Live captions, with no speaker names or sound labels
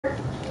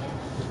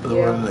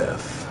Lower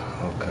left.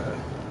 Okay.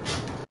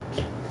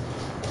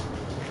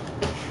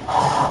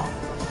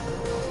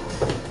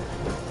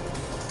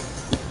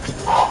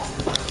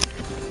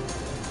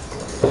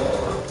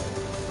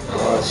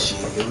 Oh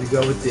shit, here we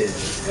go with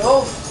this.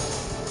 Go.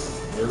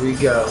 Here we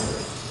go.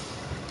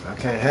 I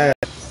can't have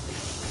it.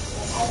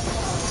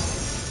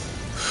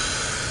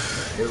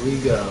 Here we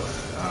go.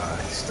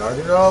 Alright,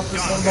 started off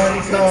with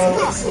somebody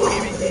called.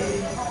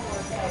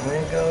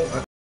 There you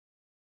go.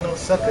 No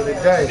sucker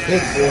today,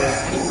 big boy.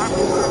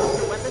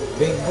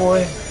 Big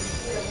boy.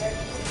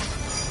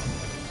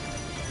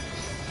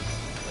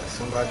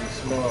 Somebody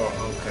small.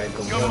 Okay,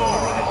 go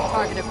on.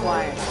 Target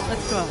acquired.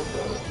 Let's go.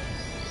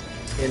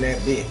 In that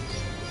bit.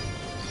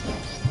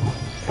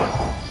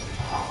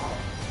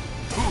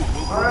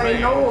 I already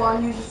know who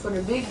I'm using for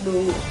the big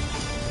dude.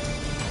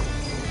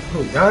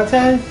 Who,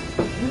 Dante?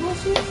 You gonna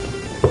see?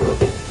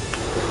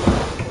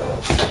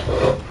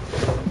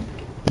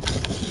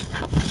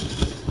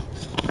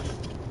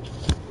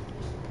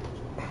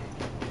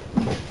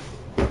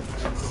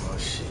 Oh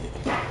shit.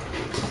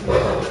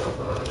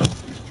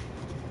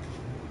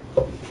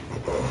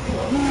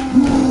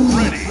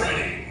 Ready.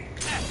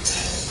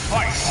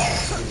 Fight.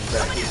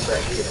 Get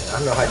back here. I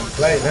know how you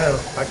play now.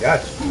 I got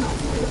you.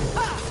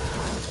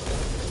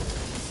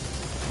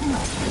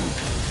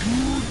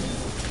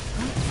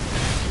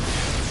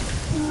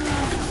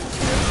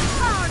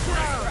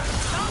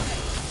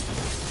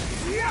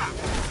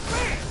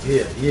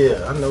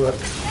 Yeah, I know what.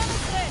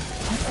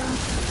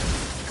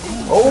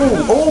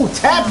 Oh,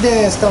 tap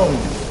danced on me.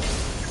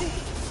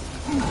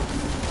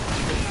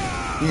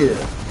 Yeah.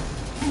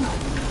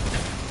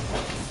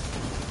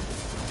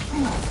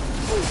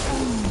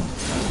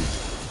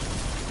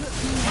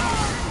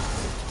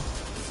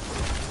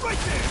 Right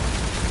there.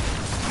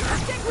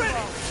 Get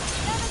ready.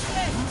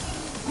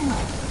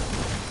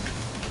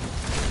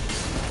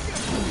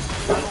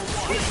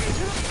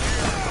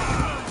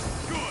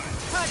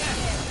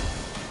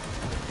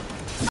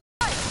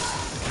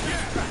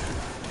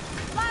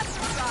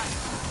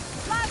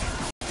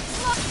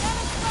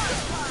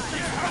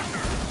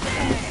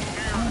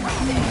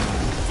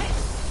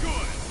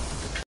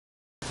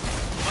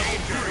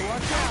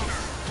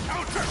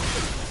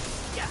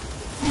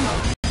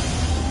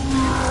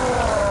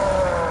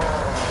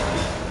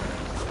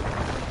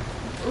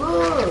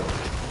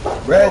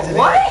 Resident.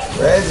 What?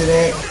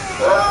 Resident.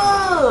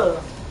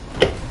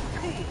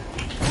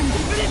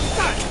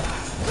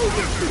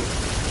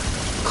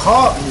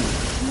 Caught me.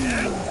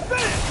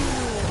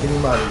 Get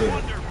him out of there.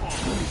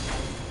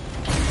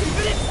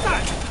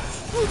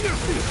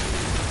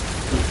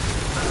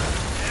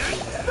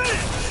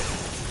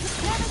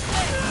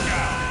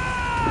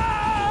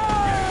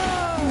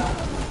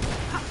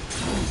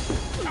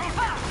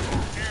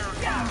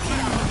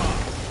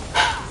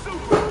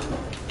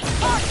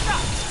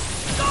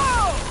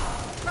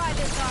 Try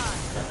this on.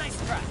 Nice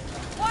try.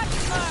 Watch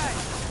hard.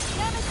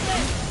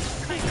 Nemesis.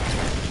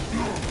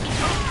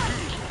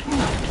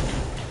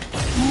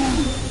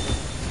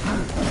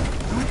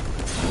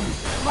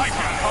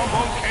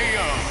 Combo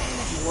KO.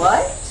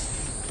 What?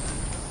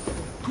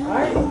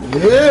 Alright.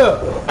 Yeah.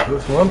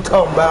 That's what I'm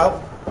talking about.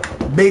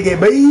 Biggie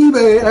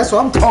baby. That's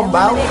what I'm talking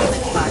about.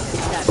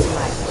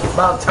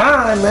 About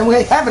time, man. We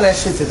ain't having that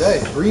shit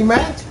today.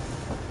 Rematch?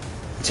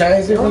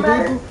 Change different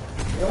people?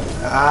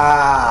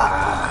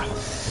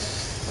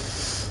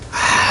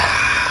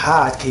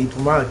 I'll keep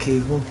him. I'll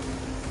keep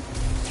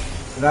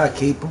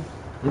him.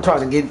 I'm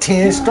trying to get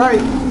 10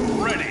 straight.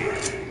 Ready.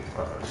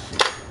 Oh,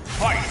 shit.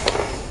 Fight.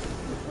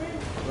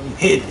 I'm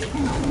hitting it.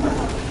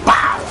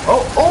 Bow.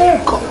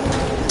 Oh, come.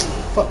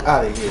 Fuck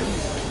out of here.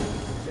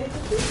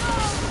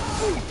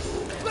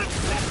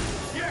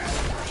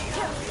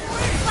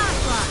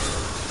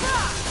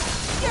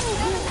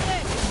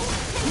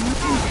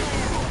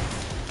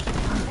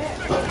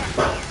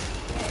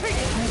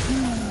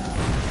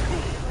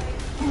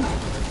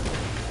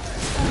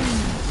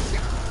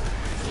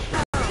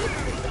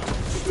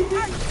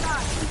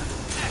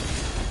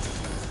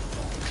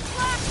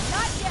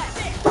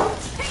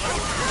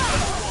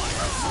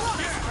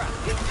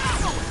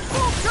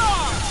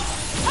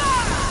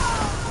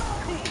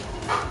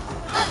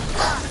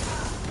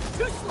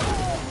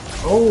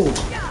 Oh.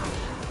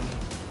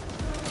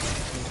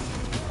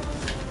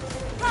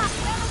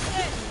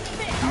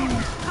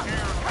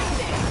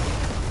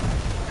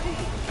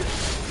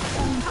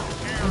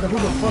 Who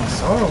the fuck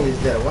song is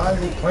that? Why is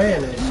he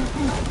playing that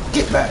shit?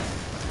 Get back.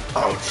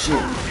 Oh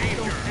shit.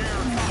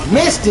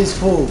 Missed this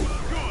fool.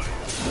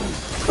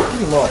 Get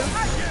him off.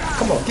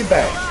 Come on, get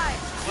back.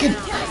 Get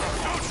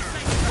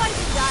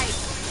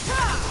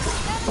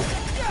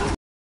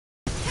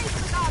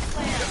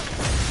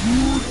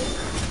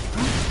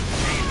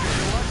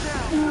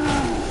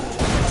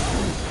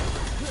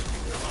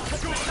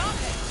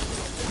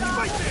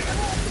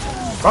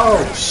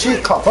Oh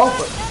shit, caught both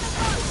of them.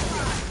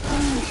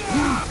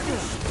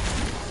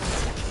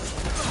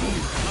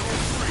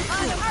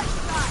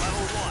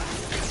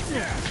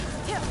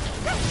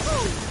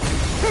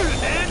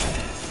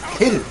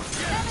 Hit it.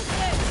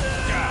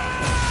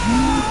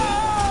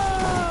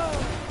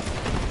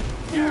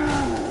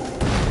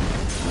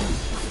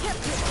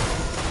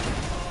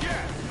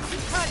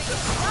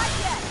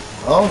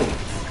 Own him.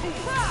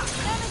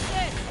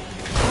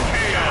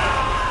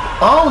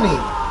 Own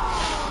him.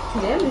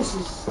 Damn, this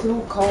is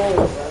too cold,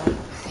 bro.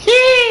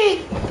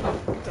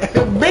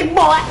 Big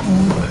boy.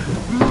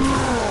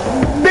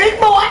 Big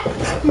boy.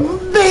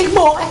 Big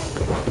boy.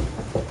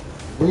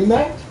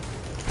 Rematch?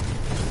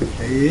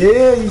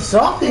 Yeah, you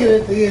soft here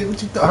at the end.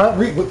 What you thought?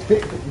 Huh?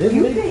 Pick.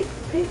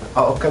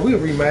 Oh, okay. We'll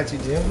rematch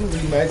it, Jim. We'll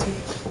rematch it.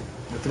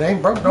 If it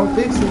ain't broke, don't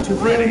fix it. You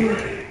feel me?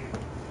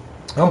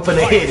 I'm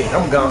finna hit it.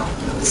 I'm gone.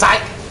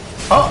 Psych.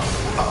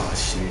 Oh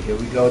shit. Here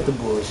we go with the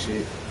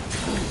bullshit.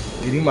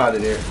 Get him out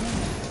of there.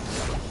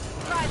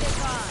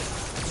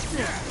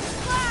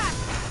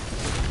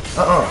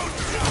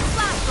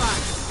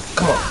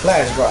 Come on,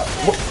 flash drop.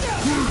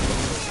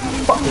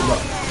 Fuck him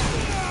up.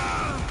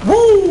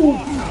 Woo!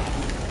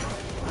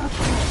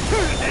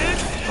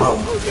 Oh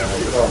my god.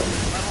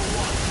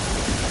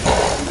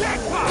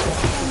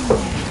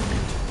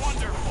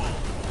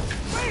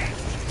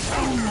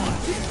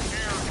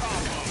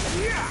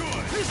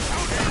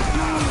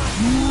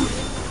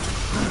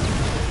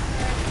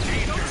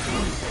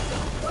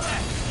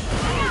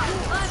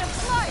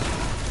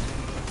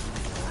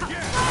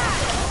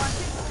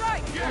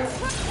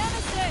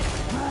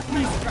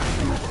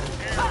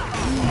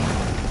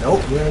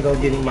 Nope, we ain't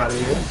gonna get him out of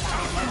here.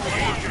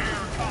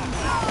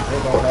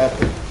 Ain't gonna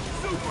happen.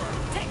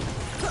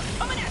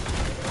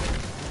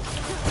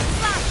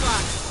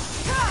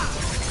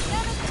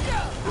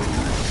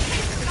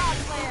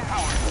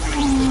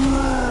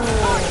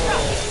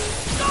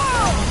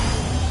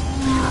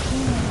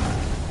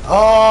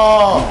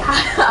 Oh!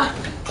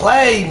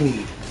 Play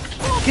me!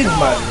 Get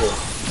him out of here.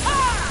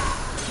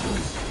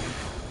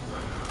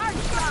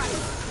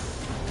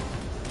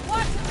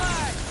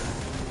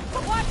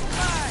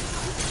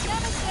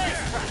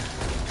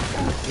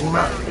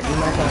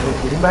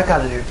 Get him back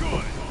out of there.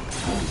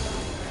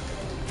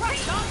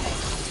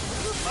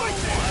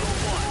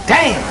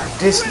 Damn,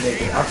 this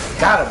nigga. I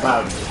forgot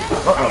about him.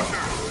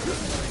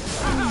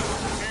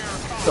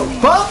 The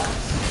fuck?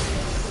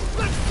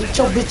 Get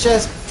your bitch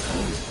ass.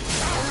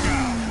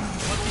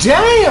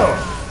 Damn!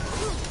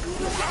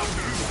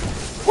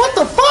 What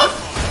the fuck?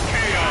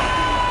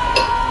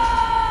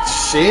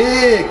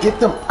 Shit, get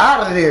them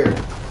out of there.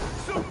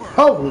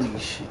 Holy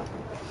shit.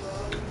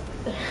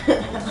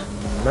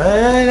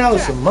 Man, that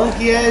was some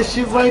monkey ass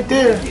shit right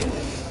there.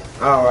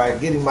 Alright,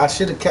 get him. I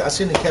shouldn't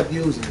have kept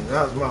using him.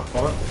 That was my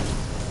fault.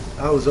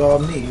 That was all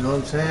me, you know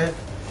what I'm saying?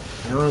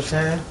 You know what I'm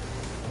saying?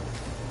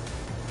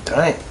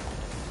 Dang.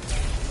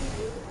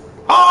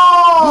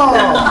 Oh!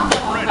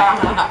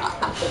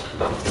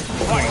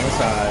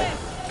 That's alright.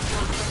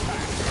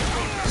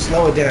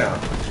 Slow it down.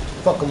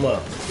 Fuck him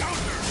up.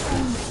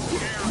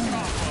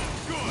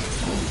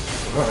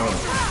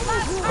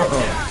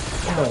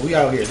 Come on, we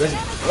out here. Let's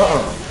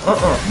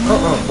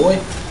boy.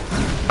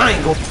 I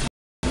ain't gonna.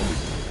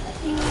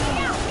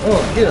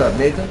 Get up,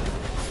 nigga.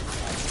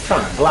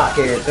 Trying to block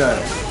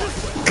everything.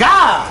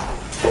 God!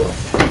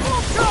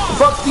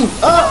 Fuck you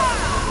up!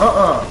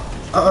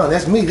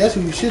 That's me. That's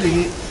who you should have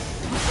hit.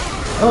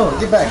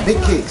 Get back.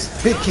 Big kicks.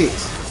 Big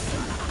kicks.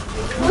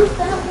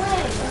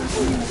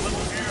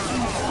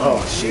 Oh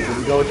shit, here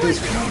we go with this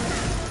one.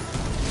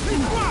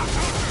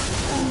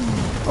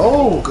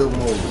 Oh, good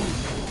move.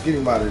 Get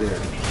him out of there.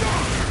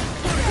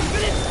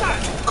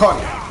 Caught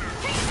him.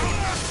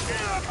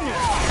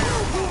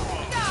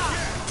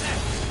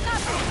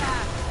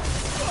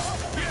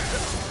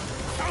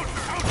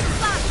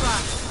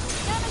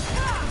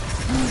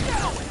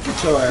 Get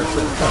your ass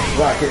up. Come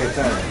block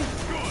everything.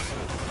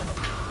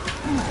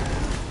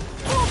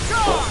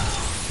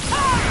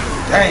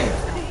 Damn.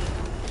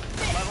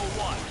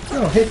 You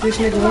don't hit this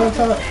nigga one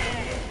time.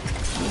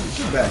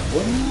 Get back,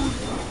 boy.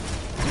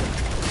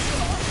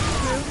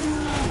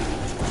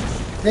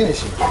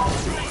 Finish him.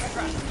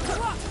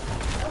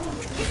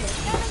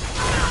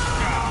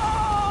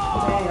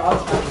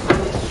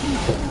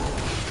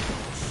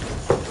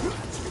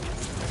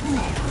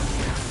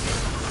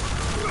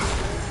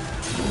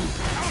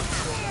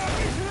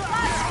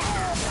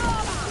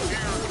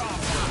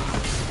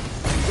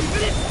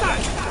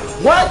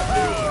 What?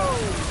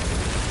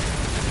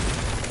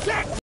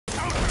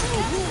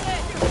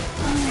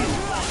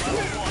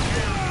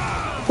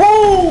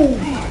 Woo!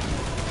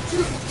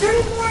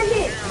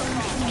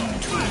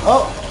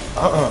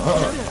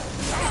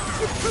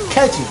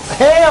 Catch him.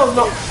 Hell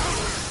no.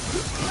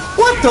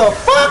 What the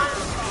fuck?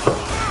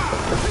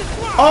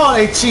 Oh,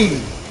 they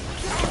cheating.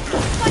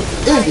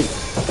 End it.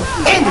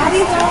 End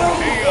it.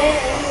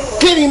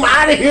 Get him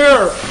out of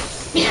here.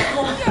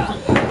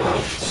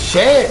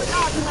 Shit.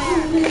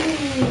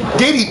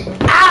 Get him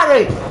out of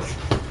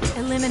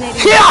here.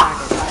 Eliminating Yeah.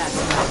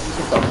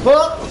 What the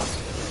fuck?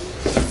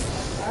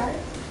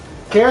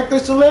 Character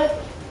select?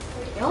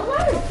 Don't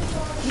matter.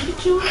 You can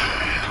choose.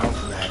 I'm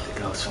gonna have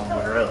to go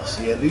somewhere else.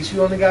 See, at least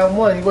you only got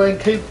one. You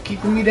ain't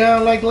keeping me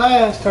down like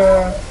last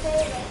time.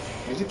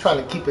 You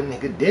trying to keep a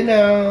nigga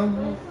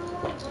down.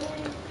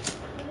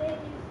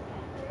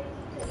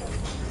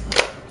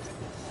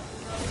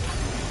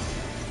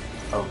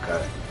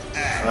 Okay.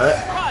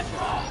 Alright.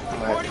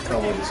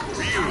 Come with us.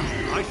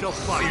 I shall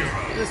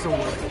fight this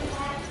away.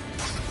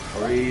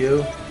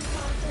 Ryu.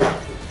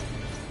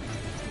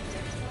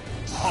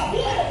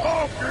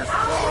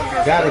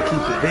 Gotta keep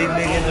the big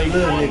nigga and the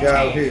little nigga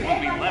out here.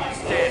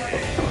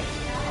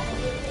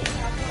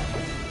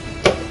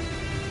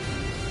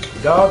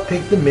 Dog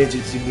picked the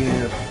midgets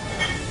again.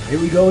 Here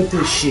we go with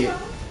this shit.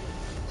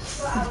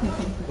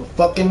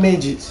 Fucking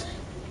midgets.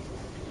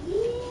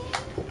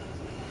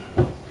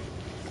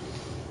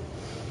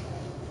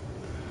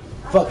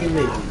 Fucking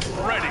midgets.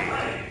 Ready.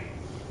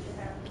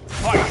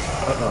 Fight.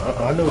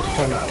 I know what you're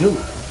trying to do.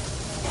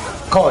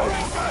 Caught it.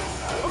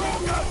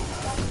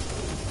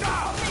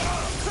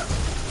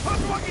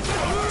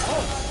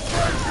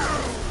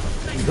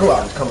 You know I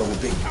was coming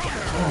with big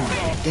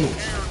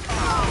things.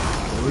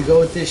 Here we go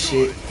with this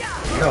shit.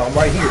 No, I'm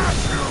right here.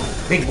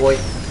 Big boy.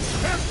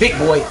 Big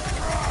boy.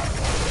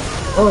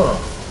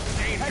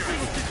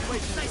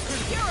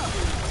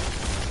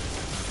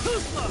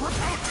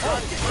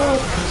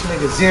 This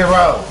nigga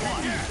zero.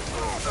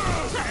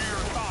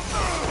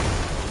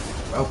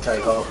 Okay,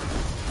 ho.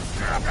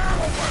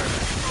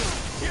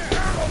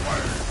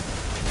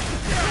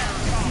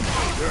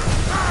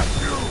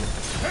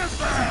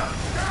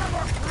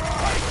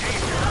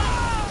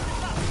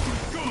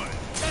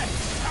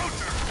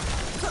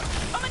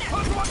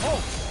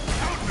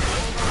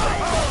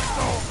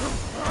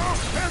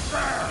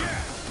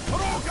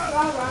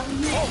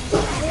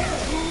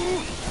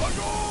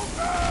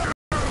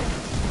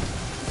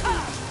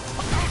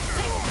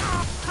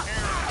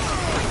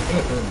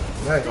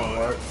 That ain't gonna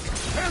work.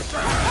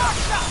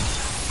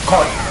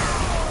 Caught it.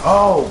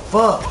 Oh,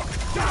 fuck.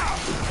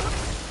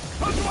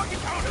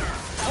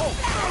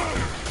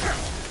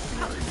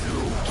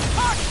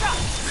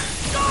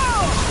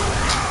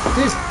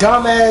 This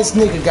dumbass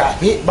nigga got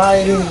hit by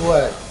it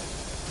anyway.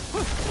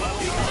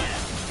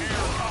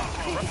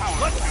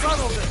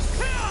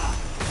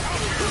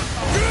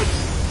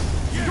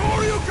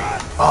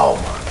 Oh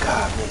my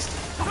god, missed it.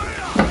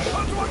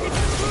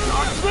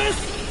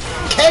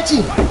 Catch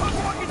him!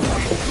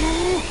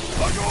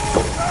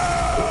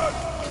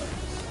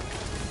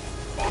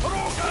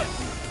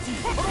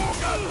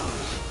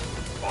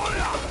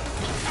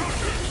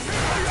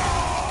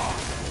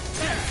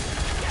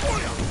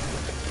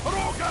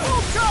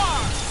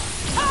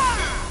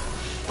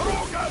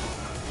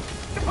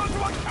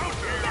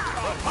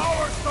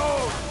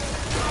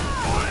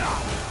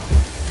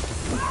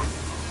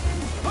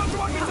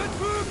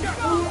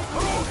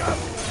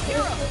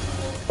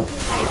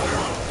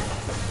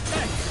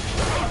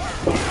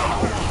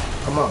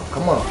 Come on,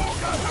 come on.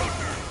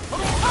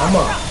 Come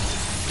on.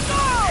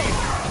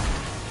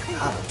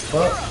 How the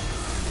fuck?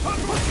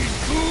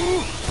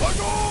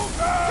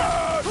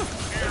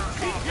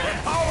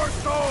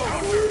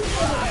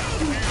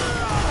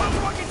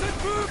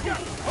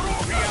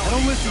 I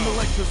don't listen to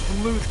lectures from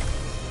losers.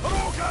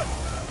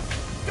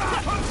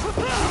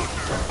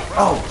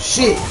 Oh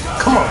shit!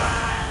 Come on!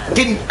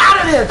 Get him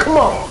out of there! Come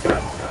on!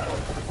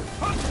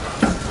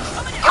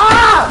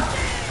 Ah!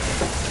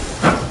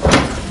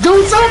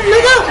 Do something,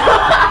 nigga!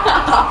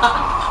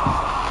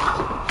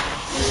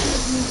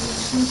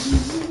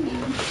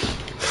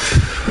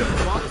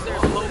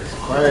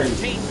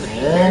 Crazy,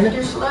 man.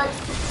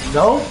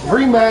 No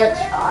rematch.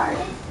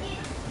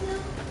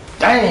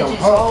 Damn,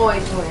 Just Hulk.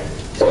 always win.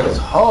 It's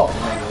Hulk,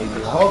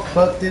 nigga. Hulk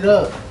fucked it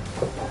up.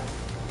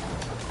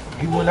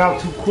 He went out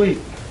too quick.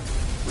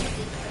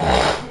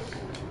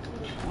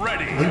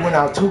 Ready. He went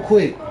out too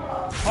quick.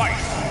 Fight.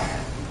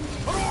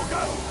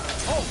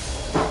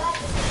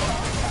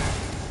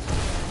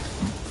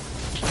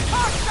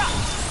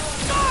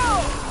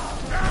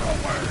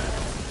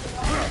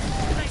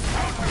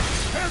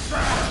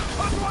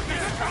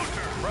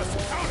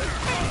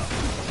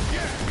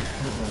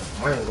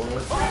 I ain't going. I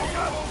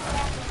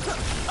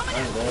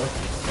ain't going.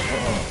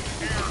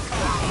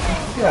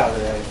 Get out of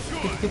there.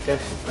 Get that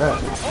shit back.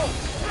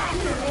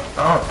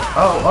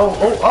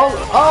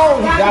 Oh,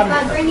 he got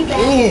me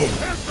in.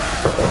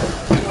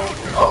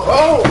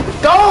 Oh,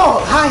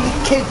 dog. How you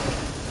keep,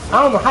 I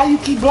don't know how you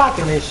keep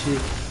blocking this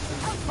shit.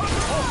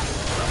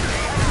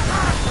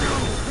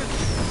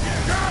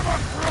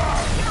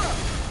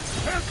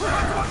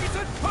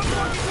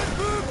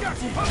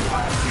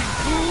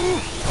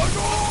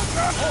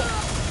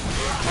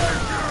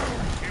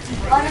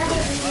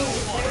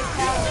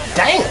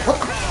 Dang,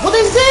 what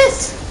is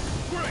this?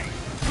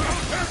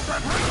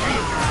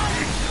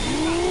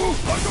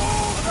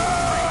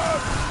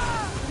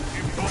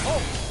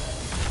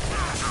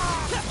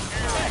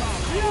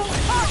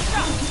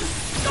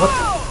 What?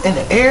 In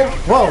the air?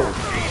 Whoa.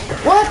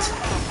 What?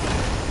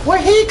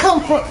 Where he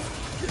come from?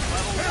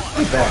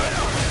 He back.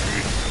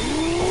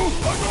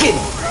 Get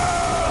him.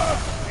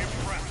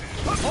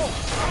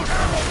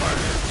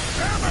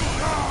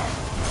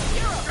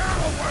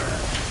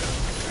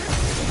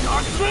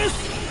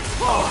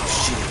 Oh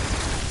shit.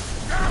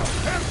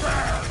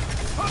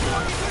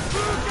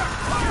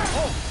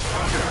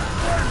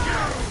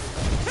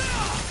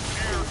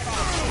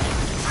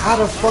 How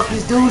the fuck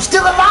is dude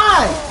still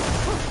alive?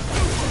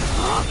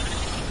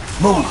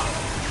 Move.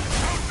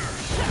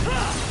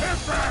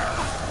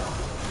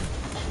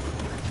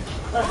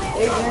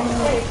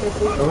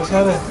 What's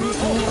happening?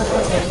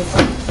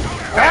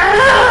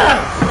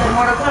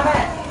 Mortal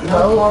Kombat.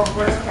 No. Marvel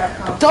vs.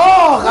 Capcom.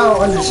 Dog! I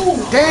don't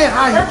understand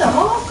how you...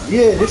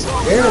 Yeah, this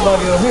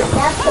everybody on here.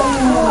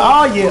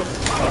 Oh, yeah.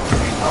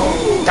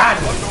 Got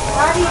it.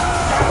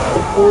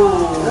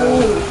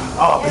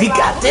 Oh, he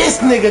got this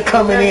nigga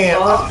coming in.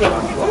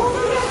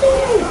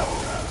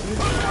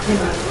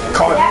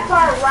 Caught That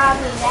part,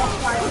 Robbie, that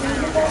part.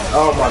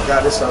 Oh my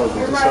God, it's over.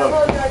 It's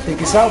over.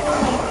 Think it's over.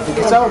 Think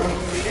it's over. Oh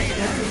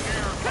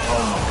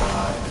my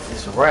God,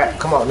 it's a wrap.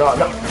 Come on, no.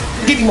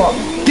 Get him off.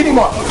 Get him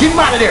off. Get him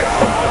out of there.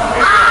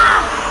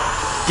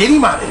 Ah! Get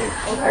him out of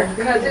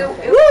there.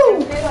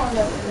 Woo!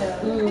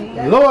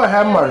 Lord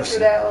have mercy.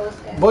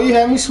 Boy, you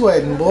had me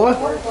sweating, boy.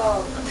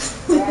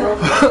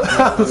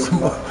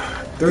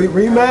 3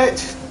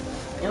 rematch.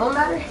 It don't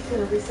matter.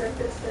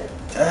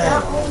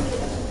 Dang.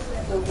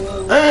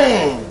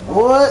 Dang,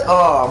 boy.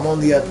 Oh, I'm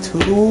only up 2.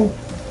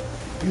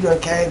 You done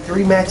came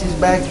 3 matches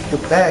back to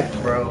back,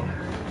 bro.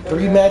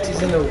 3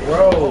 matches in a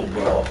row,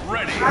 bro.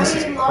 This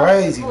is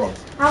craziness.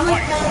 How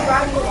much times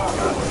Robbie lost?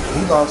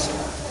 He lost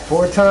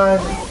 4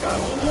 times,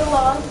 You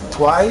lost.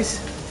 twice.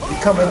 He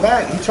coming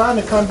back. He trying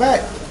to come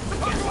back.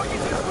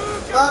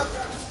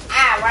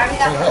 Robbie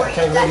got 40.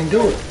 Can't let him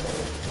do it.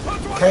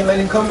 Can't let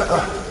him come back.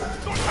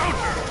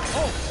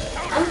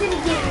 I'm gonna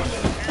give you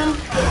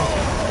something.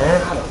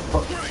 Man, how the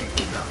fuck you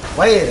get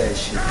away with that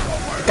shit?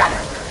 Got it.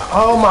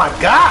 Oh my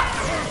God.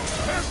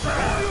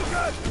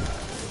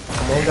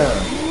 Come on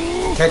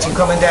down. Catch him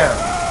coming down.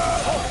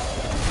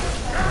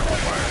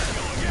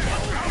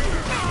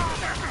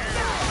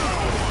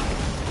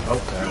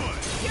 Okay.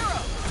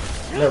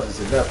 Enough is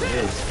enough of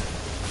this.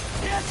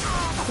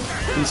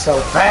 He's so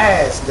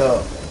fast,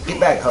 though. Get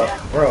back, Huck.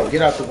 Bro,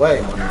 get out the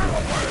way, man.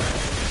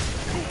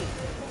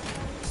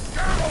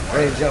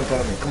 Ready to jump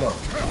on me. Come on.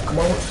 Come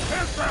on.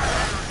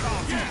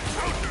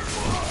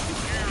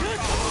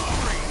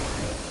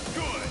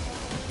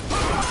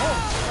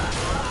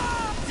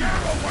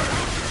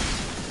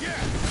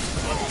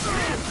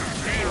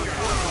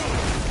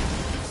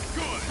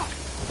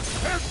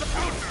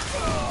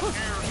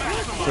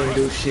 Can't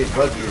do shit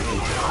but get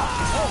hit.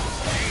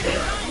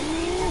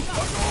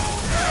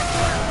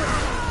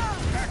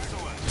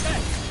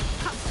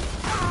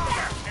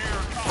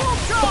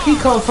 Where he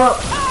come from?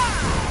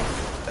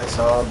 That's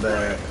all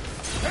bad.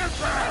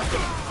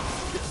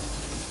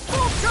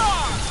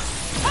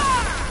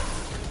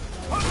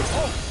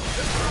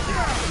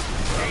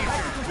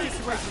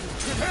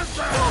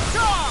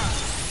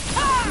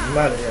 Get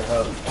out of here,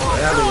 Hub.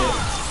 Get out of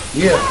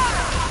here. Yeah.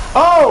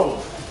 Oh!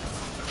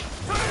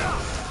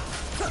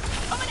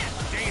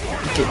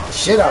 Get the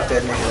shit out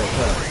that nigga.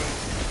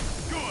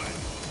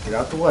 Get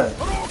out the way.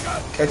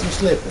 Catch him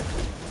slipping.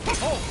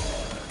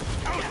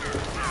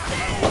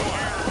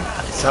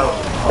 It's over.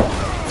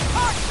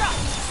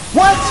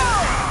 What?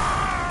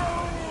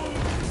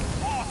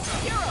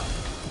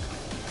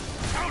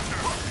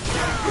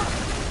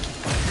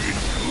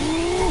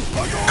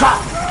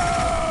 Cop!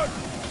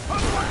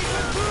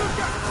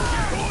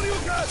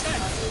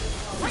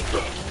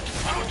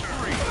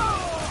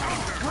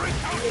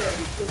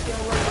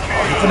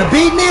 Oh, you finna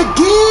beat me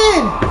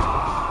again!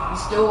 You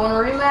still want a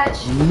rematch?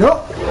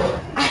 Nope.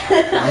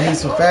 I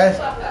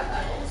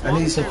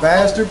need some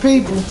faster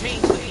people.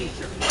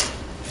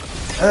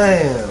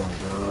 Damn,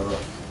 bro.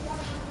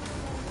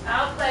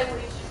 I'll play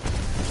with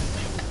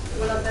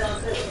you.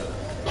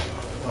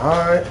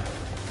 Alright.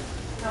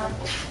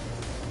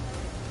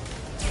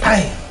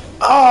 Hey.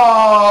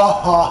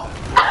 Oh.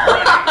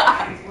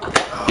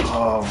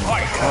 Oh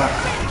my God.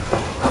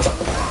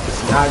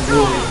 It's not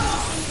good.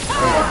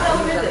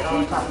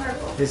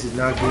 This is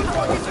not good.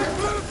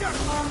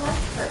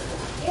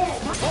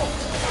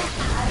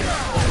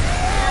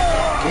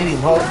 Get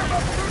him, Hulk.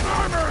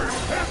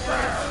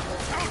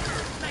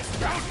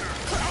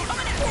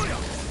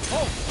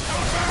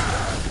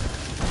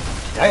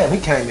 Damn, he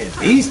came in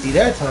beastie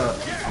that time.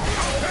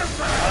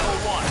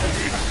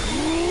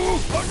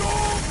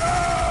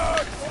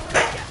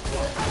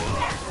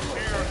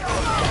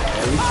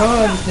 Every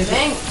time, this nigga.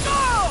 Dang.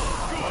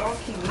 I don't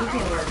keep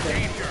using right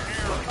there.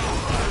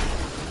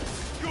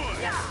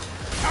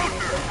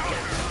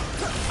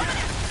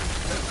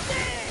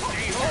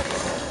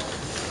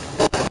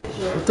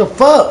 What the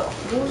fuck?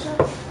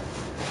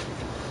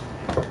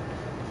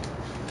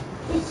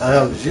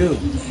 That was you.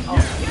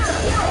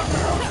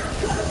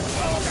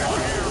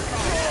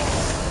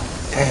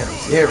 Damn,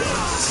 0.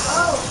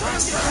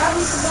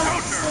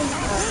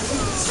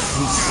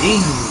 He see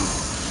me.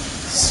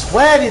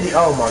 Sweated it.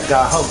 Oh my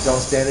God, Hulk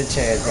don't stand a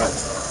chance, bro.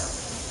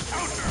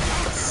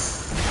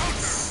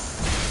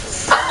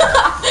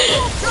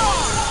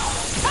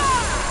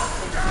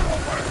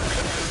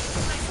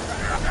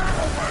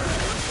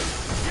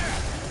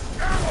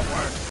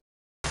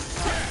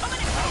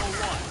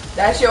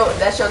 That's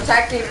your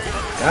tactic.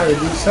 Gotta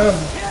do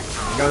something.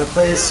 Gotta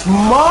play it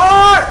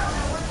smart.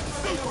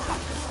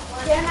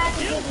 You're not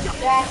to get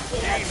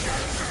distracted.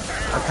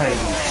 I can't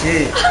do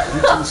shit.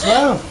 You too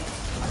slow.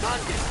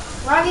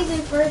 Robbie's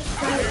in first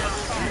place.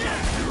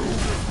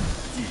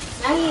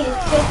 Now he is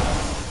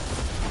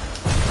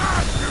kicking.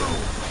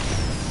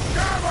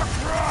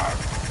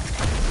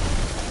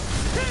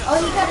 Oh,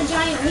 he got a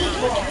giant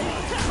meatball.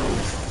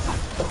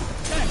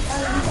 Oh,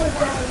 he put a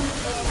giant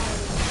meatball.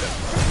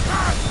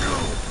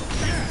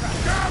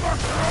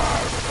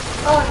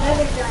 Oh,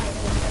 another giant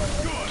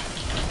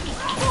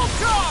meatball.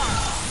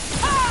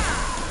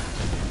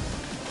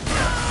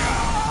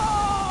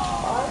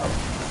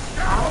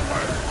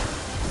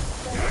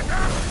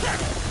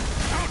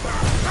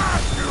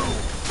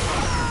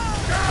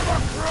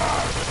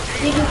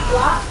 Did you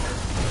block?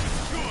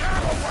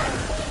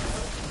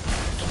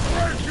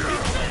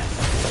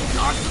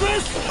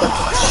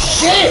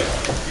 Shit!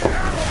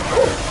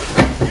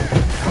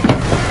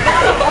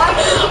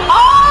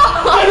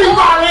 Get me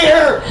out of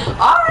here!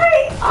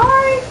 Alright.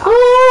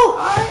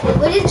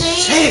 What is it?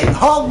 Shit!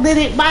 Hulk did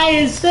it by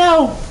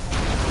himself!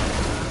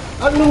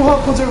 I knew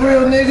Hulk was a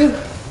real nigga.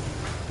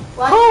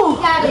 Why he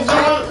got a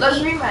giant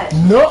Let's meat- rematch.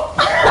 No!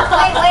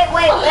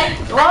 Wait.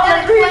 I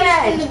got a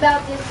question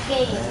about this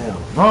game. Damn,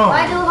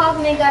 Why do wrong.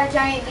 Hawkman got a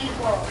giant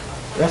meatball?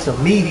 That's a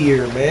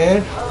meteor,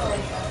 man.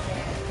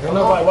 Ain't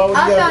nobody, why would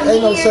I you thought have,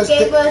 ain't no Meteor such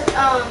gave thing.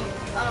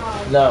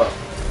 us,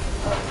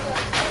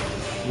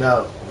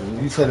 No,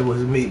 you said it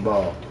was a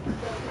meatball.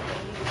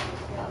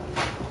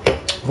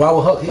 Why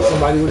would Hulk hit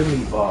somebody with a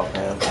meatball,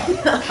 man?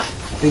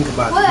 Think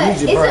about what? it.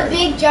 It's Use your a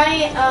brain. big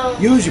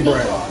giant, Use your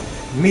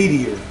meatball. brain.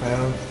 Meteor,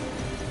 man.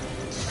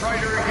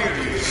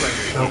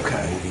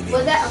 Okay.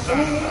 Was that a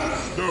movie?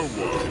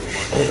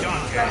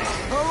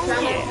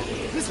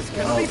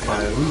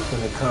 Okay,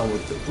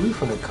 we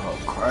finna come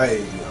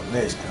crazy on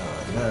this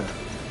time, man.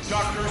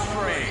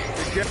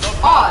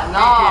 Oh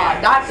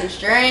no, Doctor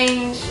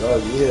Strange. Oh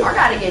I yeah.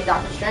 gotta get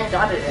Doctor Strange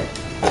out of there.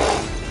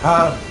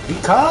 Huh? Be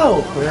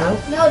cold, man.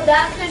 No,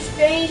 Doctor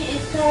Strange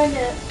is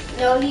kinda,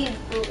 no, he's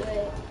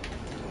bootleg.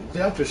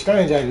 Doctor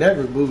Strange ain't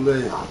never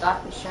bootleg. Oh,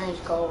 Doctor Strange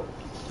cold.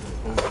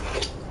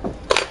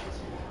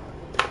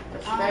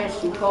 Doctor Strange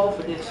too cold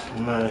for this.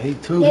 Man, he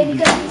too. Yeah,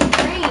 because he's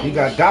strange. He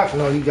got doctor.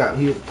 No, he got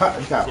power. He a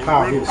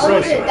Oh, he's a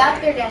sorcerer.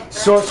 doctor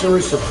that's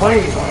Sorcerer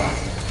supreme.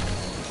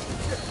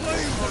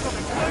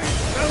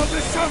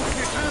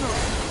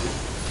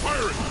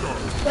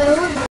 but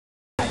who's in the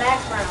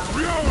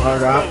background? All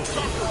right.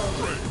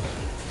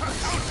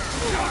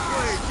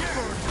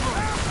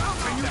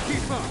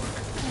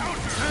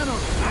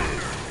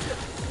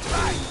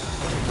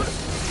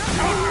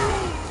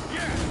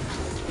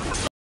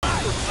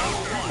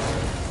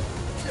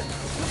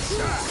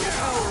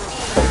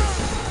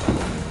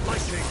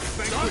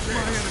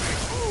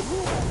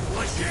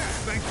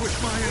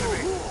 Vanquish my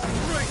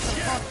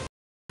enemy.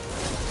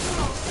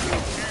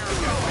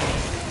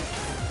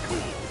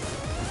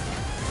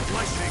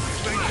 Lightning,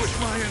 vanquish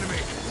my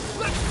enemy.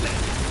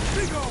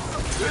 Big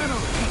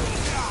on.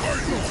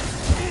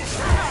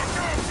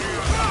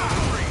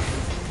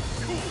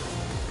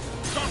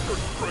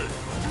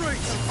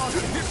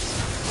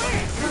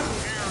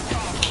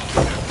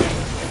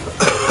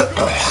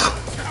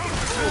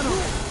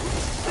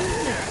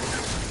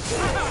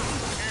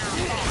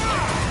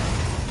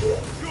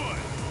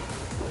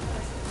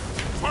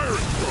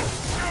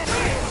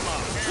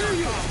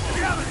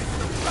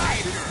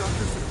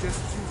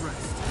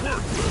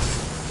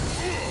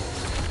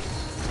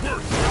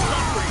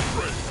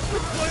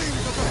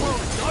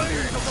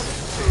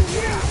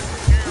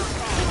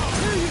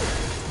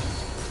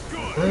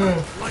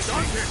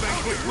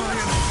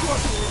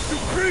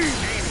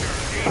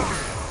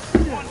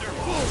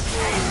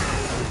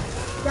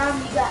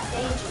 Robbie, you got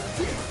danger.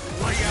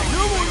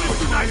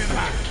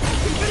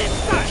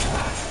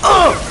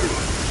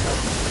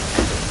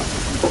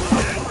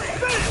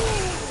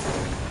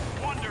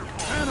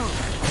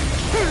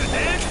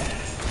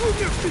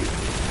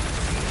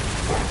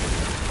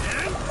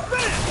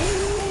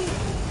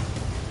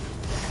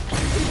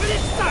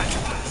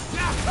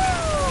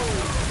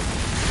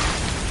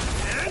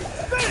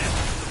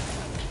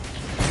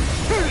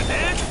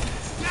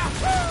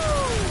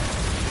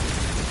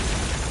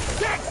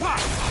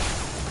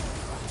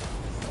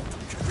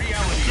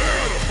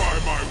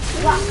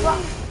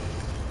 Rock.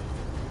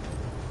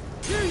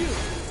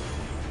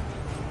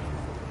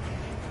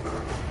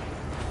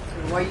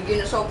 Why you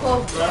getting so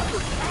close, bro? I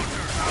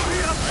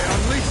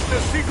unleash the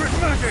secret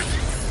magic.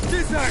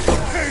 Dizac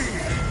pain.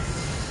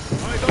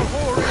 By the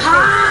horror.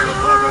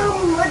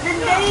 What the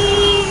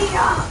day?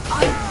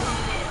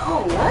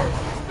 Oh, what?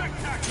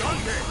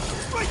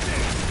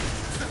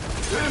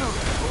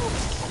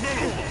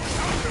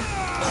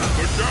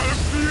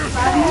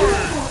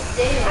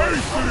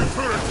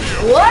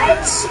 What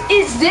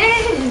is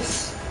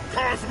this?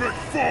 Cosmic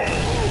fall.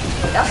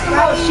 That's the most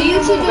Robbie, you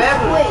cheating should move just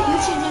ever. quit. You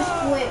should just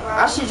quit, I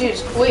Robbie. should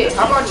just quit.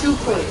 How about you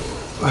quit?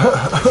 No,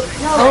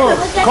 look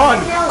at your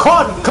Cardi,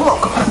 health. come on.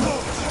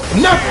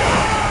 No.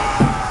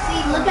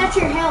 See, look at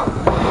your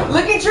health.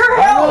 Look at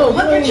your health.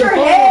 Look at your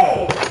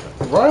head.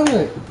 Run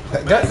it.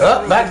 That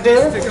up back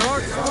there.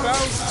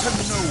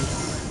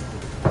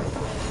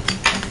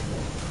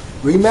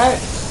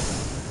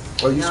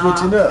 Rematch? Or you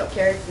switching up?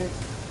 Character.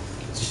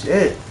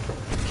 Shit.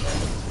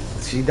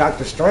 See,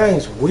 Dr.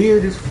 Strange,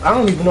 weird as I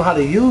don't even know how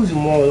to use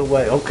him all the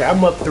way. Okay,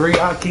 I'm up 3.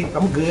 I'm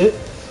good.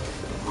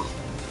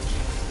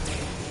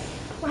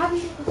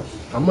 Robbie.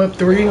 I'm up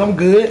 3. I'm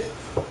good.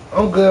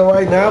 I'm good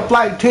right now.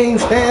 Flight team,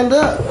 stand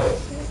up.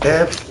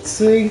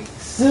 FCC.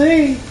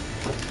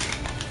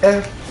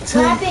 What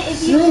happened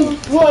if you FTC.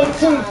 Flight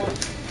team. time?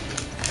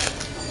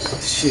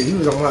 Shit, he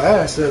was on my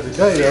ass the other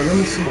day, though. Let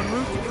me see.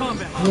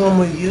 Who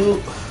am I,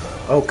 you?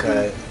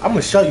 Okay. I'm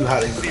gonna show you how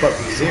to use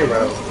fucking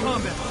zero.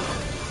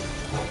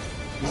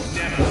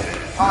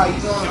 Oh,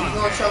 you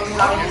gonna show me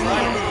how to use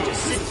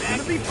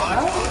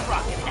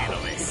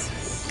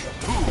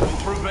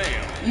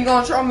it? You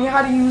gonna show me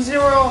how to use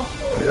zero?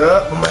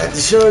 Yup, I'm gonna have to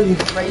show you.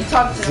 Right, you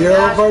talking to the Zero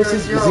master of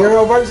versus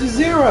zero versus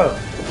zero.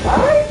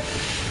 Alright.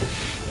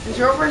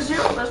 0 versus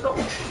 0, let's go.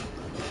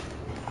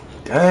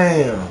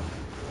 Damn.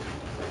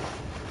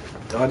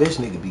 Oh, this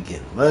nigga be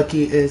getting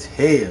lucky as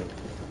hell.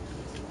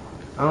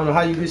 I don't know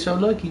how you get so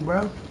lucky,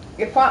 bro.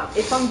 If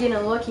I'm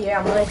getting lucky,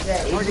 I'm like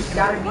that. It just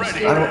gotta be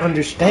scary. I don't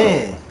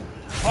understand.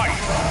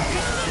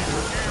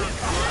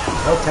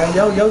 Okay,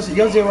 yo,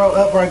 zero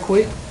up right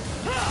quick.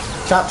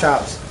 Chop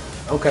chops.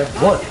 Okay,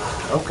 1.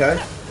 Okay.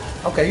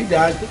 Okay, you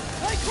got it.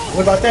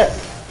 What about that?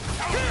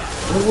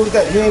 What was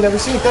that? You ain't never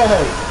seen that,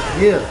 have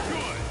you? Yeah.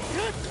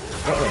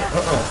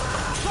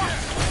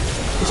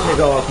 This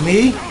nigga off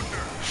me.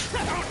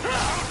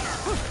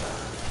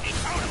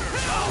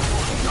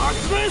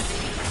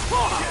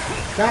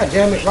 God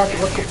damn it, Rocket.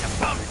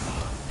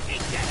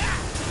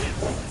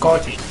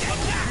 Caught you.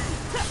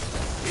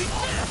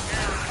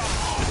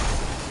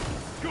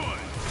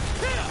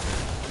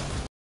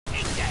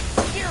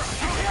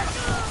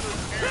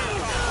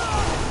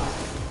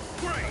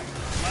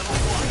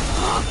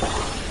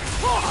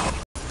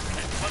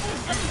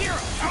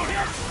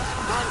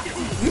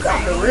 You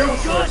got the real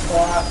short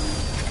squad.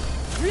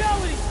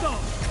 Reality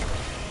stone.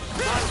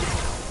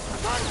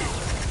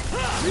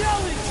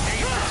 Reality.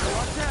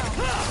 Watch out.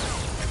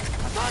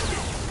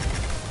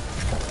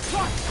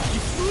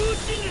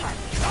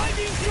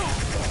 Diving through.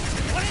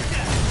 What is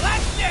that?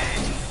 Let's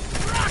dance.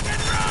 Rock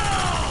and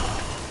roll.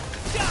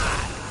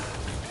 God.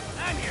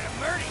 I'm here to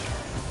murder you.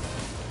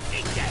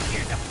 Ain't that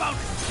here the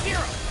bonus?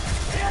 0.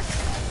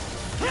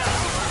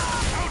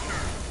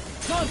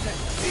 Contact.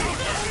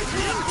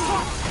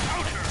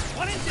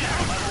 What is that?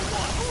 Level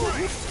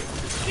 1.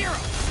 0.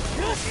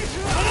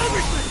 On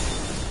everything.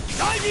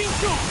 Diving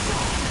through.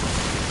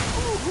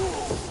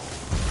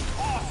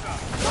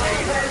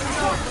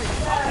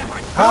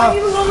 Huh?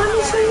 You gonna let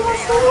me see your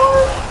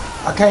sword?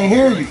 I can't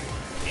hear you.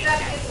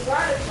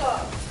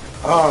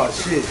 Oh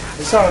shit.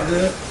 It's all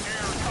good.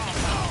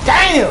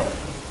 Damn!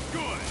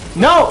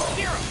 No!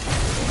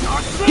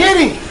 Get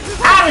him!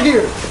 Out of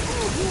here!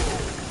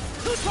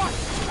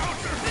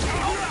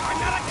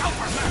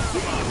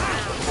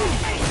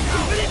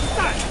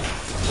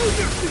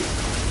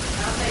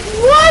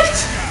 What?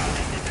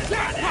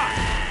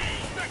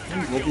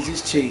 These niggas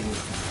is cheating.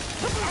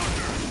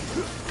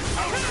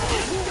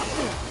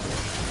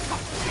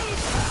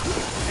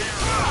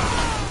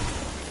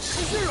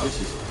 This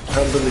is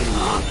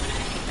unbelievable.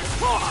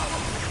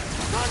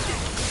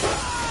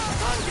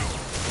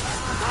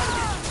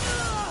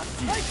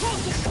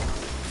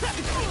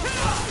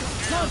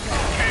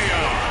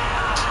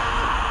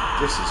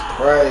 This is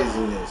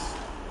craziness.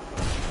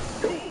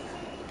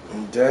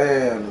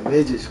 Damn, the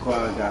midget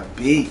squad got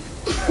beat.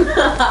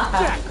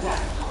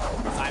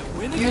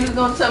 You just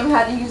gonna tell me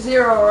how to use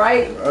 0,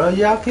 right?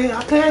 Yeah, I can.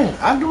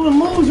 I do the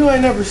moves you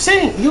ain't never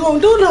seen. You gonna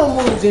do no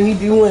moves and he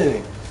be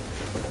winning.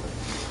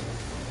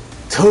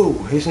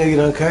 2. This nigga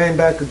done came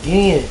back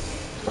again.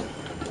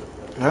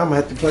 Now I'm gonna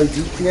have to play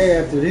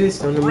GTA after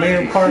this on the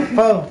Man Part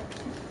 4.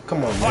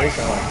 Come on, man. It's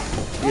all right.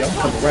 Yeah, I'm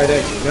coming right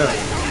at you now.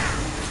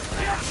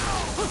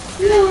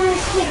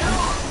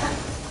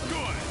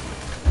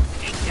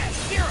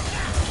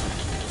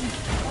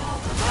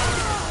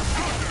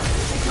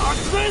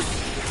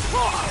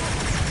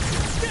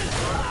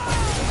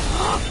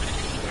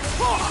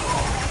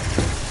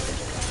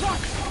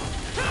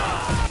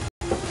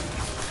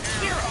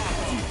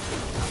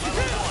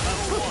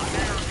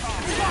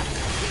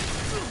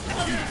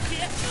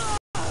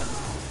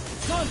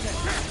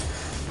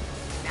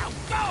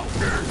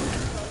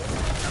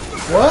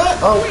 What?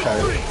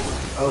 Okay.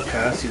 Okay,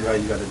 I see how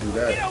you gotta do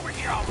that.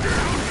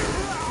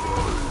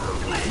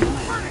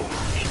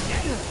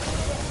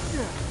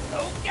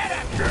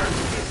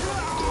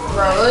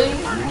 Really?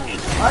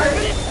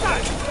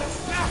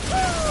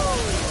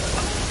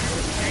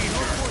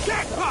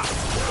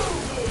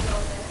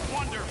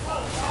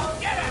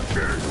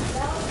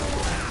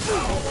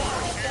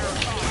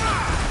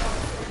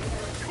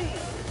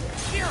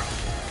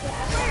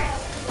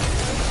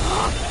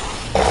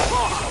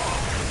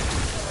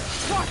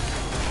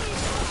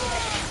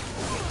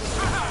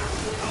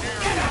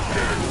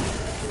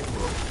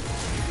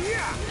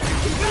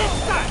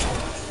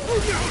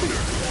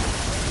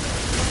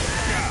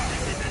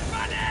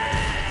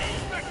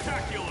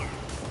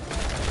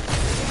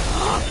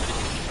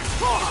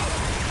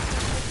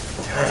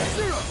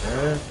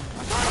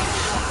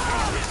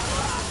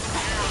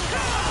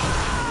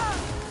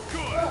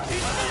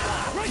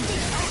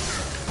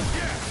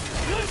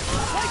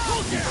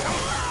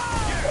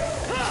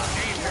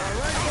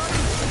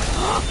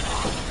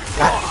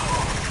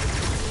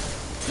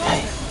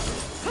 Hey.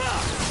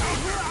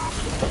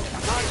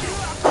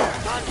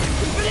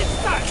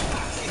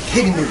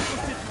 Hitting me.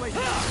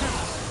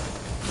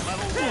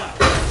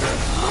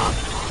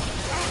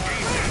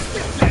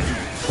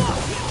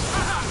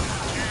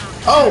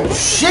 Oh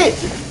shit!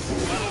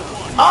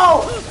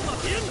 Oh!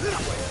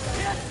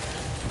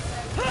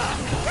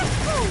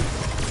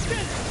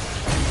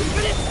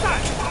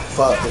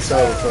 Fuck, it's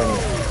over for me.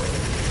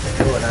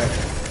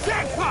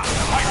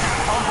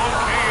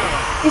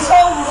 It's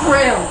over for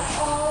him.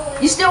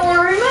 You still want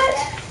a rematch?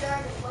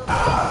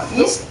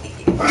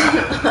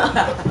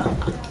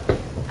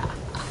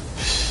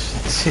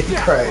 Shit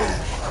crazy.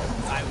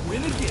 I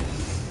win again.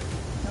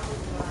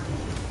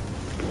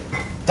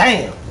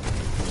 Damn!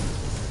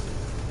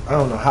 I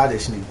don't know how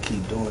this nigga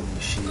keep doing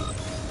this shit.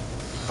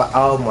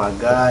 Oh my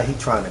god, he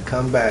trying to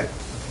come back.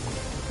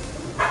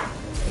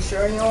 You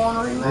sure you don't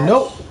want a rematch?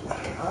 Nope.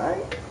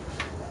 Alright.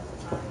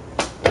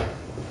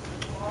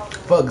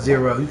 Fuck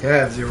Zero, you can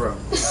have Zero.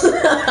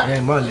 That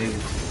ain't my nigga.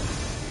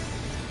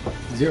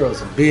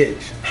 Zero's a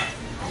bitch.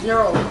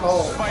 Zero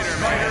cold. I'm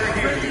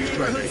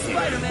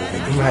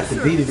gonna have to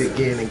beat it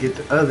again and get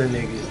the other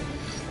niggas.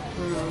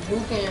 Who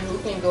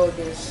can go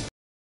against?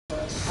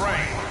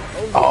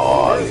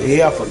 Oh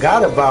yeah, I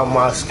forgot about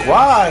my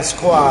squad.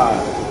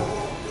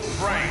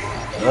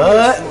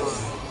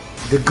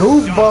 The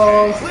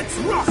goofballs.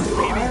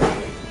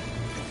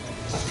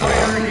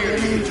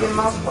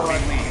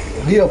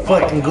 He a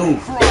fucking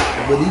goof.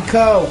 But he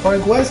cold.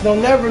 Frank West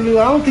don't never lose.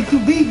 I don't think you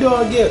beat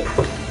dog yet.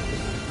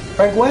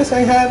 Frank West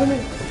ain't having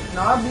it.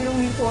 No, I beat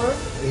him before.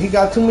 He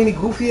got too many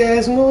goofy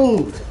ass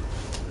moves.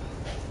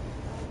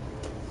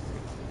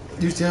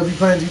 You still be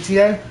playing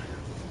GTA?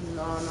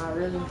 No, not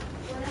really.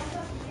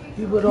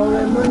 You put all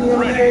that money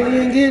on there,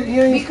 you ain't get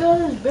it.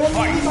 Because barely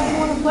anybody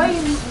want to play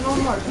no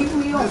more.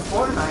 People be on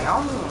Fortnite. I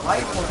don't even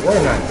like Fortnite.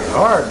 Fortnite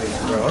garbage,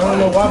 bro. I don't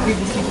know why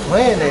people keep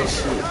playing that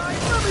shit.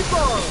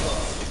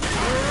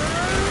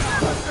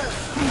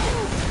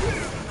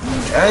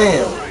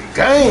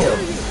 Damn.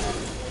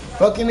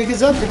 Fucking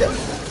niggas up to that.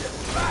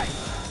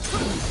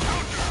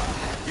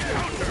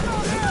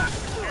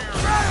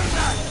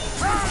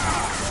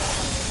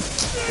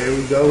 Here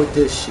we go with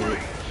this shit.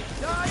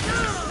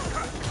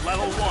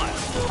 Level 1.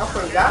 I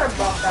forgot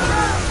about that.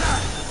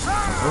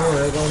 Oh,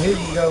 they're gonna hit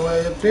you go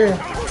way up there.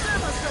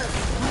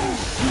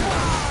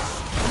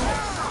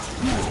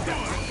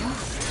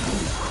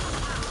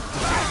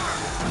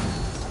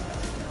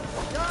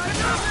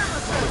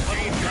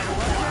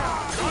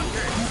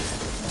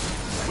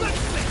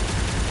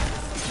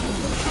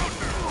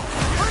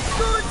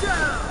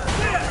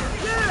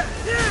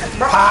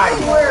 Bro, I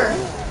swear.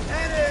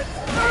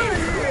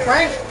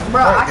 Frank,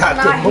 bro, I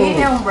cannot hit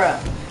him, bro.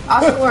 I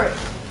swear.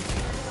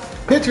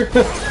 Picture.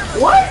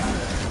 What?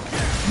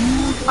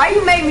 Why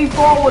you make me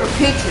fall with a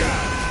picture?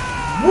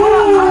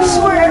 I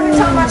swear every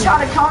time I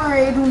try to counter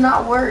it do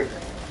not work.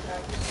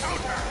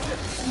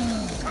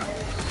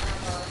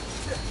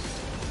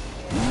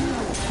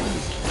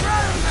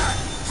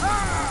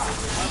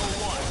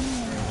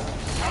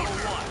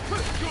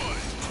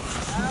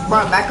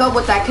 Bro, back up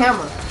with that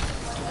camera.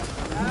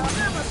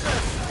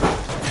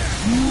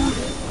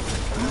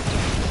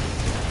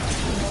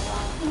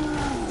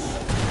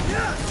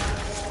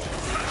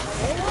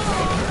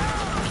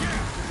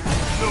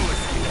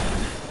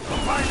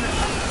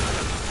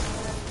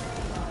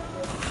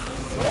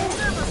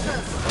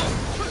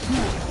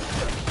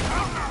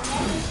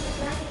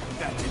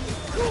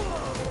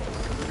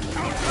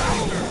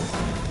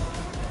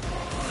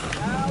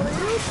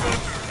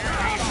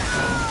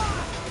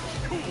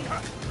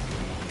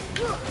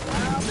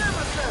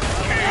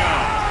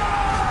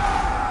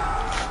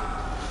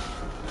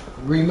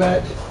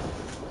 Rematch.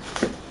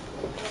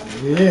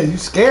 Yeah, you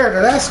scared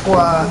of that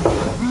squad.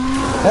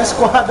 That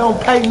squad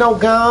don't play no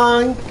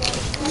gun.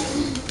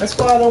 That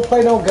squad don't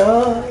play no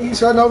gun. You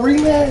saw no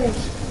rematch.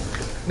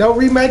 No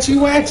rematch,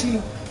 you at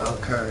you.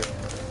 Okay.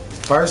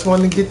 First one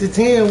to get to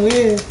 10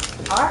 win.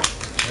 Alright.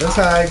 That's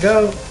how it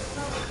go.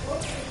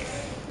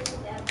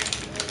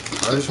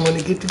 First one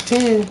to get to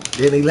 10.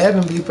 Then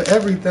 11 be for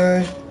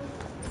everything.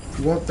 If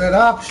you want that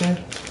option.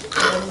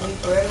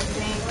 For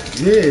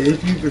everything. Yeah,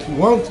 if you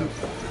want to.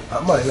 I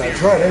might not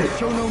try that.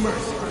 Show no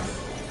mercy.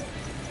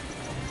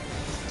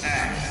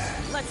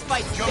 Let's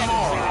fight together.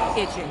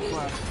 Itching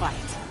for a fight.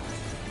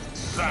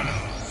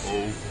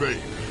 Obey.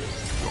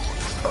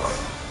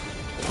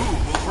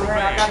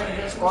 I got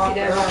this squad.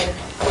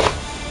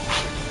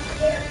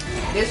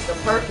 This is the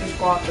perfect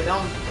squad for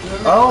them.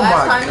 Oh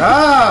my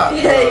god!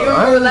 Yeah, you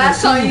remember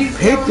last time you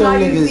picked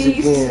them niggas beast?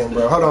 again,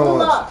 bro. Hold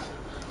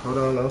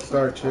on, don't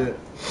start shit.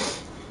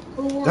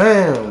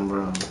 Damn,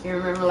 bro. You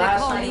remember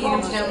last time you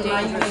used them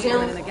when you was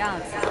him?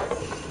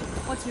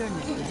 What's your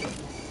name?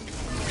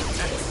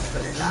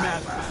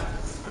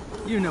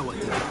 You know what?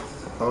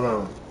 Hold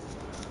on.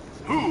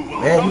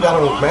 Man, you got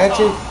them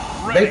matching?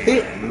 They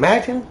fit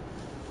matching?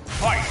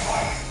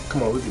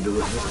 Come on, we can do it.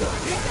 Let's go.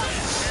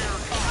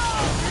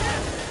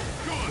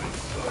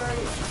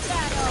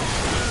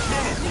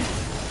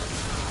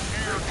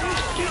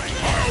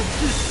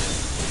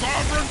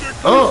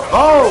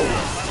 Oh!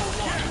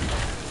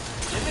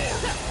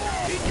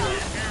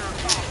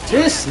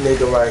 This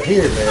nigga right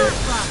here, man.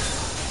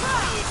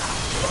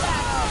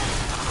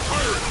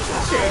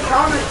 Shit,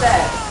 counter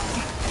that.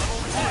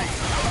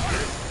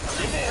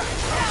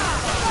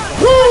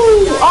 Woo!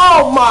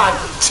 Oh my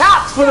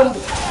chops for them.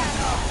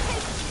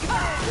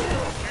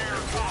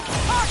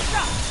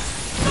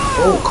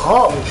 Oh,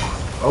 caught me.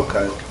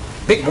 Okay.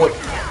 Big boy.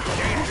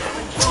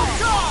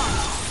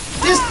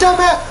 This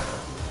dumbass.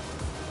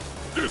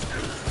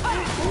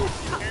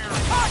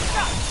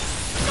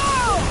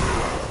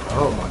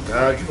 Oh my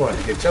God, you want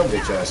to get your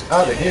bitch ass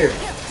out of here.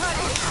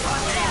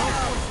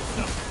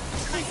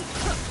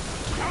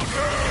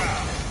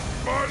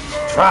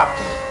 Dropped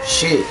him.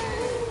 Shit.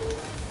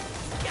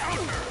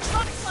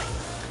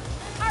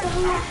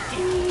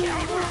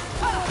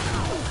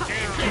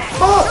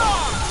 Fuck.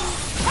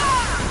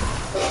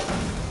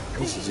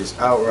 This is just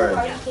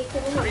outright.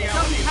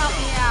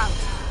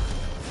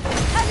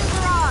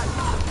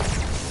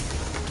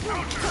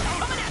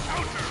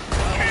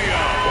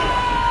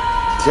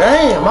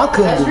 Damn, I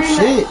couldn't do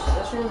shit.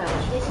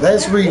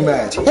 Let's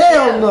rematch.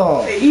 Hell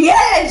no.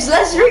 Yes,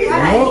 let's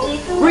rematch. Nope.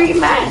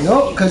 Rematch.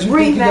 Nope, because you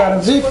think you got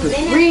a victim.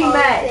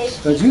 Rematch.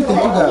 Because you think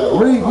you got a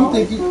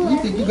you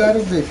think you got a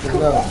victim.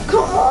 No.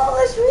 Come on,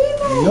 let's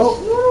rematch. Nope.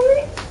 You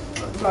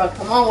wanna Bro,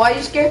 come on, why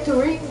you scared to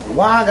rematch?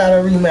 Why I got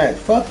a rematch?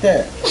 Fuck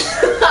that.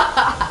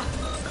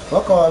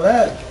 Fuck all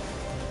that.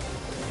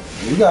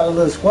 You got a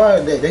little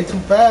squad that they too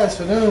fast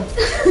for them.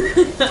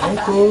 I'm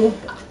cool.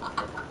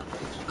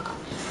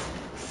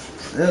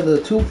 They're a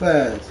little too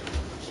fast.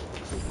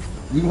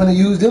 You wanna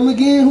use them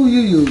again? Who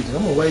you using?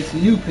 I'm gonna wait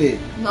till you pick.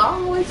 No,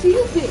 I'm gonna wait till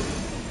you pick.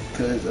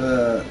 Cause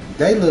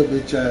they little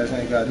bitch ass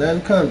ain't got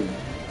nothing coming.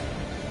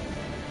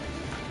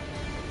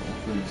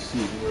 I'm finna see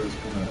where it's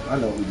gonna. I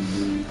know who to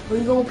use. Who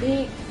you gonna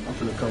pick? I'm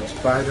finna come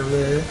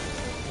Spider-Man.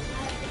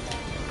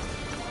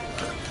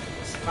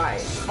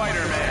 Spider-Man.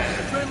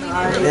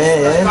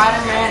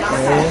 Spider-Man,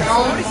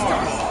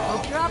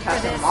 I'm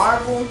Captain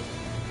Marvel.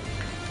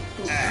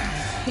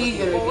 He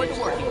gonna get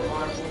Captain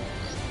Marvel.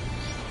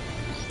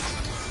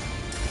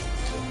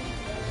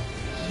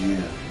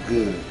 Yeah,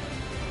 good.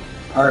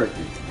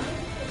 Perfect.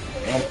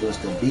 I'm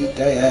supposed to beat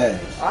their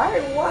ass. I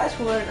already watched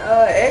when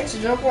X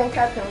jump on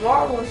Captain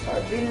Marvel and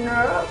start beating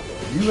her up.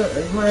 You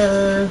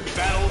man,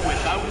 Battle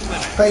without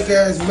limits. fake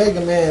ass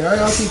Mega Man. I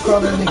don't keep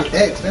calling that nigga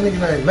X. That nigga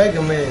named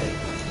Mega Man.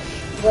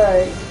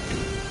 Right.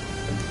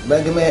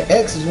 Mega Man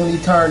X is when he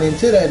turned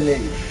into that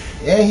nigga.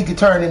 And he could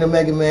turn into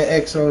Mega Man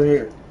X on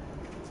here.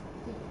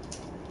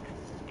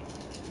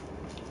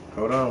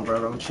 Hold on,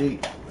 bro. Don't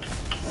cheat.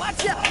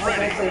 Watch out!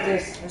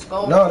 Let's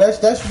go. No, that's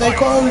what they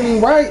calling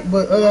him right,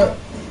 but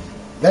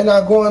they're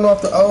not going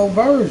off the old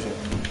version.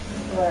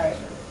 Right.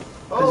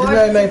 Cause his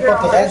name ain't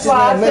fucking X. That's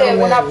why I said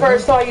when I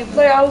first saw you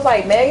play, I was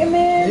like, Mega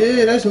Man?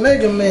 Yeah, that's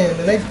Mega Man,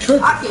 and they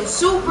tripping. I can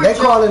super They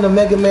jump. calling him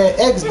Mega Man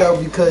X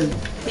though because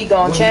He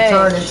gonna when change. he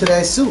turn into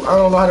that suit, I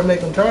don't know how to make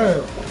him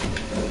turn.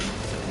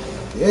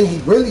 Yeah, he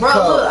really Bro,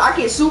 cold. look, I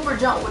can super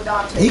jump with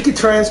Dante. He could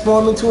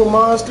transform into a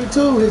monster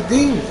too, his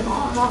demon. I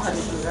don't know how to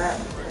do that.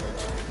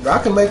 I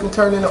can make him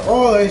turn into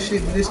all that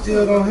shit, but it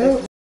still don't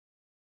help.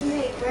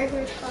 Make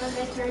regular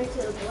Spider-Man turn into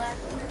the black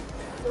one.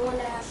 The one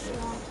that has the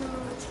long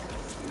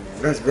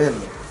tongue. That's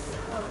Venom.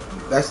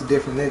 That's a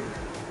different nigga.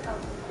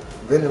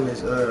 Venom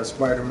is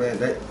Spider-Man.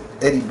 That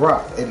Eddie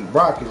Brock. Eddie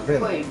Brock is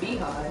Venom. Wait,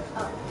 Beehive.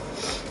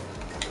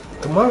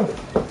 Come on.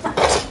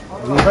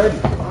 We ready.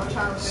 I'm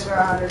trying to figure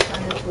out how to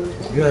turn into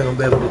a You ain't gonna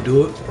be able to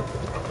do it.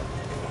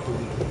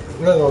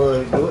 You ain't gonna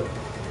really do it.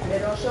 They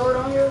don't show it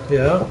on here?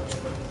 Yeah.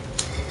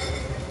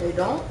 They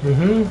don't?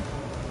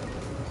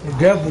 Mm-hmm. The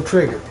devil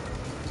trigger.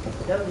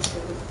 That was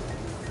stupid.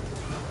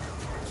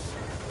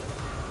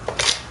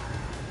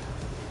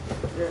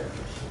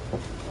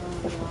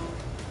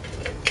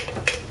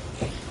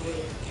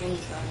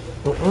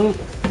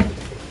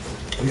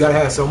 You gotta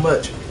have so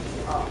much.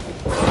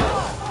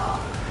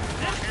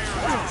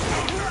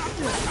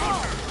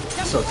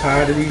 So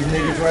tired of these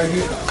niggas right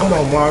here. Come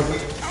on, Marvel.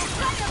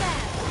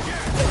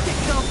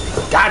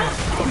 Got him.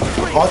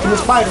 Ultimate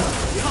Spider.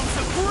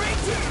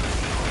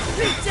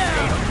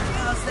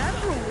 How's that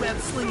for a web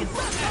slinging?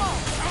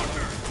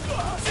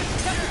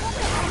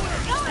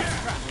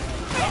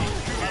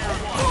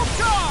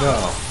 No.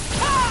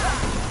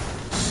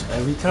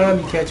 Every time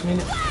you catch me,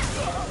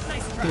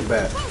 get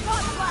back.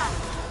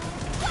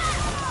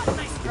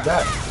 Get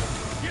back.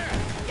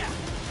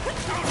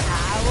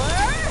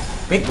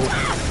 Big boy.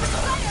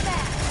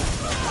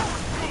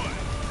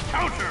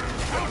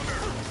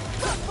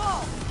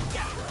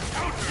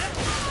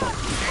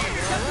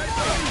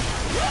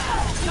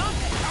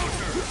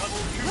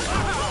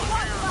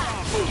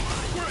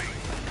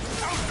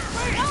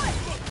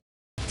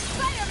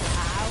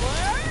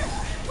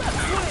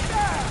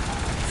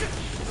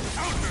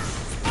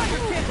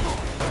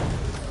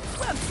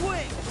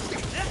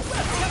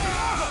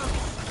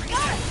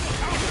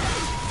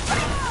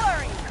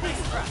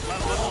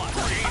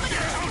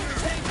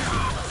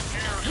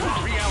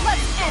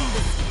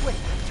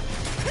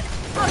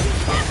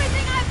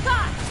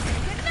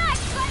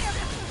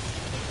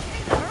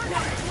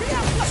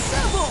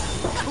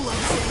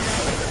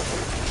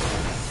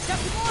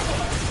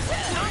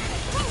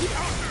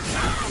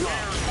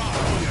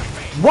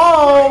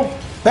 Whoa!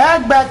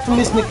 Back from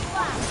this nigga.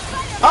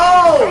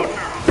 Oh!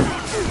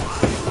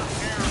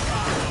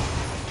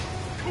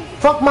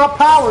 Fuck my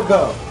power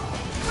go.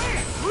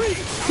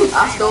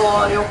 I stole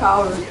all your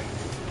power.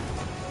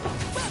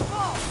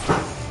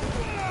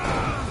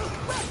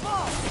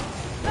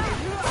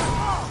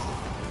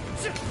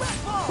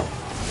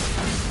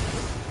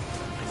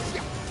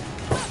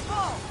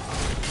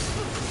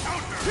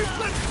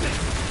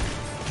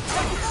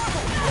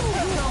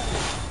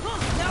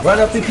 Run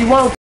up if you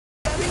want.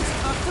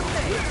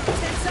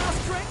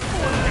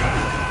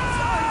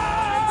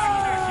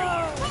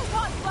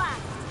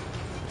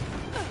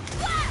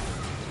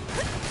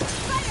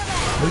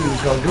 What are you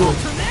gonna do?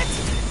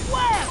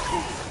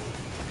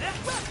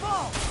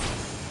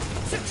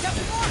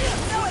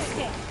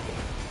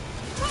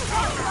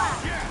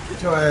 Get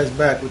your ass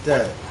back with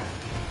that.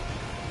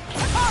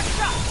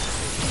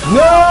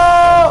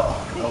 No!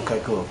 Okay,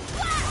 cool.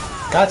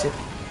 Gotcha.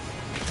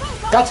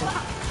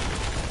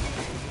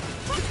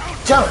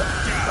 Jump!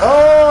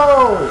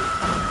 Oh!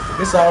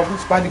 This all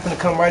Spidey finna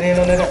come right in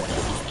on that.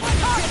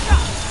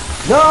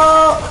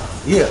 No!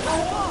 Yeah.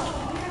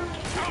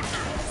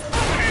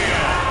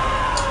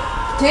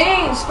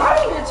 Dang,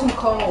 Spider-Man too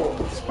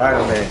cold.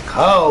 Spider-Man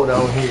cold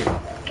on here.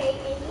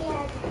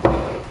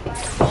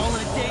 All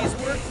in a day's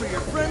work for your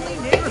friendly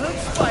neighborhood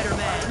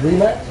Spider-Man.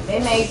 Rematch? They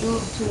made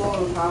dude too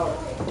overpowered.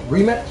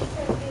 Rematch?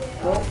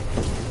 Nope.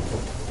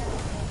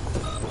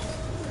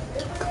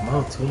 Come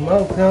on, 2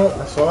 more, pimp.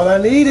 That's all I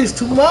need is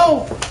 2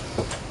 more.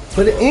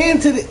 Put it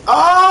into the.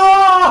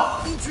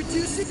 Oh!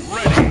 Introducing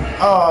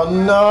Oh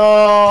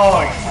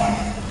no!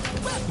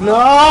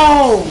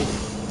 No!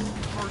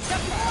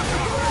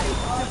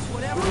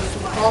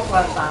 Cold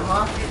last time,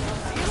 huh?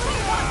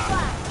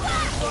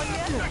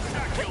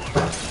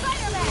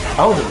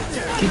 On him.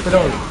 Keep it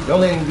on him.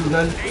 Don't let him do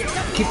nothing.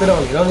 Keep it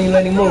on him. Don't even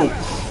let him move.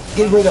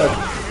 Get rid of him.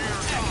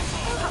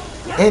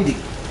 Andy.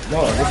 No.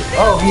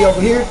 Oh, he over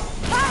here?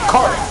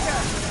 Carter.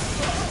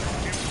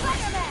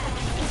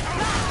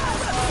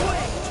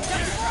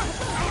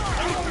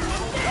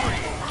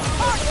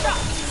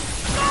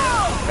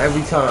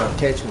 Every time.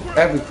 Catch me.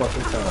 Every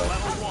fucking time.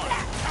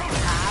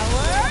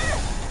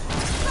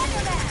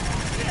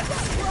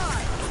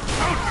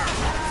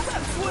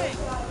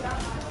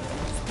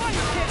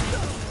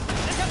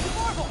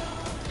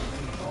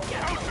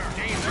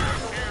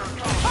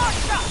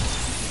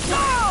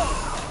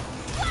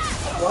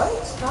 What?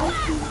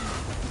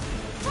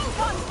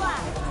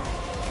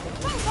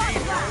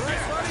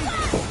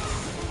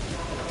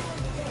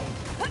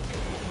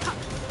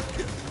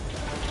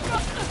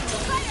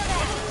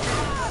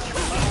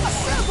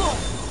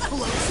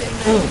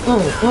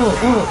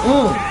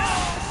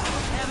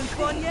 Having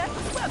fun yet?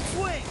 Left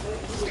swing.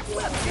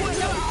 Left swing.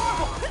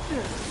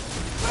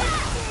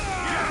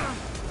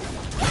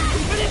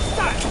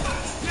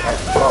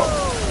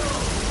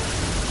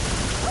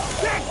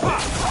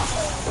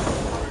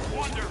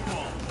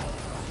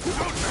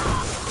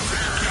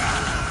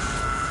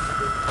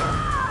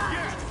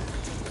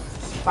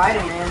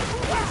 Spider-Man.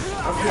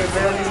 Up here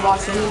barely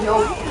lost any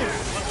help.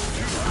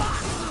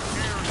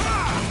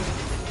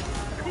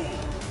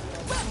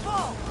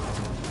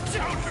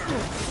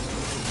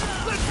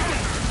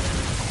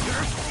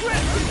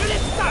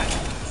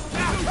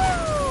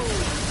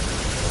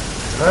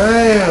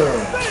 Damn.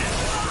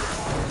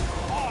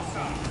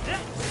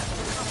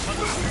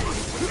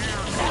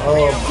 Oh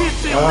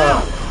my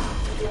God.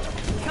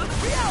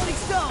 Reality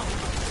stone.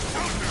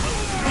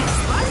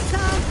 Spider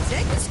time.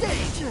 Take the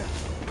stage.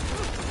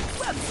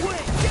 Left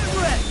swing. Get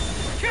ready.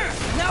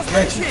 Now's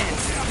my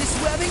chance. This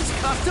webbing's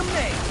custom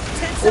made.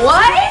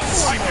 What?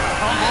 I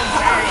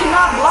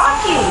cannot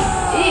block it.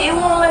 It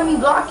won't let me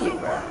block it,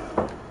 bro.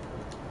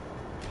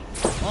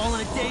 All in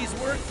a day's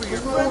work for your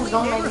The rules friendly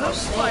don't make no neighborhood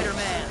sense.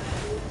 Spider-Man.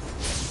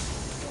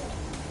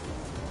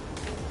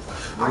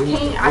 I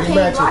can't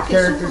Rematch block of it.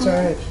 character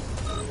Superman. change.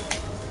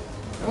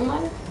 Don't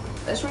matter.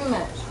 Let's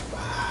rematch.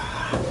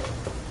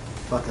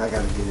 Fuck, I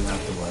gotta get it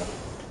out the way.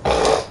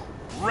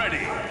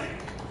 Ready.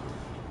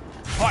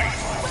 Fight.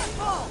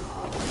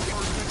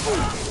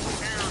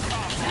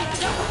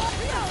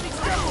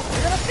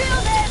 You're gonna feel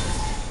this!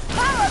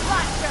 Power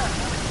Blaster!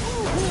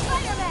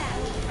 Spider-Man!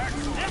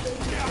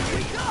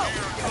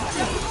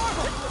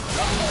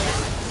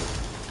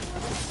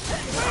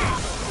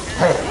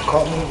 Damn,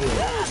 caught me again.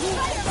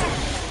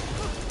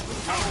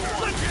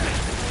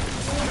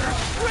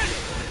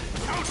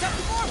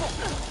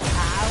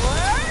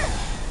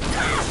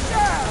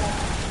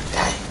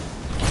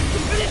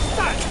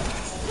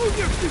 Move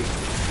your feet.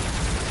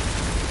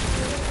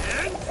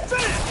 And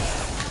finish.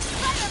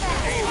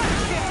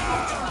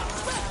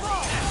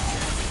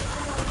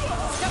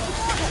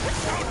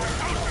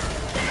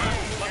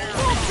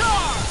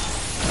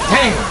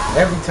 Damn,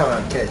 every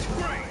time catch me.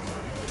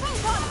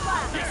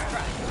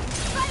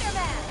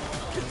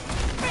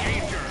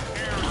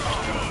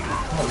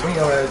 Come on, bring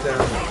your ass down.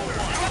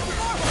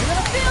 You're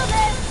gonna feel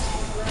this!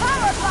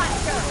 Power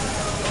Blaster!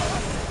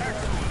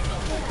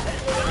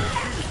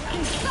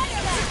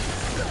 Spider-Man!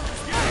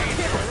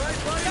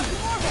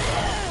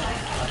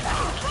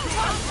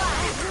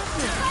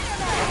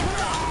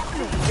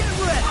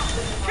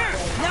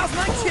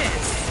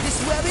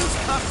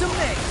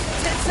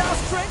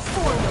 strength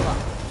formula.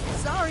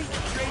 Sorry,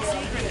 trade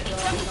secret.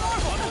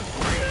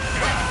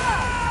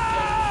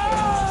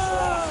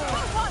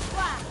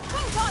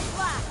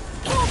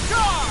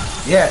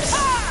 Yes.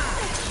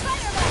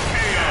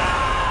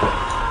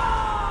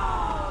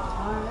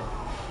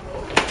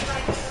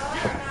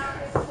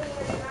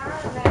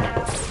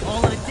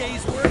 All in a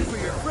day's work for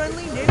your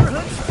friendly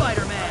neighborhood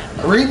Spider-Man.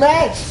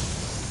 Rematch?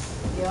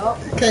 Yup.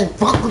 You can't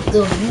fuck with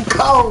them. You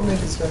cold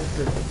niggas right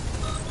there.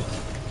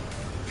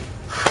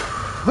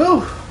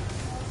 Whew.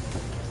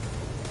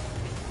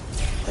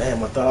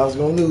 Damn, I thought I was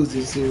gonna lose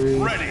this series.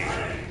 Ready.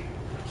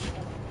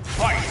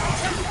 Fight.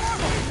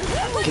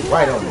 Get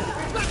right on it.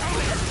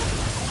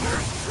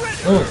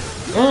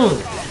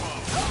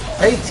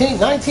 18,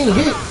 19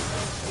 hit.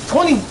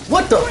 20,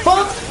 what the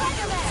fuck?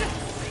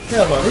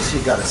 Hell no, this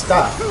shit gotta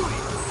stop.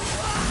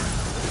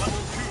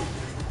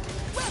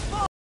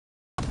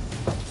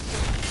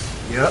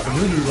 Yep, I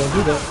knew you were gonna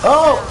do that.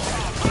 Oh!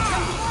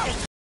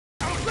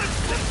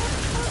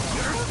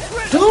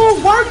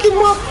 Dude, work him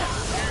up!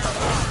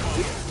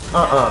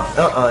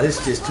 This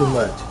is just too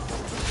much.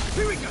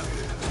 Here we go.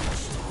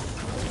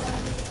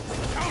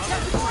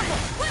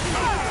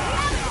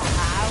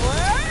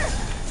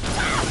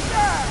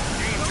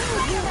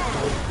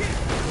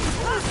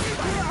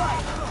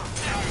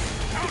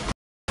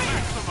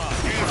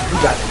 You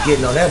got to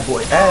getting on that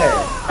boy ass.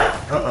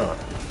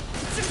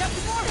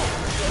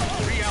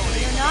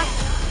 You're not.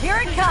 Here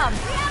it comes.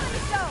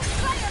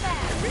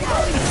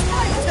 Reality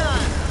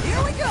time.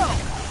 Here we go.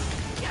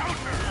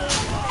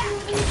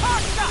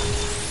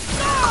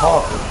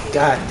 Coffee,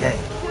 god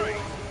dang.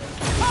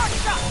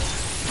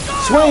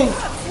 Swing!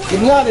 Get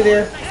me out of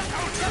there.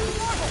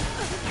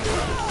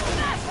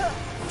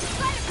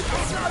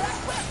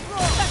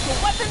 Special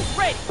weapons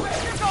ready.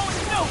 You're going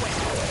nowhere.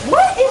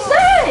 What is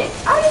that?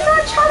 I did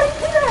not try to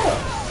do that.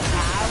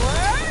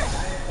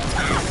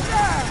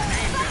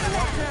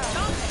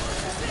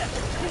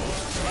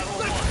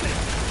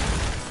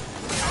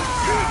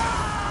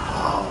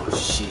 Oh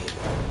shit.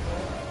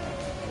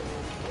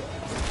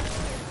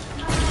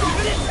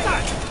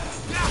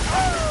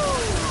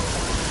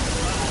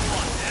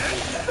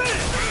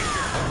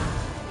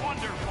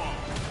 Wonderful.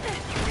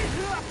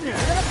 You're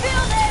gonna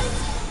feel this.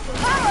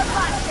 Power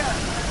blaster.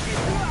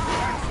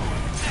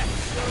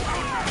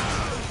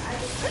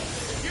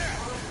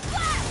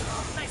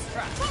 Nice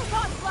try.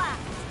 Photon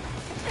blast.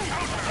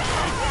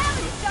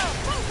 Reality stone.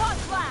 Photon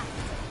blast.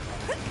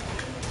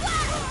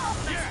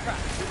 Nice try.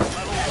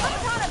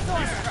 Photon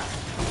absorber.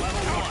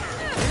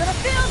 You're gonna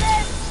feel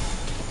this.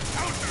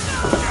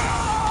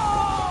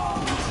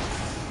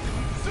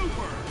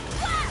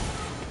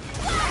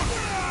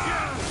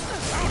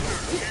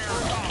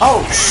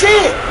 Oh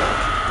shit!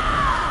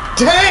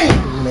 Dang,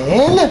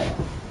 man!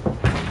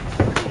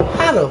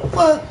 How the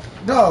fuck?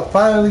 Dog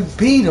finally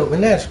beat him,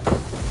 and that's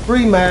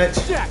rematch.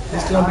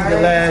 This gonna be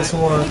the last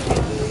one.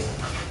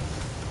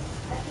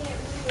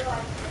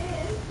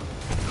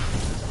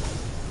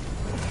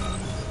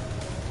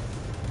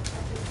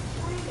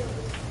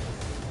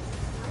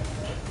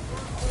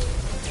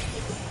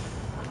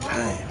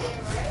 Damn.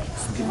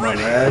 This will be my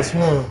last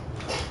one.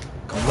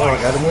 Come on, I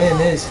gotta win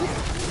this.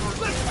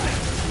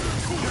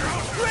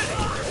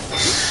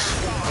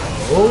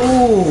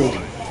 Oh!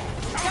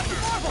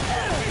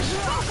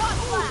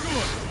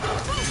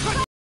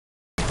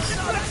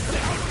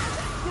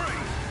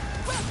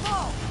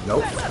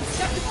 Nope.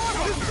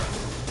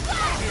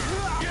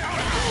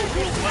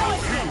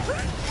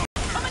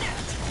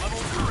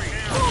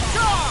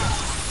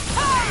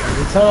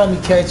 Every time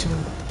you catch me.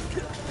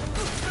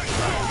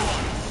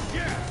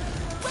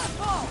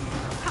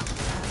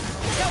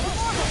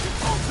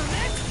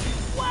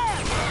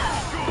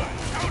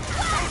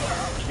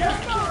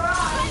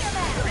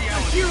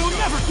 Hero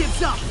never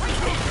gives up.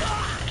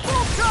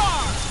 Full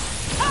charge.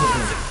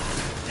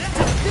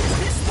 Finish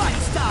this fight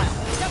style.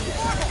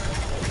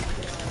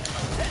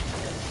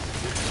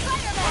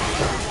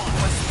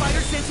 My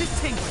spider sense is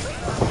tingling.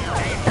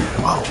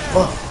 Wow,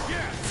 fuck.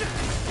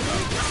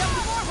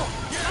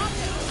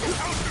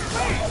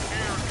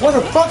 Where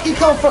the fuck he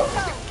come from?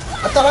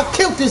 I thought I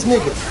killed this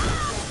nigga.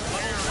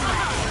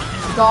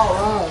 It's all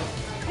wrong.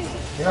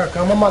 Here I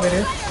come, I'm out of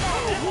there.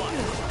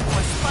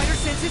 My spider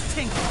sense is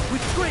tingling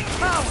with great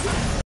power.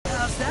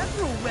 How's that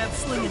for a web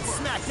sling and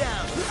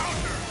smackdown?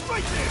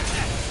 Right there.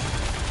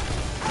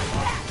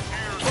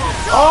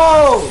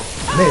 Oh!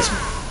 Missed me.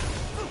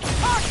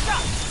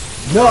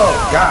 No,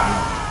 got me.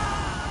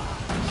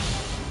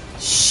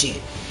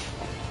 Shit.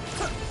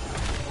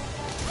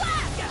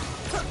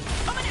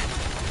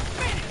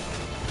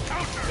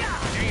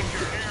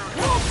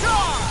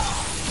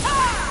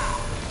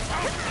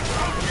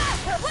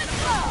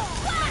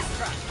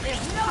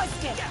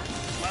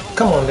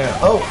 Come on down.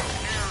 Oh.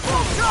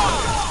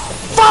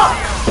 Fuck!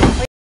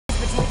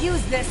 But to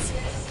use this.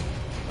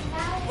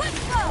 Let's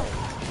go.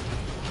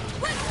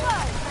 Let's go.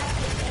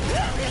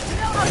 There's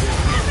no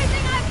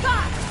everything I've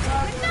got.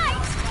 Good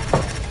night.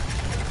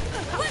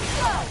 Let's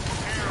go.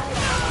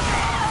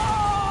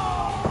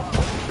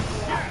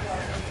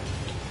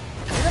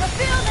 You're gonna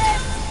feel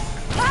this.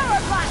 Power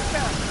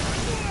blaster.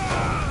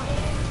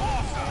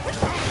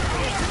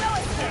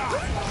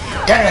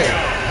 Dang!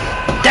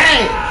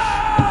 Dang!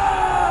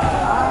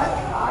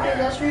 Alright,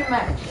 let's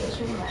rematch.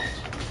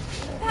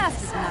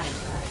 Past is not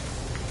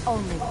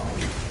only.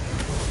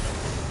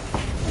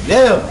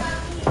 Yeah!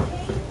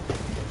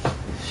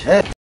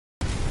 Shit.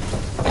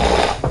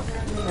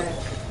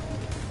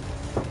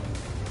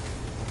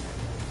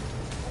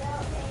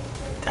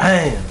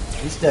 Damn,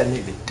 it's that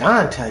nigga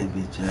Dante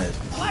bitch ass.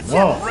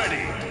 No. Ready.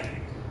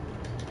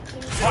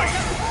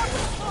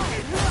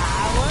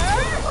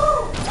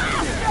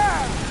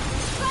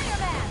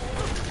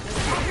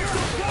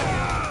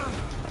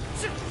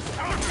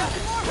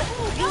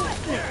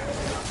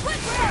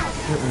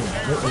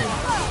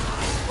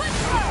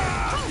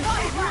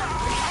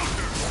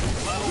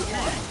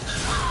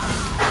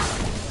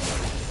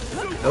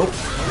 Nope.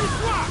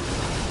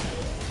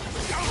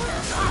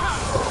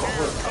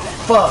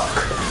 Fuck.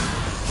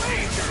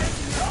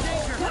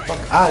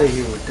 Fuck out of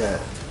here with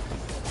that.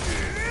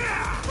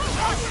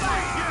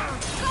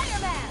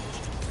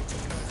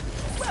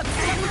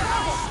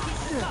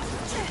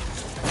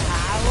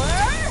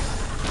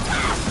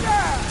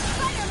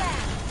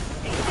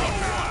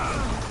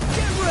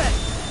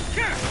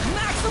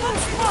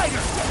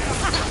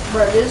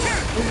 Bro, this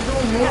dude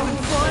moving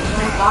before is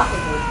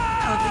unblockable.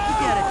 I don't think you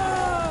get it.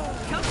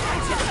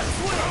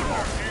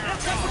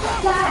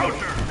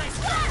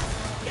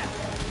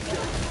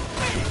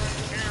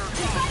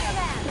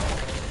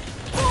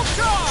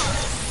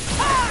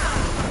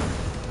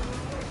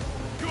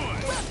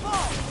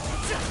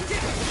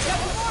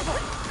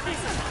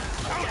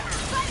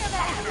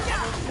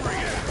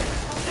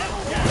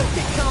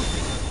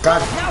 Got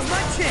it. Now's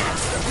my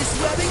chance. This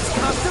webbing's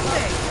custom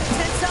made.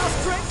 Tensile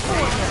strength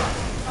formula.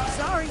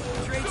 Sorry,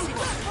 trade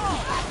secret.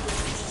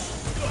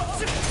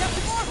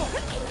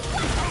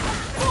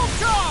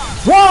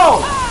 Whoa!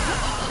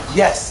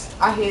 Yes.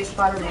 I hear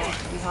Spider-Man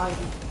behind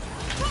you.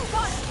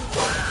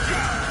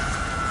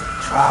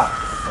 Drop.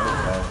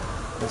 Okay.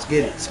 Let's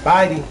get it.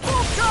 Spidey.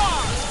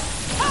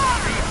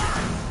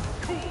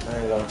 I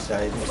ain't gonna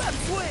save it.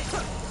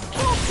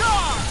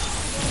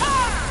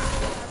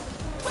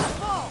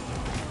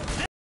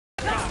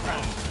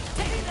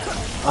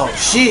 Oh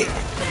shit!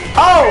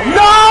 Oh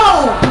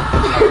no!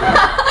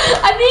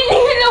 I didn't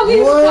even know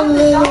he was One coming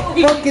little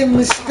down. fucking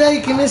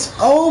mistake and it's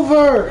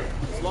over.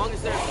 As long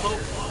as there's hope,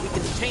 we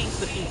can change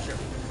the future.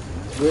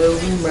 Real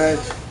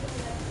rematch.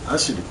 I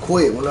should have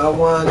quit when I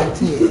won at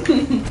 10.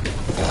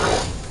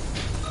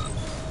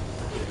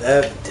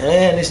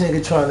 Damn, this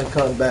nigga trying to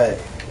come back.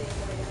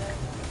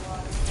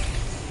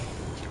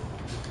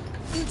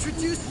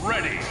 Introduce.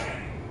 Ready.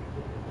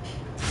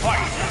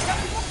 Fight.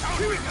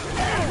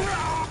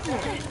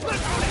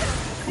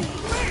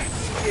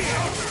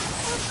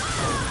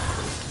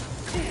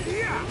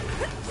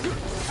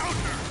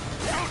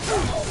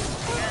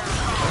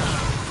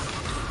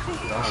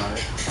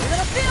 Alright. You're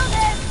gonna feel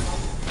this!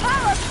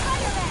 Power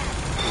Spider-Man!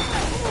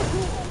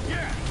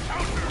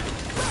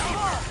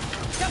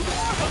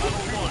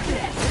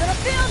 You're gonna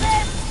feel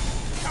this!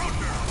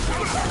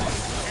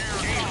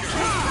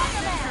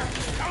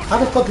 How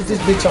the fuck is this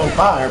bitch on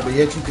fire, but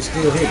yet you can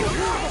still hit it?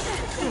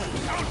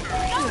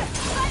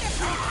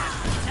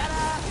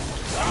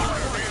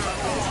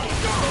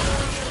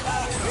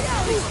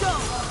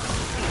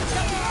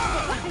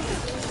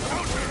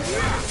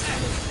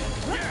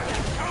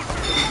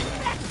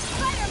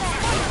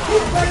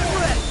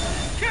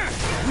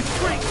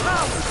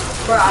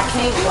 Bro, I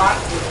can't block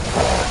it.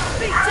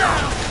 Beat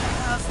down.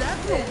 How's that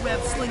for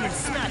web sling and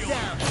smack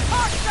down?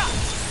 Hard shot.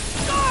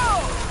 Go!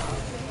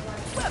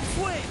 Web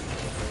swing.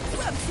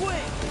 Web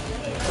swing.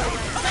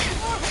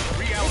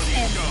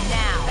 And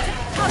now,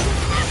 I'll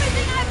give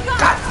everything I've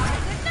got!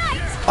 Good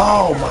night!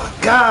 Oh my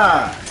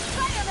god!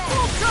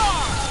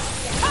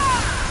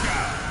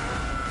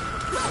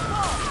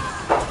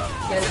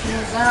 Get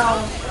him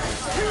down.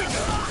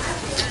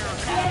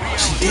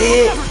 She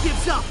did! Never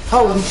gives up.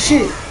 Holy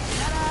shit!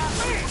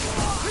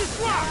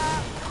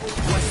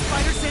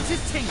 Spider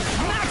senses tingle.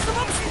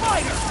 Maximum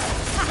spider.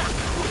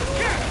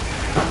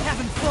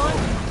 Having fun?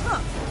 Huh.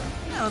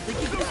 I don't think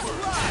you get it.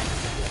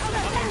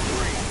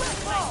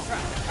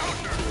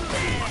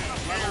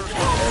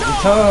 Every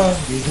time,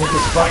 these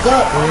niggas fuck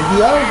up and it be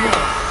over.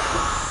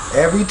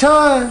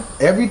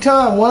 Every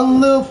time, one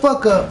little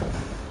fuck up.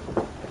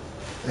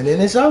 And then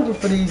it's over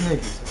for these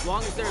niggas. As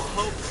long as there's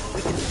hope,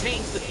 we can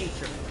change the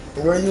future.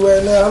 Where you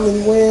at now? How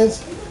many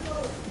wins?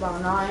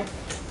 About 9.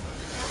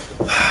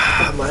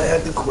 I might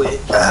have to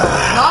quit.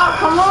 No,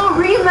 come on,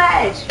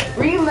 rematch.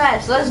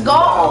 Rematch, let's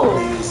go.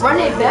 Run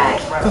it back,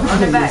 bro.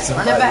 Run it back.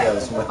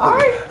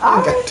 Alright, I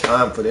ain't got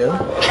time for them.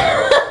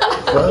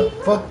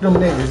 Fuck them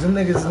niggas. Them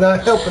niggas is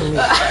not helping me.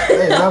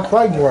 They not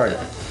fighting right.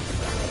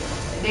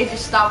 They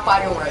just stopped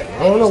fighting right.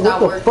 I don't know what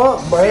the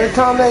fuck, bro. Every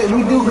time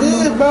we do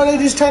good, bro, they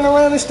just turn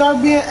around and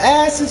start being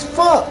ass as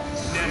fuck.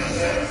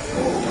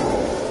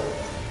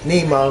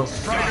 Nemo.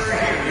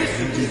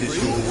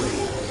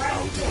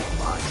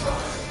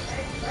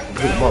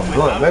 Hit my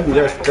blunt. Maybe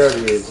that's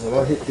 30 is. When I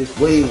hit this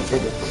wave,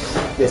 hit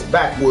this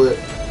backwood.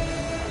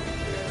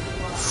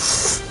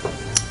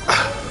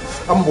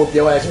 I'm gonna whoop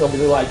your ass. You're gonna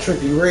be like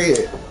Trippy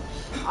Red.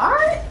 Alright.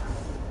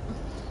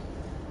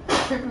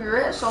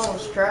 That song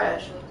was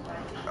trash.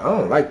 I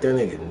don't like that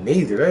nigga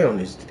neither. They on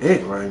his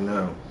dick right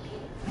now.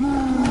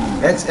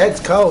 That's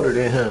colder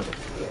than him.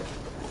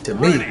 To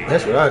me,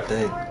 that's what I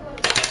think.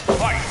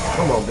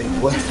 Come on, big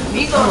boy.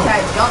 Migos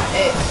had jumped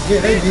X.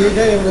 Yeah, they did.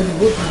 They ain't really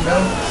whooping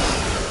them.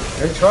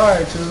 They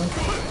tried to.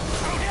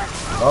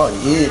 Oh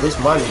yeah, this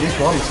money. This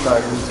one I'm gonna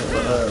start using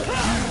for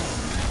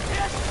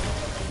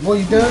Boy,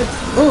 you done?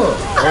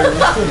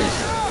 Let's finish.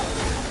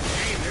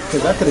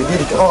 Cause I could have did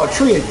it to all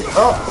three of you.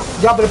 Oh,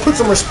 y'all better put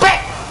some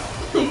respect.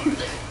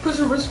 Put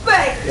some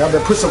respect. Y'all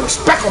better put some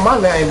respect on my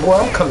name, boy.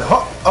 I'm coming.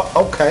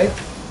 Okay.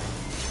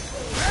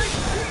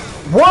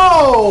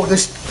 Whoa!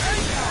 This.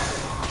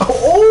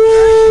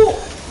 Oh!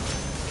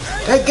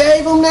 They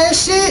gave him that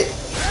shit.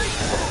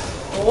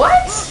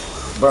 What?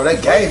 Bro, they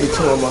gave it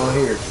to him on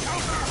here.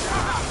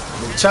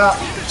 The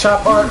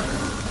chop art.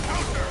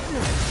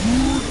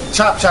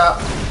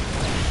 Chop.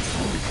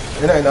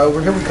 It ain't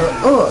over. Here we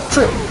come.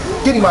 Trip.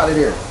 Get him out of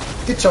there.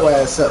 Get your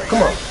ass up.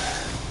 Come on.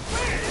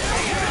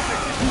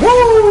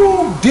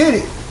 Woo! Did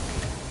it.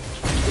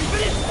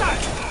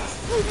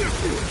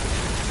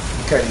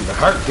 You can't even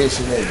hurt this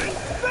nigga.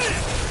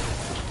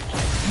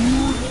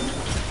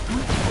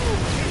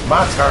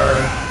 My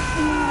turn.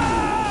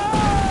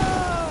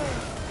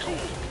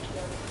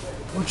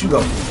 What you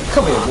gonna do?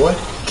 Come here, boy.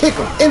 Kick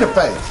him in the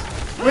face.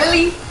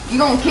 Really? You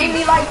gonna kick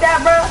me like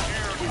that, bro?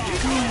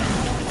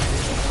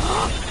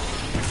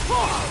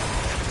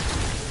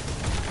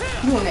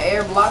 You in the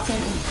air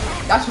blocking?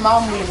 That's my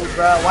move,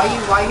 bro. Why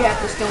you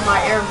have to steal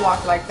my air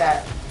block like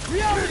that?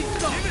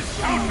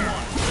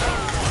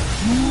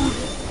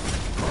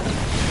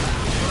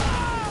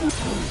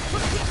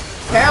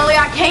 Apparently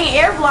I can't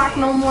air block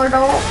no more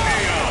though.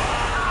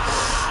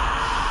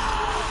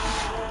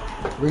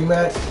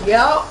 Rematch?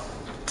 Yep.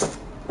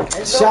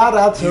 Shout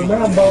out to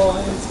my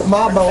boys.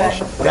 My boy.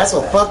 That's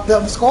a fucked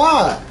up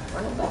squad.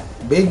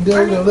 Big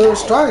dude and a little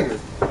striker.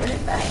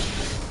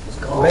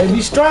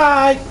 Baby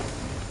strike.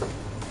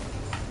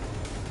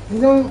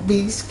 Don't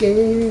be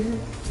scared.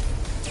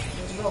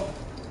 Let's go.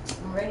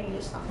 I'm ready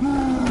this time.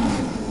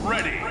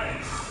 Ready.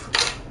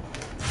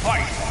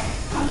 Fight.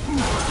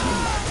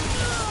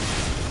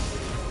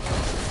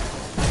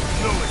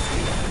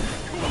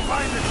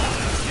 Find it.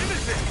 Give it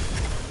to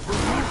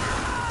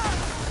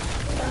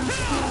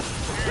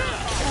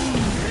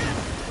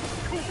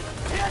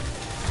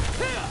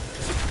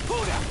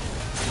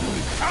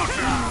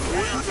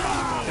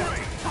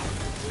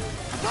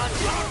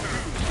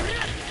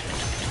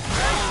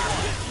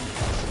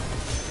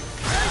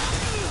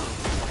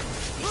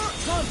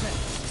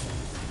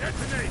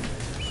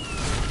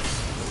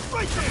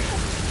right there.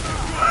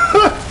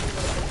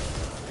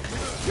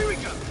 Here we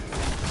go.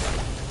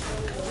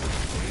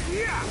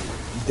 Yeah.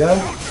 You done?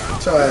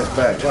 Get your ass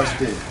back. Watch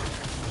this.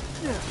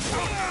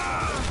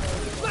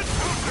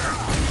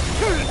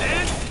 Turn it,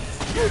 man.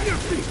 Use your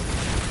feet.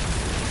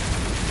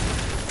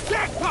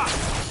 Jackpot.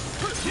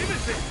 Give it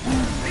to me.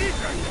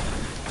 Easy.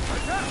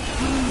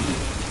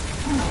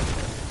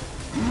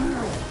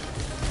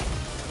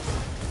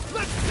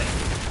 Let's see.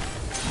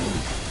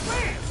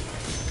 Bam.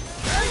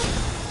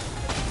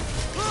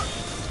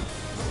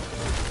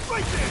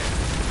 Right there.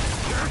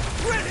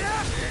 Ready.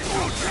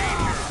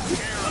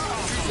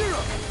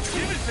 Zero.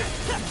 Give it to me.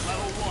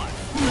 Level 1.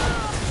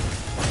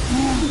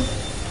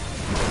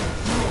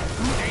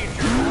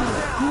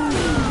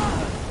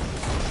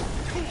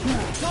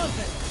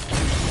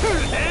 Turn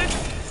it, man.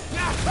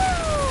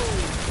 Yahoo!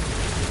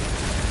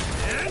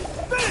 And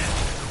finish.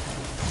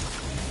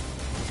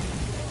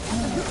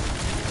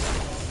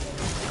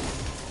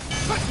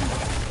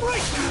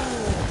 Right.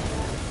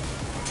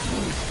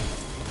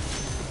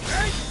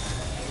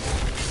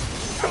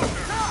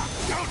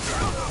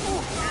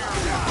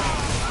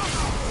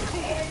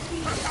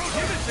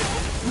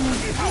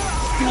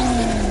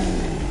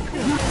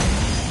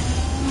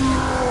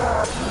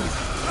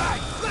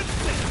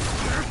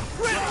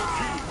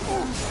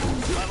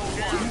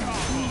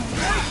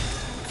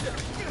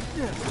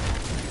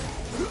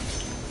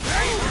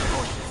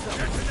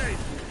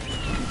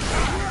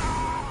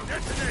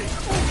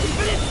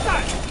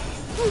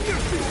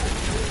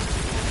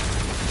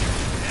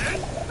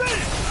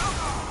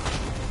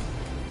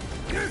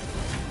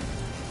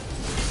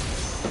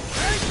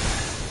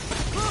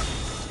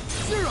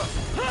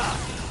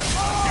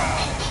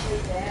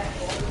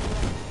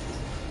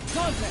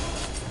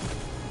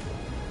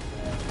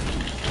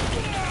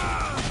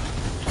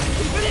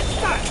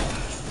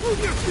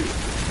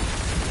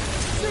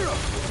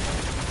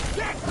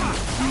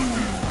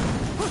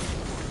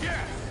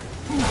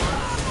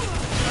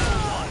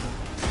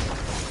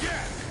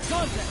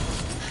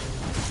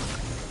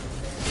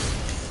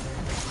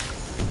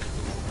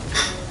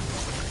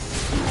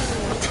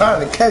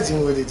 Trying to catch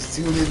him with it to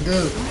see what it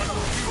do.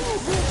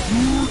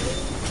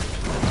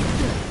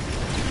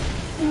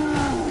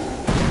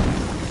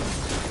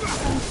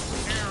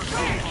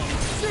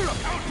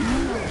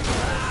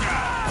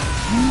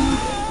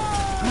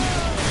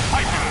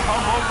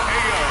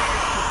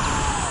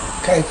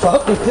 Can't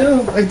fuck with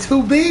them. They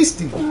too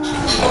beastie.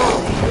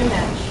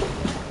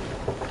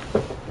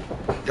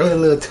 That was a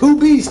little too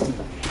beastie.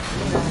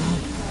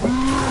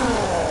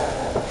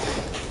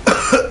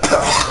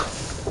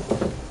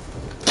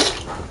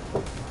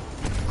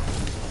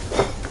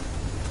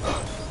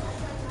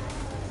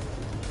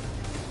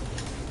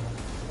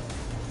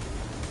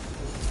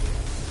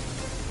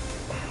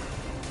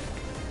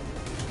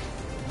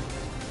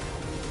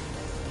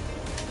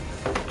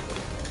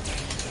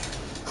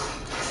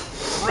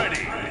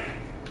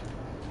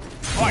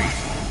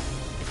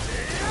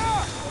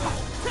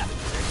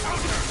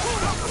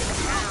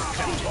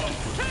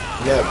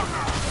 Never.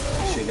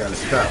 Shit gotta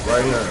stop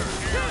right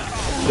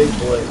now. Big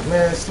boys,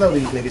 man, slow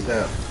these niggas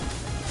down.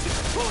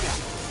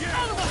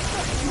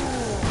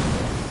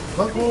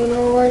 What's going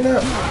on right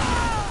now?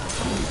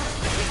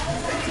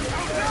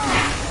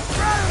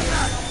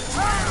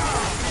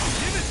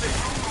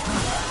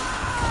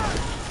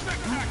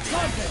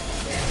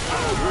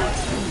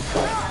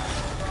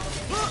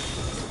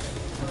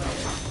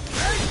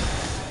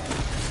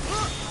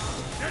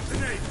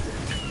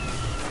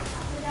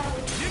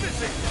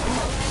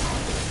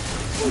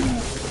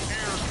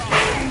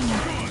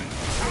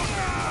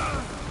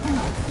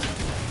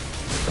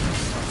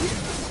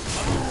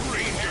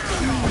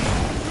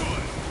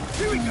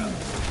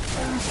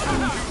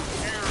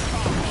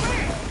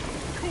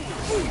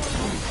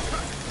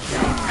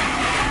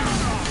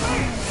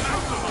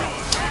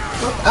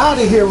 Out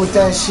of here with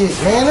that shit,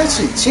 man. That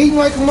shit cheating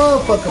like a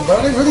motherfucker,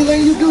 bro. They really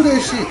letting you do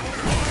that shit.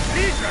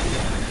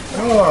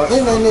 Oh,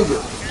 ain't that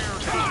nigga.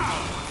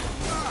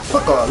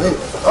 Fuck all this.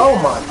 Oh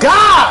my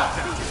god!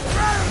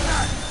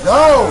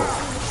 No!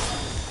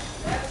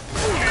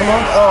 Come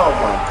on. Oh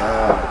my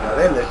god. Now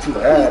they let you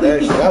have that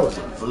shit. That was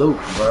a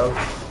fluke, bro.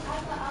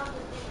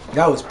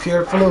 That was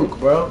pure fluke,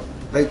 bro.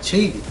 They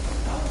cheated.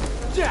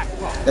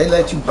 They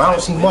let you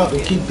bounce him up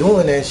and keep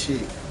doing that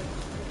shit.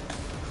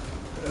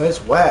 That's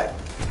whack.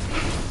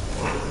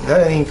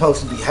 That ain't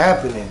supposed to be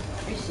happening.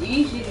 It's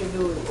easy to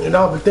do it. You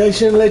know, but they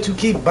shouldn't let you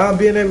keep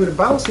being able to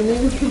bounce him,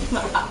 nigga.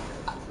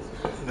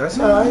 That's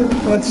how I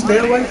want to stay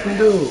away from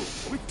dude.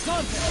 You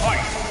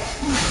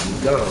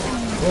gone.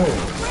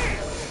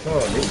 Oh,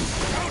 nigga.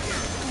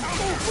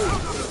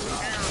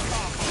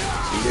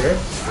 See there?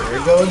 There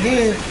you go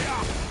again.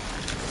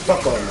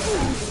 Fuck on that.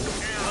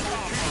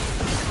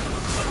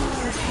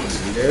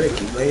 See there? They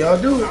keep letting y'all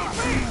do it.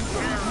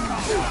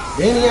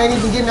 Then he ain't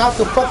even getting out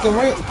the fucking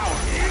ring.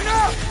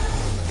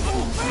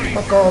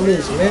 Fuck all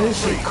this, man.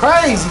 This shit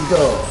crazy,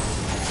 dog.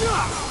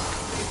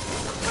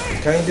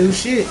 Can't do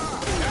shit.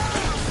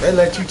 They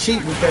let you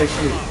cheat with that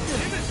shit.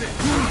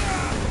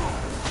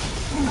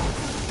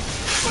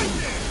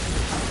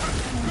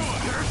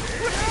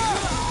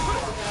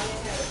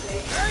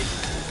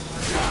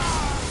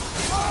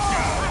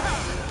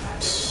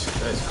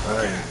 That's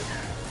crazy.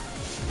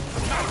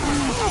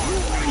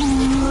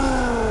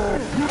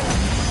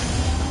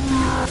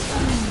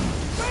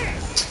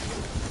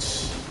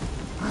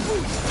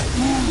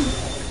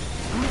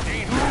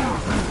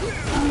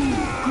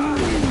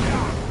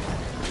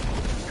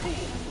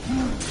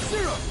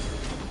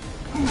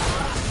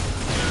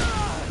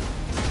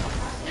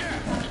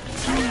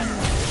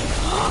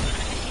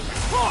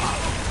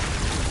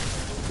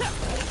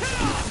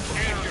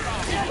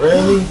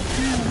 Really?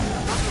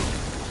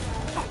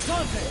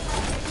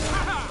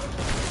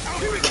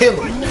 Kill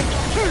him.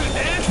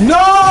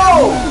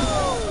 No!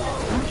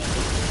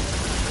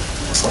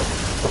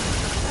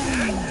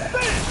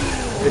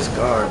 It's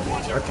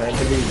garbage. I can't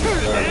believe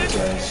it's garbage,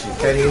 man. Shit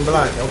can't even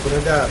block. Don't put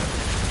it down.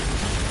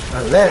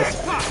 Unless.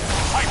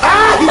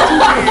 Ah!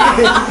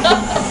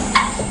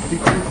 He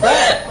too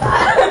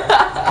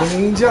fast. Couldn't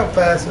even jump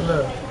fast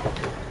enough.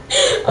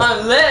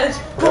 Unless.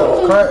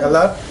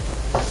 Hello?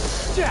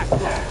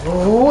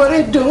 What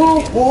it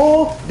do,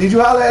 boy? Did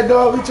you holler at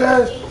dog with your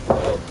ass?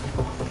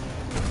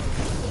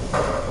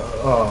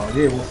 Oh,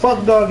 yeah, well,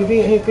 fuck dog if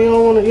he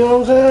don't want to, you know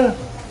what I'm saying?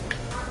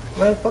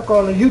 Man, fuck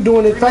all that. You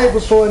doing it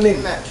favors for a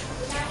nigga.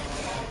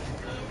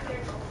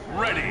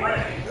 Ready.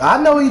 I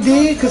know he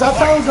did, because I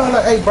told him,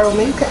 like, hey, bro,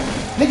 man, you can't,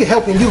 nigga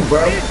helping you,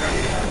 bro.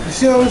 You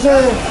see what I'm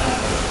saying?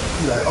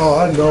 He's like, oh,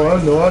 I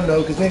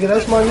know, because, nigga,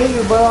 that's my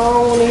nigga, bro. I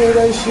don't want to hear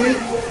that shit.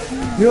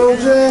 You know what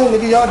I'm saying?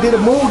 Nigga, y'all did a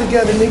move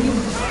together,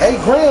 nigga. 8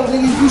 grams,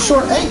 nigga, you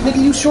short 8,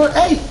 nigga, you short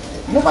 8.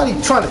 Nobody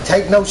trying to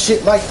take no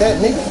shit like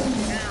that, nigga.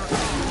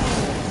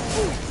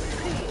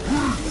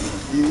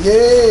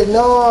 Yeah,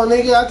 no,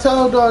 nigga, I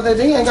told dog that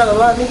he ain't got a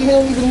lot, nigga, he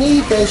don't even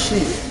need that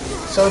shit.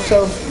 So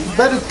you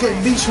better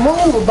be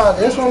smooth about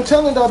it. That's what I'm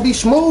telling dog, be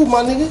smooth,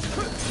 my nigga.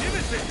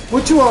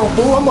 What you on,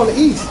 fool? I'm on the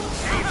east.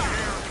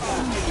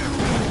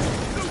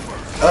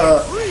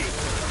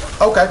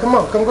 Okay, come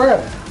on, come grab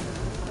it.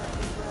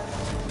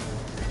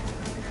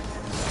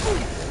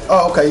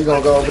 Oh, okay, you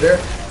gonna go over there?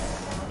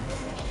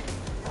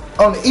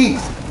 On the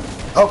east.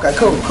 Okay,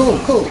 cool.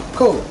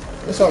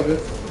 It's all good.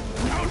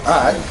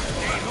 Alright.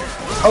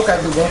 Okay,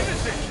 good boy.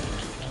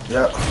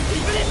 Yep.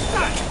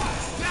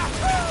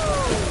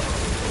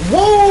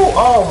 Whoa!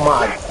 Oh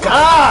my god!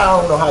 I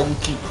don't know how you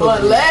keep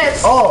putting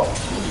Unless. Oh!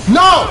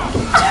 No!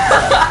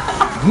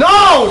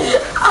 No!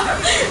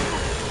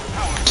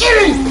 Get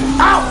him!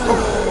 Out!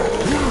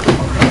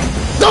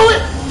 No!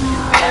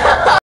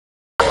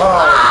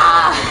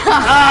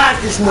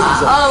 This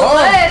nigga's a bum,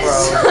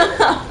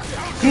 bro.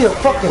 He a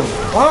fucking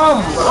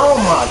bum. Oh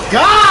my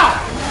god.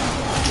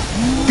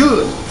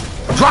 Good.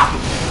 Drop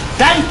it.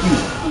 Thank you.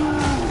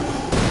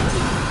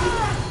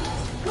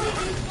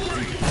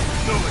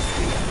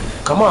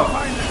 Come on.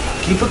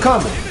 Keep it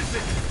coming.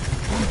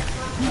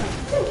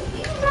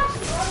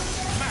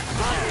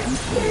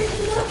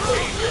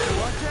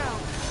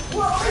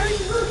 What are you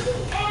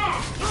looking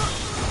at?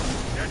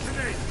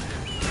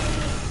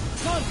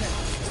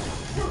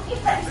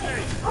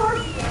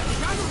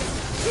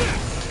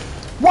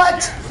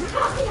 What?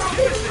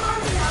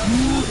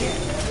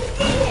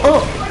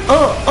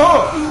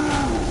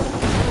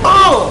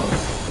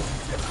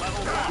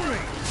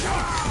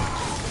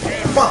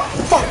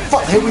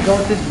 Fuck. Here we go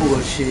with this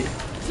bullshit.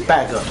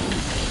 Back up.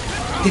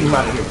 Get him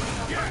out of here.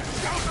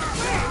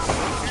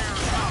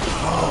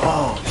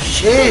 Oh,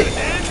 shit.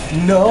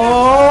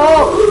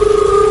 No.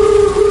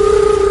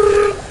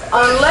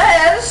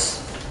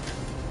 Unless.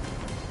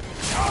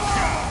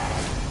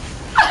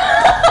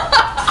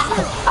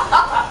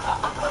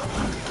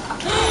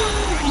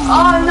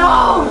 Oh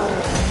no!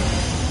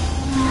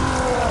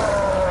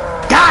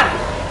 Got it!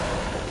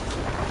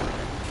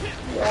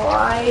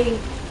 Why?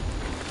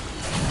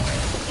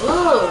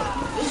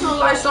 Look, this looks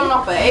like something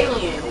off an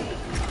alien.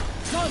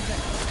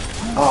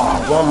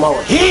 Oh, one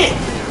more hit!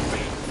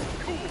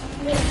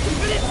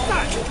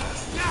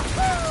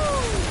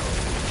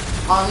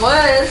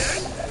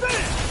 Unless.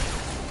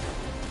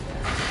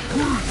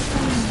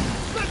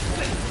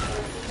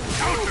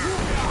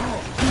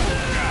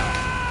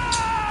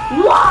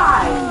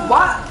 Why?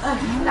 What?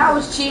 That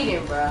was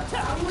cheating, bro.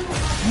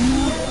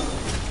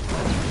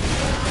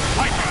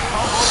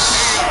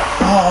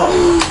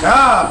 Oh,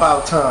 God,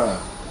 about time.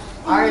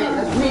 Alright,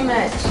 let's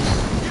rematch.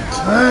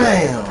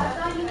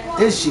 Damn.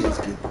 This shit is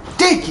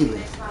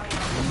ridiculous.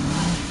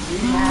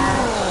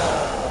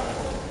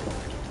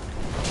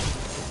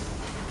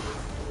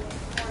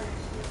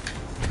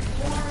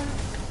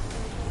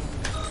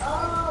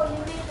 Oh,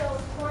 you made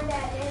those corn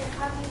that didn't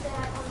have you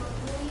that on the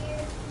New Year?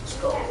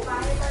 That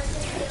fireworks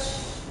and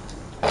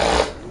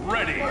shit?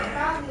 Ready. Or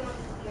Robbie on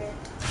the Year?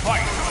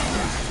 Fight.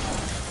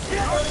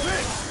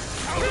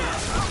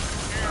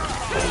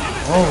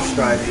 Oh,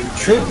 strike.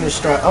 Tripping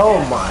strike. Oh,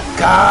 my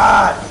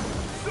God.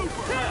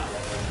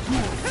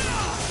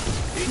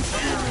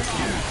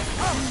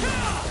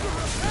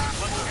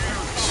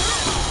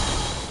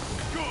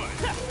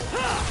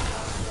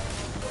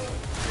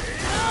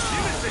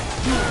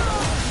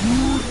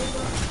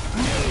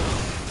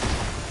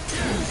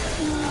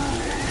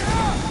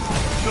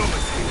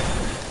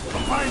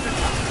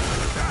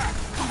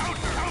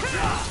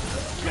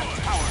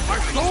 My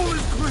soul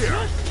is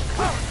clear.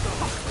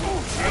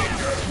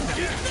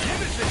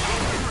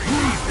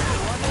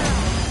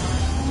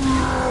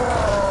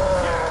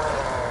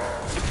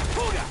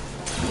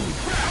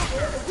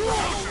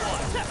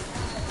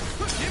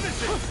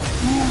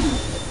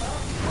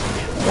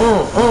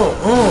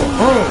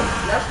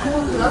 That's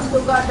cool, because I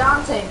still got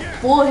Dante.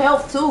 Full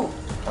health, too.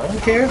 I don't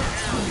care.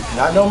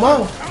 Not no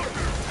more.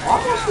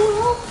 Almost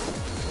full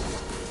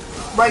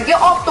health. Right,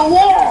 get off the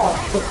wall!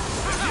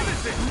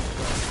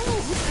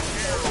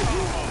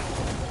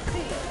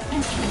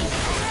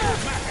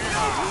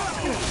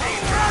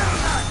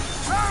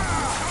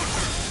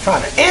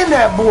 Trying to end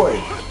that boy.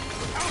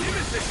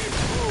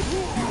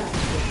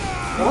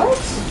 What?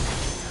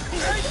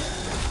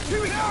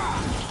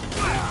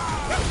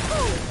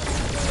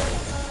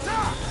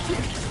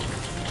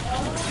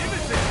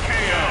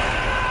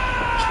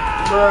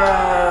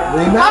 Bruh.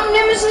 Rematch? How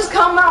Nemesis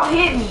come out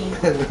hit me?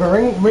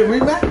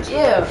 Rematch?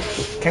 Yeah.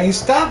 Can't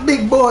stop,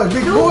 big boy.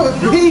 Big boy,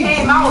 Dude beast.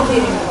 came out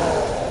hit me.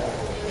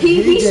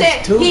 He just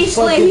said, too he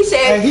slid, fucking- he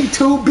said, Hey, he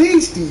too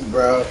beastie,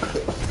 bro.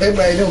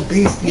 Everybody know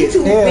beastie he as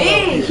too hell up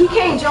big. here. He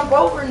can't jump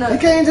over He nothing.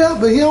 can't jump,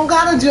 but he don't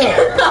gotta jump.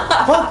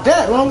 Fuck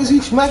that. As long as he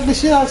smack the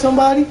shit out of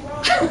somebody,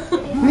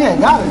 he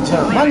ain't gotta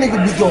jump. My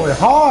nigga be going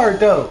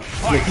hard though.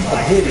 Yeah, he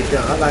can hit it though.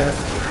 I like it.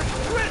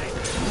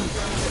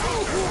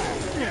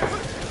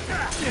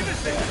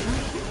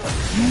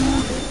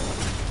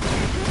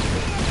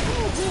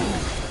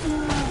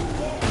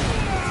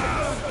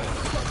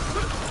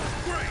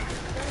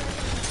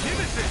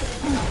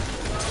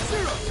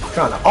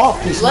 Trying to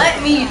off this.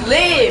 Let me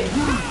live.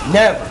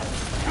 Never.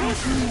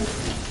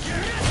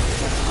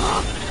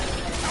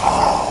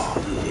 Oh,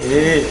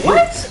 yeah.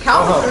 What?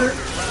 Counter.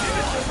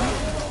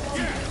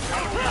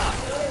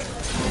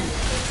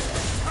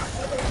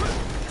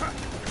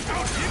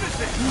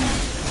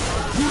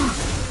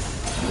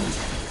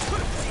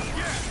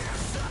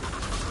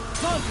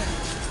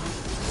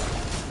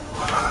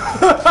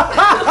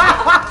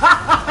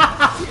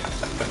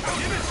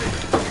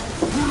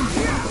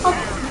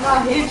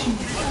 I hit you.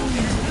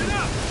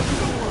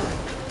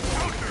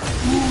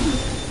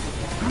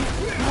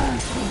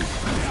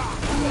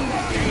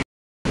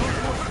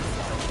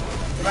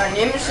 My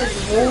Nemesis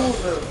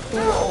moves are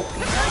too OP.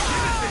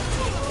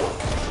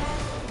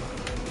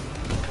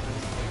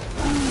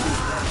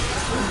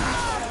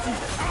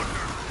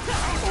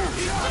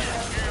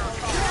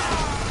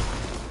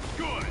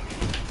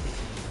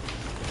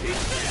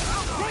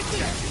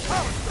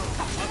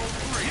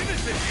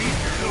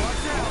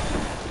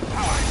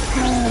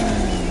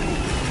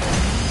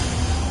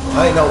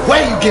 Ain't no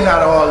way you getting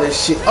out of all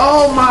this shit.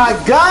 Oh my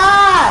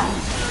god!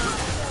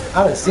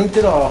 I done synced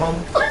it all,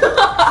 homie.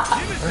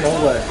 No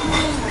way.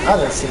 I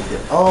done synced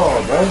it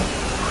all, bro.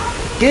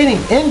 Get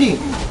him, end him.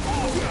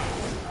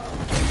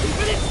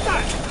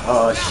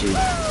 Oh shit.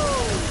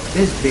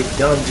 This big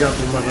dumb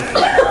jumping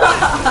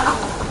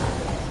motherfucker.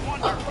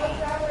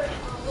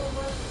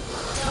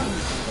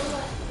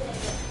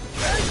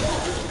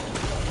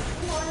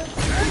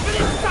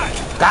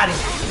 Got him.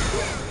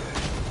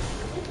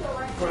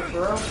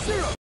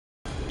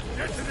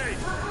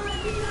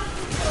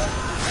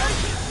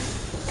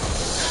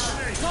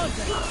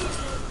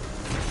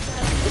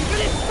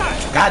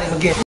 Got him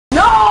again.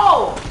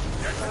 No!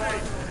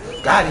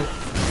 Got him.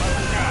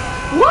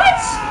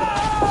 What?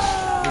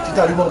 You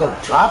thought he wasn't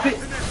gonna drop it?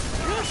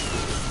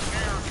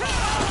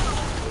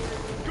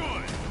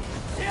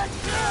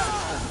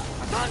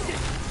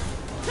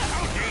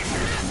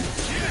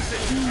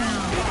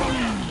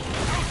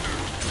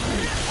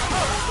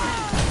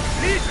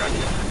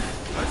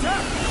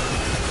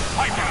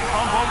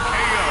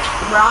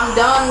 Bro, I'm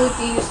done with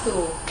these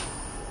two.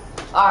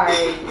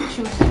 Alright,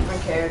 choose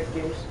different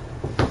characters.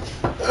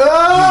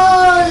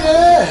 Oh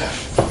yeah!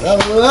 I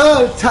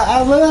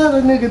love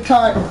a nigga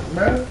Tiger,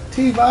 bro.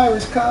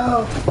 T-Virus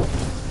called.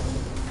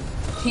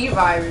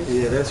 T-Virus.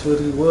 Yeah, that's what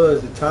he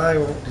was, the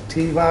Tyrant, the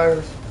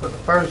T-Virus for the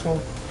first one.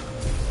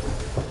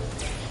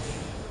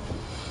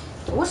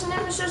 What's the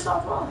Nemesis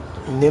off of?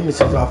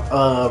 Nemesis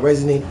off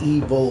Resident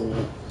Evil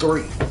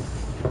 3.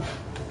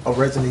 Or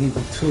Resident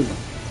Evil 2.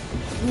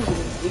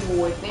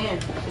 Evil Within.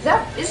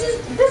 Is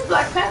this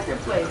Black Panther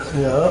place?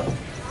 Yeah.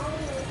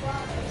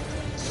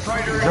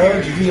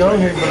 Judge be on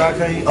here, but I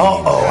can't.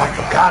 Oh, I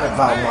forgot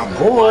about my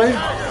boy.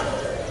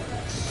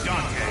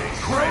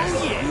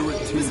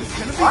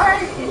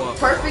 Alright,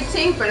 perfect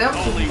team for them.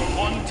 Only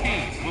one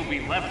team will be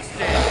left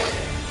standing.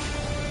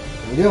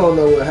 You don't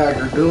know what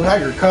Hacker do.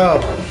 Hacker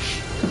cold.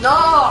 No,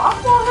 I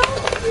fought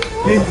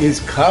him. He is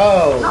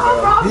cold, No,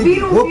 bro. bro, I He beat be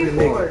him whooping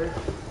before. niggas.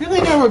 You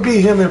ain't never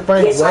beat him and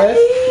Frank Yes, I West.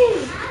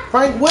 did.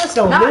 Frank West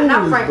don't lose,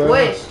 Not Frank bro.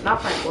 West.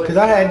 Not Frank West. Cause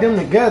I had them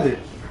together.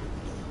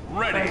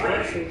 Frank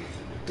West.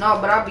 No,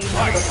 but I beat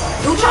him.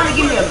 You trying to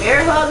give me a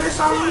bear hug or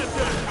something?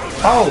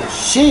 Oh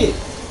shit.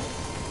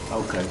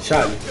 Okay,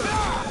 shot you.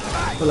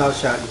 Pull out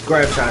shot you.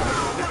 Grab shot you.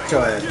 Get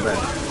your ass back.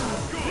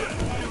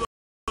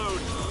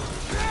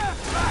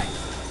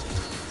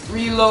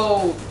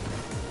 Reload.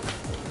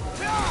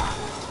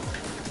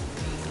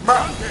 Bro.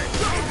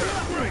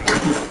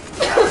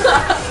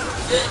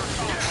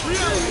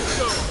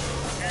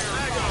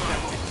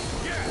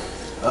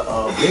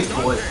 Uh-oh, big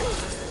boy.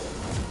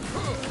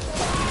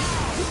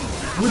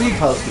 What he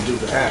supposed to do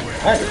to Hacker?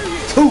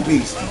 Hacker, too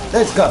beastie.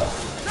 Let's go.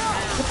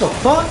 What the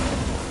fuck?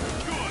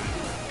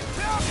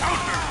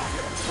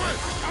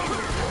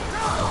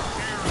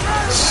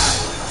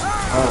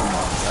 Oh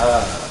my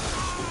god.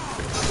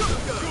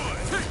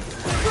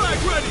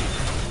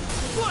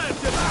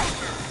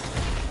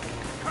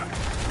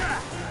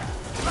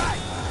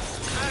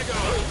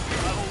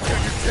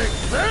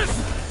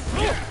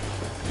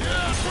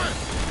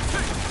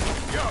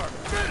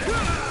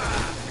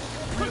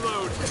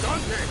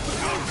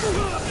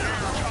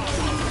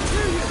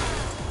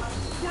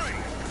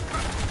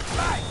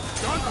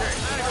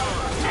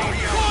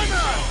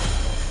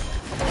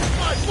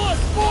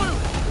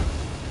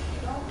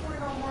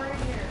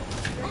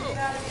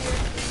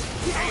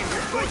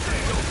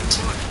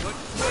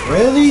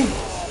 Really?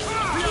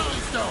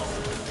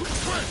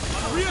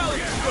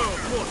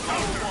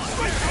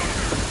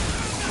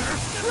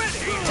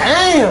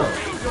 Damn!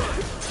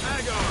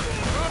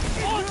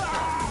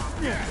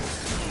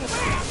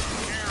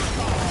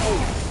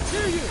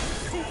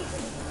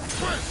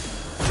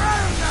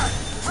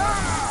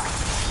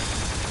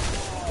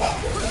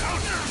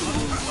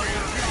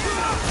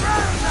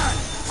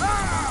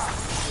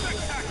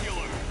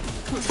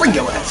 Bring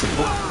your ass in,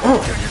 boy.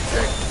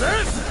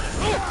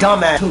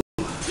 Dumbass.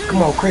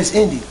 Come on, Chris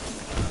Indy.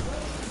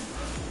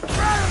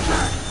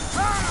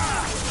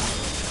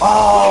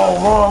 Oh,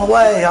 wrong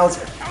way. I was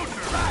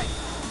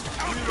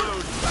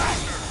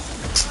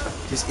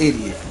this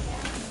idiot.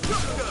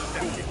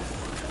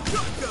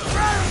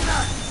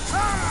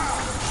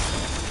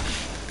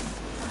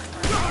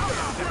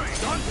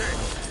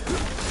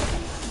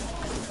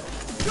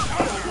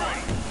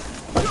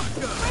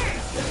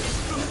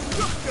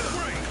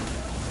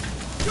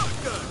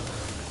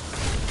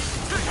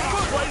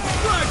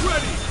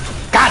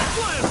 Got it.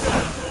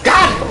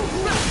 Got it.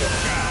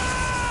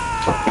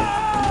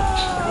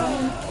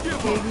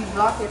 Can you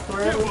block it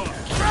forever?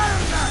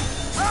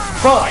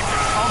 Fuck.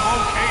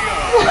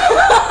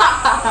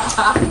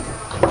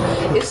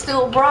 It's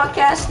still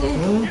broadcasting.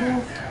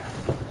 Here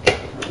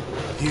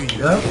you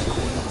go.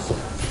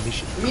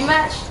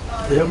 Rematch?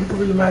 Yeah, we can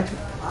rematch it.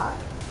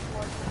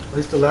 At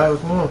least the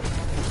last one.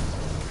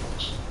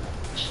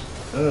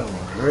 Oh,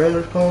 my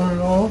radars going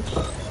on.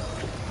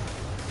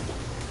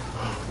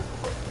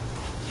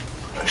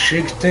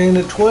 16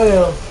 to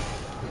 12.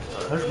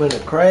 That's been a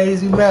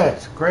crazy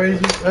match.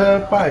 Crazy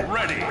fight.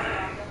 Ready.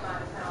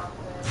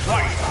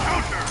 Fight.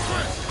 Counter.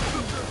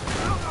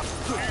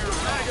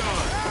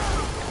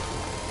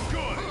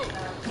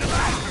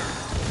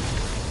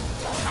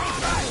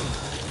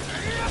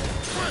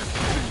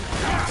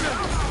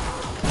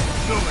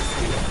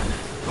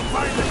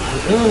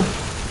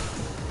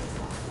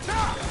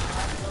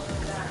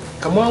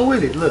 Come on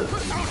with it, look.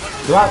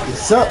 Block it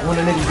suck when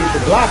a nigga get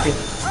the blocking.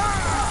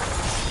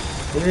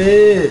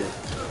 Yeah.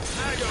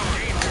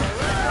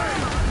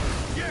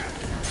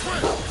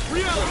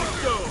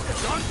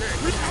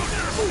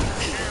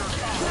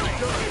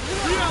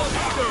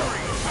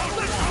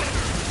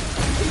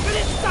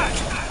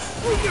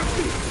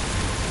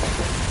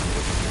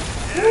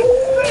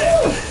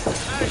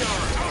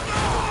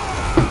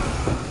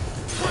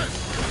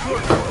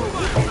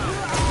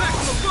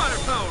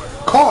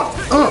 Caught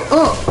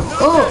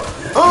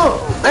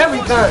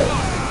everything.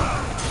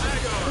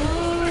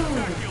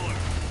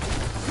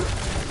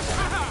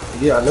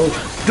 Yeah, I know what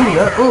you're doing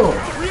that.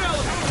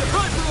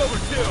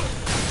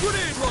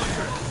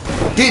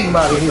 Get him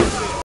out of here.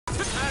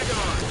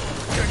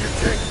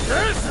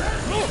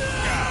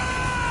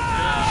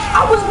 I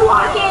was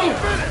blocking.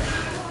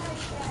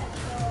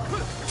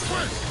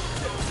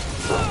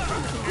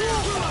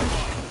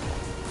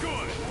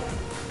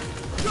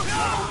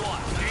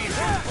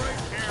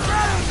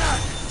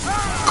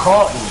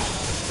 Caught me.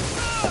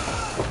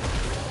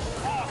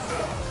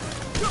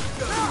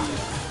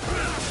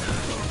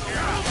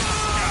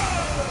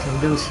 Can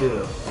do shit.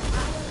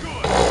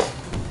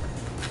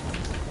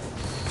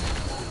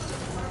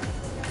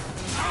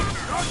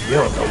 You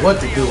don't know what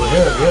to do with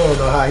him. You don't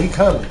know how he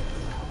coming.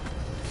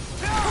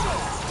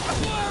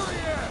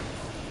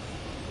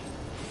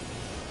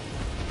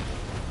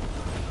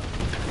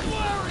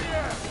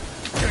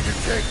 Can you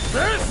take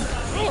this?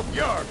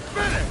 You're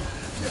finished.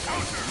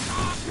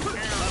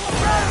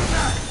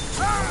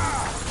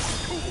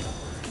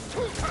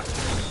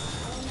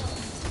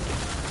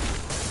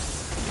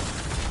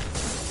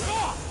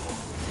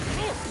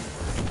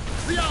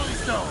 Reality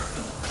stone.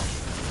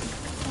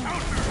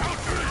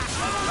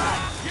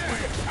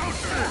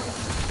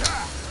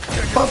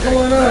 What's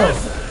going on?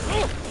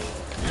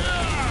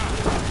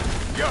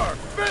 You're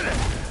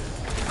finished.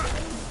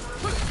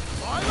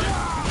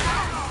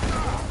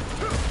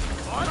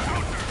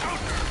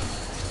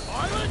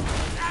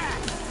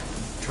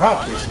 Drop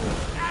this one.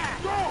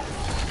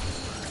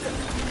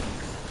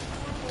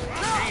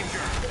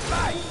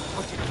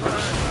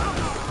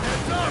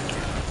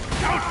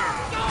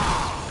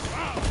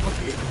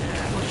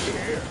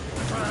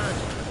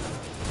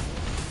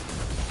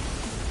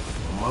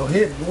 More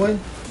hit, boy.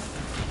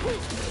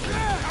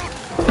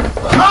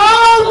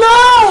 Oh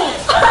no!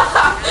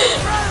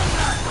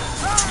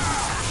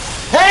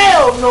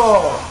 Hell no!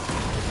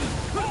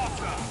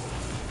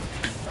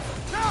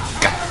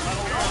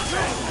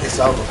 It's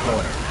over for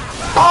him.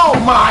 Oh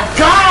my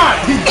God!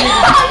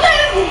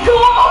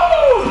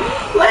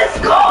 Let's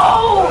go!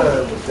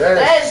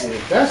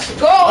 Let's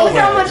go! Look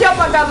how much help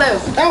I got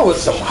left. That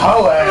was some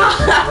hoe ass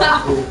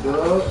shit,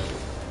 dog.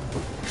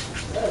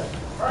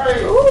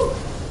 Right.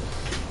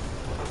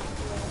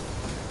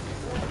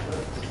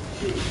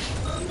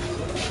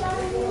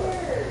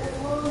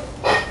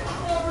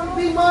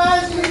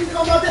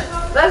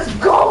 Let's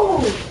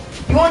go!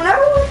 You want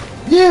another one?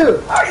 Yeah.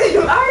 I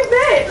already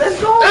bet. Let's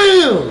go.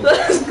 Damn.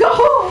 Let's go.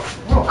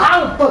 Bro, how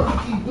the fuck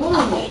you keep doing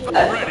this?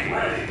 Ready.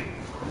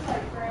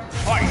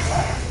 Fight.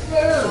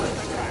 Yeah.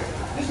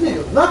 This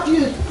nigga lucky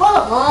as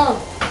fuck, huh?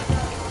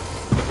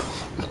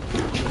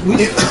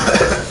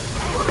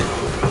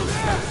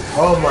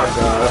 Oh my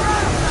God.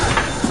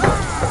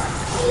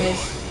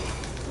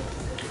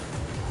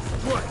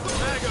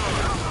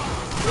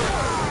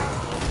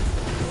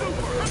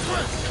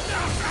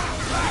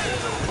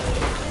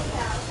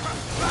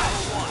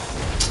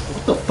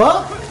 What the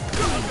fuck?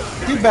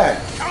 Get back.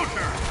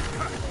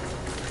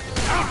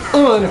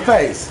 In the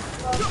face.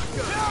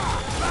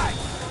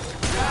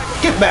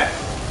 Get back.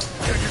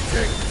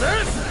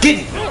 Get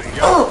him.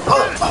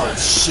 Oh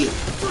shit.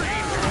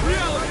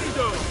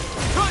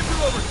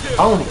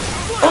 Own it.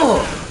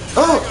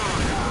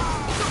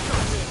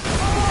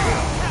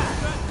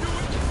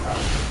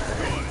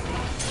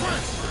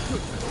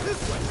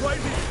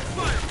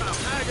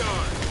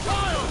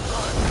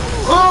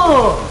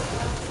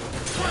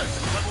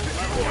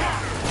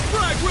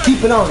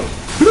 Keep it on him.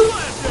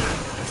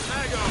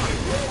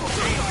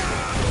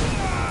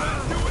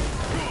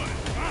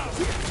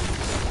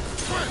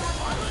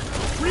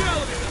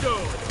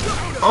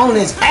 On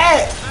his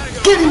ass.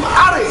 Get him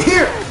out of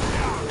here.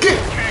 Get.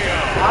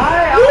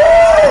 Alright,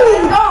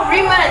 go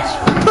rematch.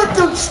 Put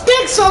the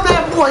sticks on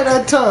that boy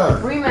that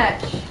time.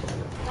 Rematch.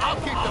 I'll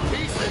keep the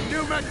peace in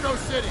New Mexico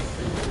City.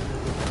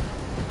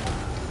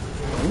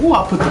 Ooh,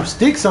 I put them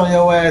sticks on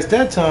your ass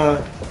that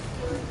time.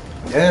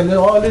 Damn,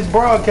 all this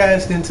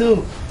broadcasting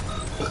too.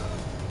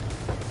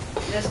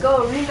 Let's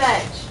go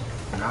rematch.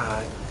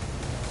 Alright.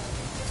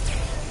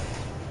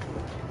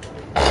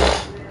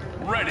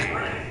 Ready.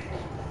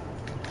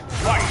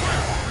 Fight.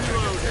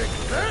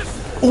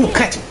 Ooh,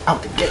 catch him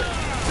out the gate.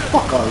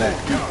 Fuck all that.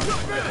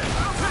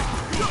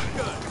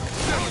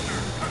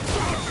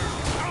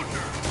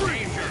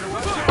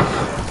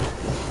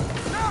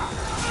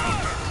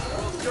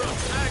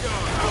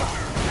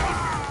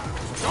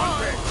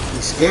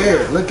 He's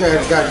scared. Look at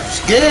it, got you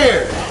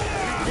scared.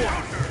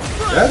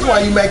 That's why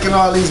you making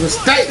all these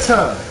mistakes,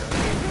 huh?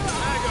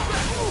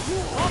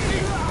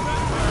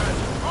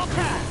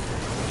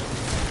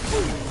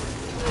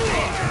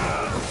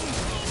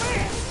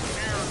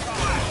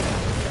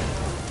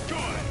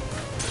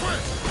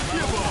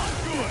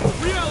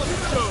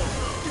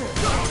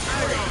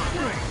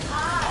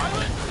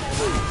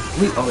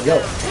 We on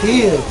your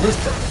heels this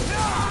time.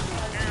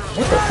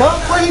 What the fuck?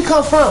 Where you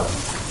come from?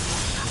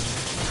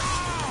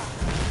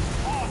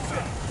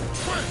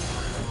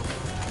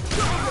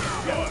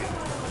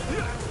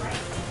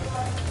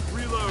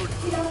 Reload.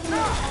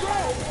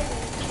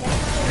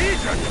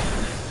 Legion!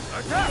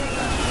 Attack!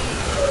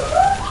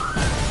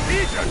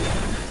 Legion!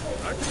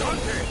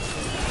 Attention!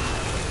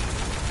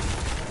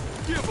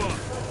 Give up!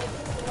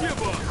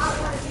 Give up!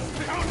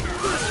 Counter!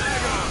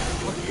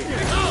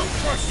 I'll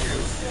crush you!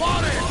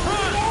 Body!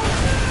 Run!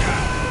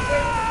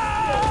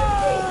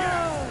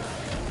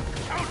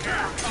 Counter!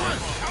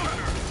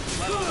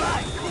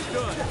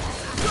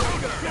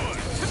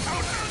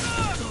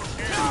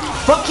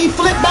 Fuck, he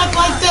flipped back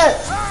like that.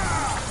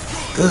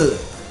 Good.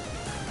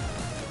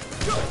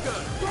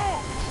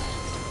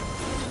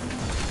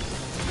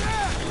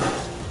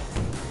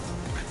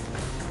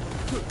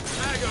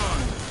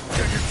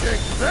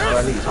 All I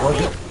need is one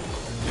hit.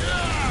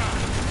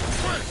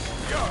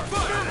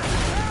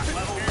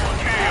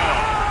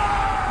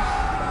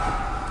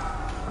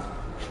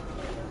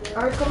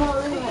 Alright, come on,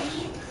 rematch.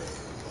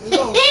 We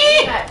go,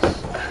 rematch.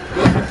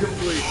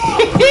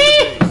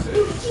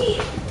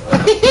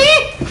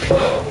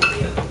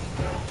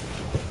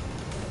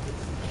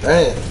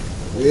 Damn.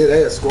 Yeah,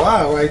 they a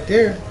squad right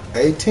there.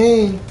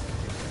 18.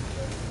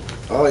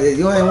 Oh yeah,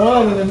 you ain't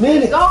won in a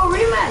minute. Go,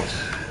 rematch.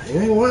 You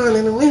ain't won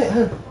in a minute,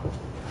 huh?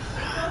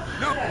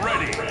 Not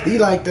ready! He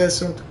like that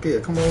something. Yeah,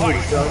 come on with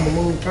it, y'all. I'm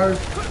gonna move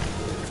first.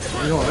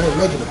 You know, I ain't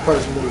making the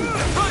first move.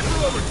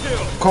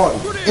 Caught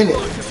him. In it.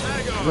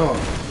 No.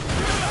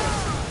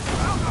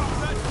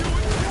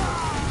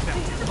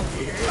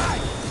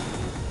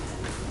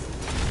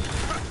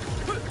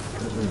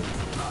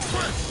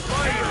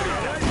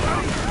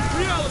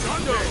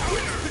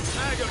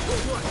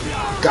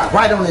 Got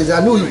right on his.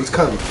 I knew he was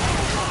coming.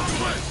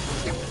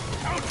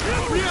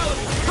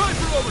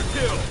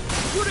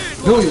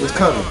 Knew he was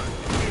coming.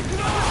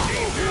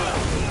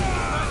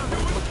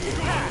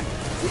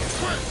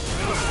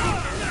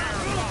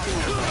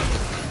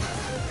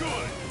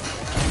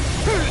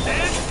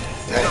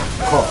 Damn,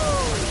 caught.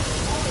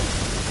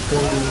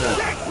 Couldn't do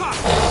nothing.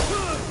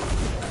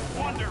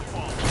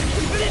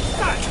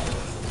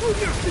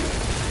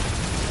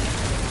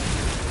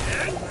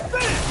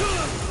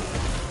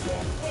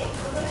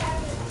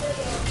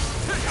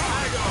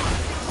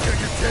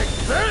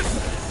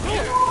 Take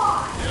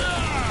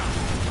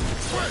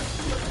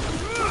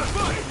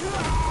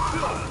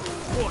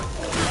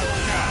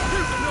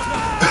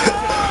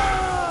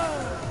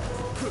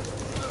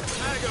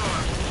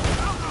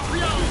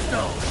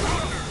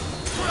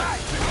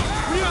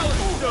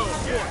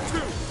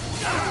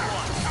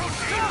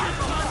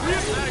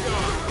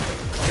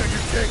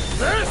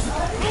this!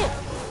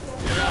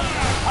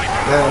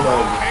 Damn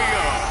over.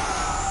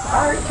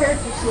 Alright,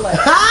 character select.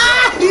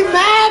 Ha! He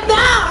mad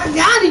now. I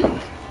got him.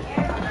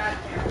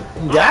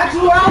 Got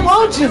you where I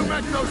want you.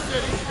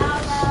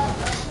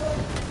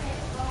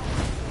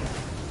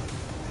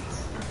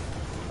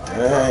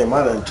 Dang,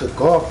 I done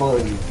took off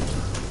on you.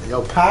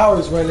 Your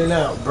power's running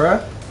out,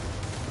 bruh.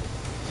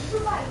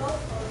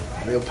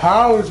 Your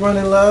power's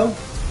running low.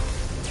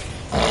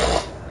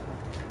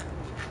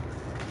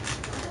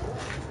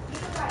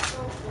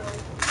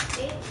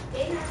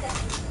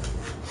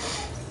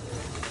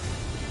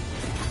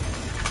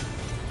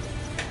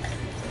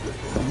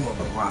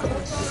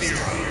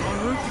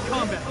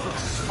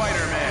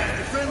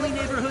 Spider-Man! Friendly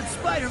neighborhood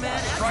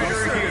Spider-Man.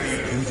 Strider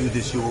here! You do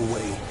this your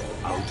way,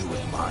 I'll do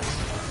it mine.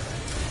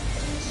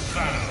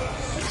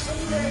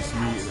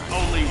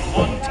 Only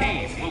one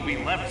team will be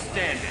left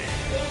standing.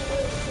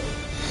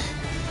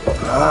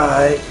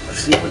 Alright, let's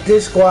see what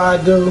this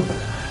squad do.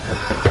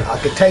 I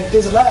could take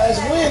this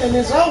last win and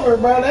it's over,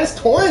 bro. That's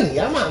 20.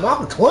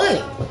 I'm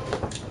 20.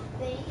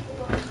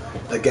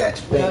 I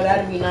got you. No,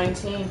 that'd be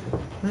 19.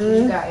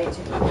 You got 18.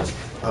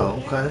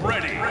 Oh, okay.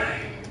 Ready.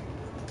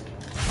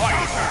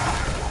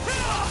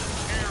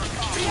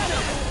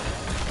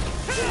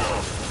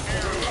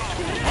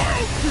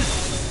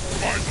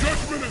 My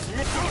judgment is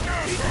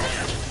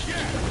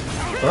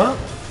Huh?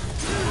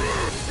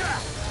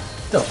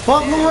 The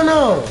fuck going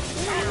on?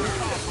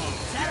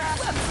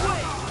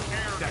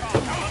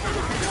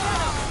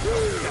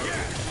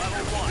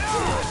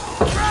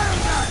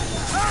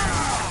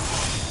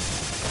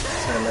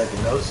 This ain't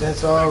making no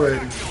sense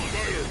already.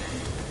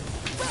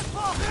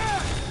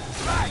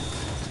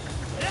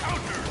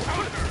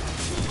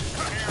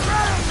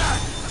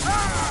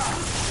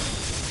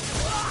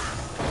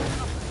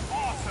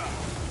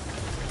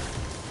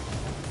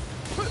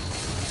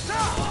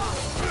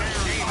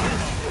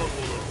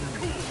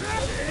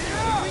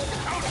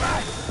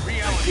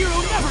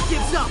 never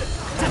gives up.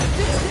 Time to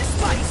finish this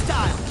Spidey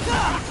style.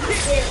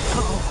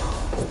 Uh-oh.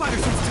 Spider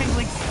sense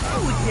tingling.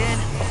 Oh, again.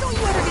 Don't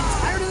you ever get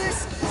tired of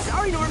this?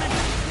 Sorry, Norman.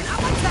 You're not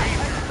my type.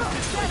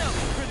 Venom.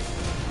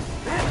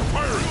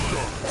 Pirate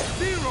Star.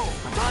 Zero.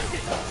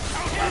 Content.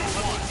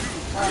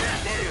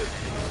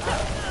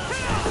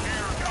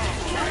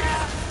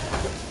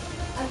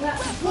 I got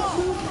to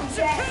move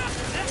back.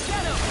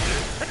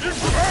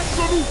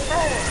 Absolute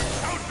power.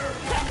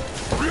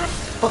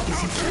 Fuck is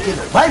he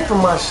getting away from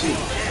my shit?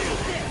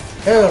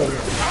 Hell yeah.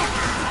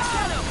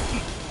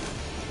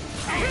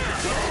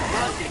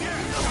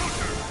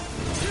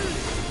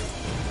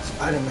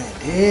 Spider-Man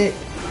dead.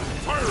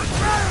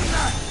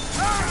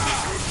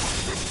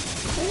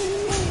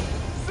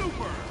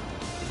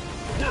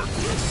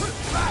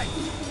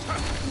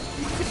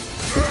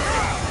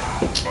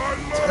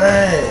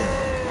 Dang.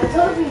 I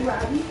told you,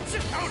 Robbie.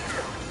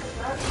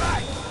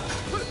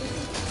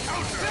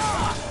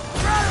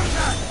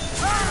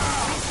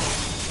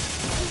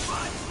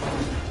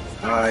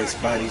 Alright,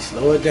 Spidey,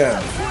 slow it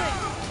down.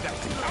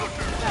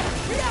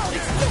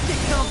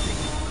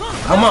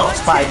 Come on,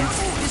 Spidey.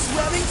 This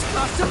webbing's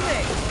custom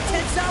made.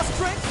 Tensile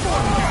strength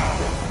formula.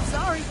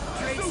 Sorry,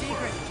 trade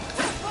secret.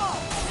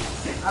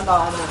 I got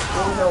almost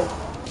full health.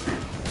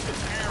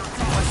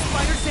 My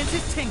spider sense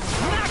is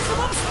tingling.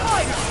 Maximum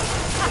spider.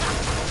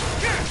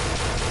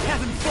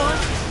 Having fun?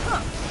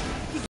 Huh.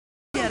 You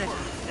get it.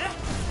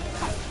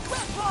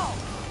 Wet ball.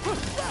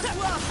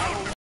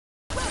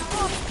 Wet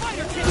ball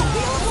spider king. The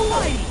wheel of the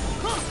lady.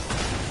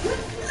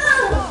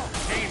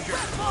 Danger.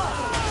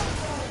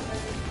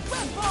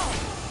 Wet ball.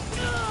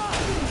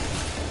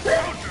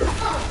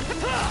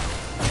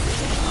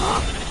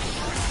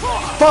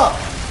 Fuck.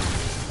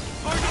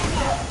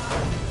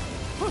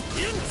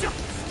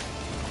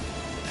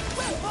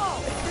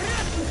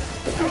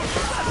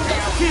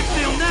 Can't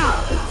feel now.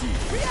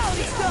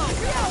 Reality stone.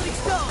 Reality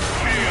stone.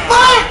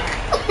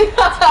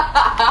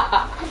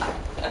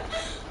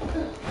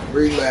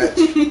 Rematch.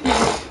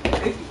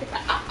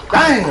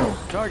 Damn.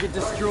 Target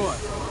destroyed.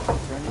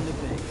 Turning to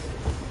base.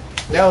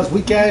 That was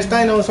weak ass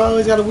Thanos. I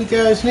always got a weak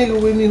ass nigga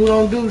with me who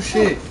don't do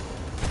shit.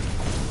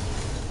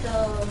 So,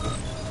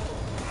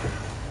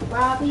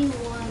 Robbie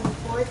won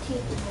 14 to 0.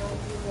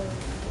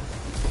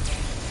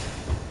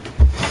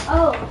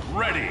 Oh.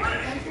 Ready.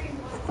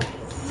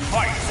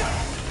 Fight.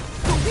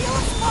 The wheel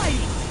of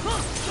Spidey.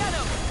 Get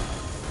him.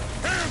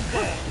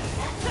 Handball.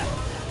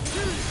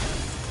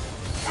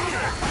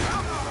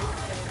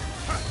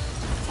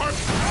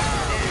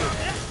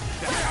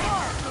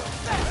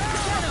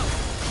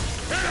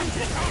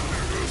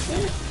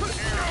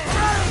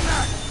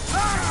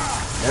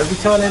 Every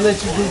time they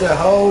let you do that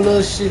whole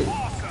little shit.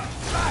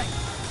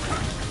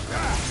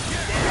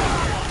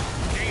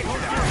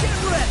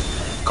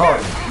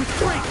 Cardi. With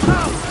great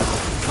power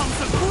comes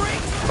a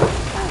great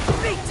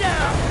beat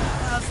down.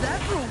 How's that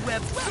for a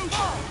web?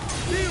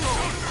 Zero.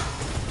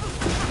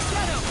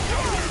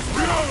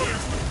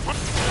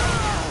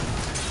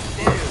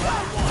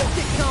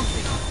 Get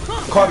comfy.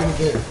 Cardi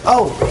again.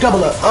 Oh,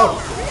 double up. Oh.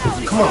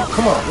 Come on,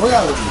 come on.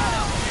 Reality.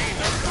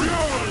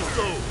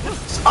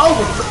 It's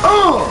over.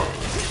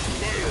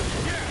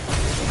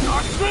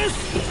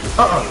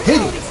 Hit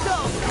it.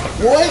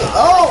 Boy.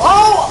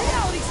 Oh.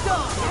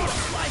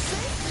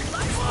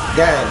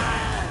 Got him.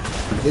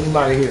 Get him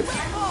out of here.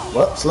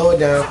 Well, slow it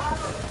down.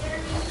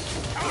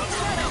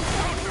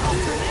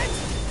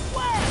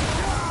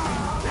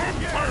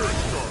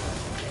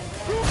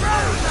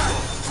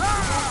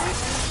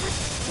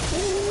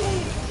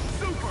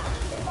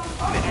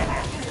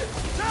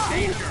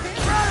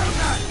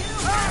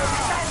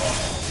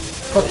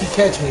 Fuck you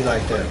catch me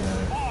like that, man.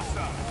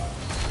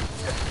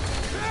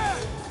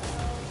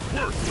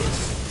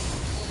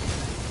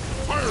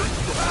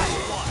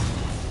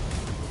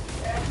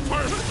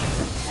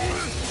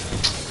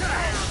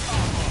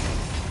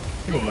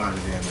 Get him out of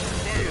there, man.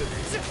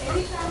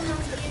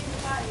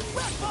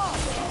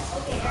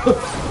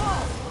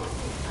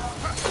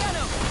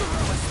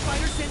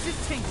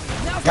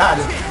 Got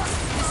him.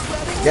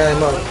 Got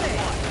him up.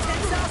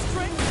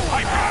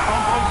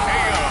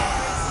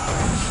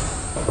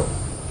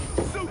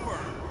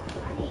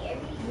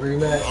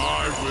 Rematch. I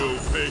will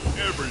take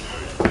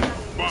everything.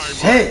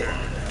 Shit.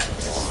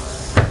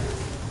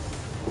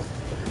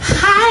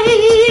 Hi.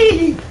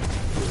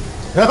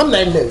 I'm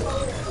that nigga.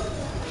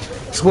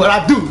 It's what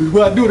I do. It's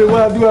what I do. That's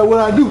what I do. That's what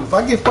I do. If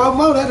I get 5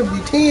 more, that'll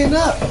be 10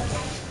 up.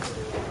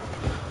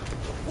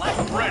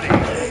 Ready.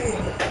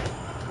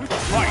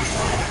 Fight.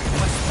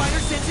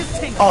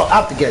 Oh,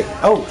 out the gate.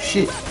 Oh,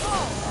 shit.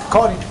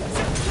 Caught him.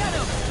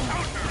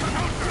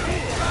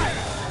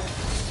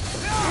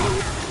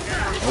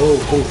 Oh,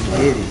 he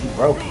did it. He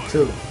broke it,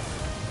 too.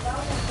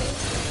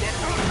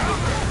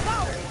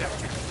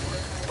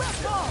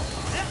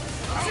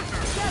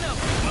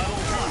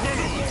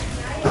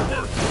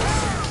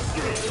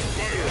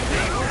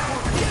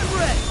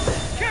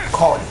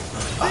 Caught him.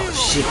 Oh,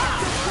 shit.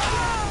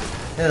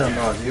 Hell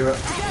no, Zero.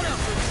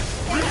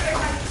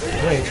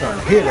 You ain't trying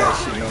to hear that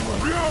shit no more.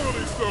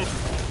 Reality stuff.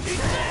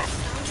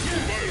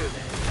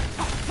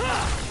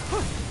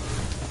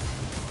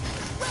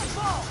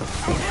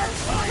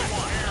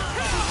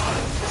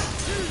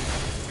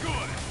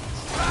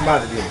 I'm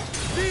about to do it.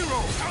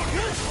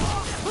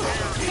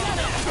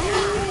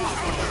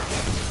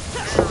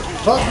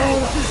 Fuck, man.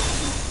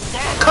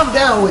 Come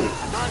down with it.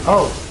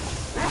 Oh.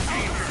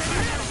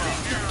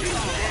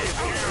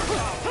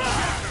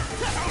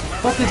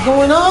 What is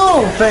going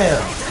on,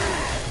 fam?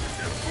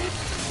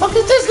 What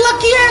is this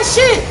lucky ass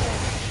shit?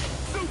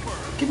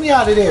 Get me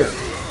out of there.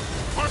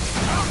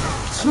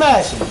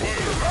 Smash him.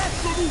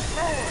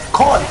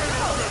 Caught him.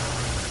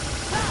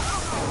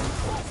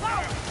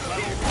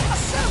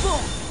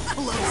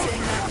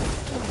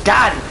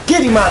 Got him.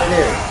 Get him out of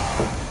there.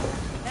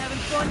 Having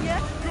fun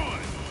yet?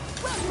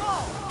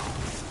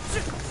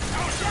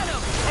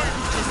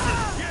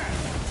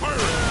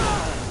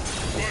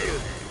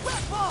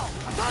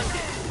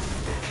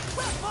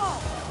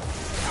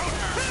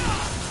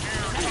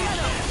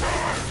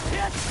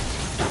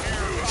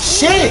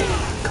 Shit!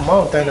 Come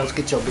on, Thanos,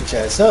 get your bitch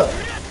ass up.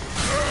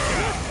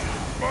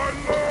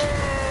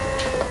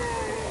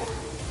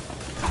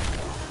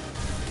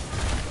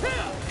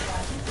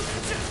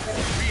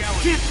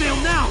 Can't fail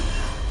now!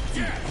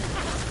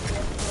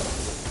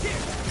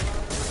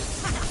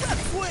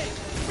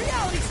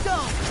 Reality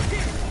stone!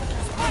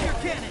 Spider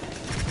cannon!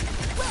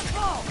 Web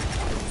ball!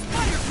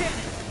 Spider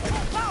cannon!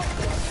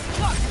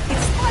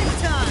 It's spider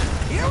time!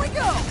 Here we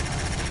go!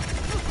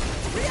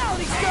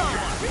 Reality stone!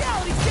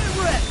 Reality get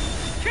ready!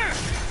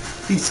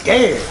 He's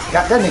scared.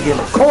 Got that nigga in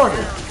the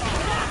corner.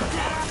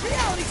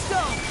 Reality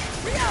stone!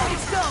 Reality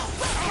stone!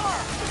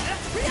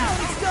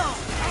 Reality stone!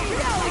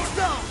 Reality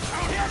stone!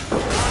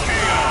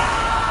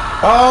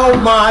 Oh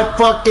my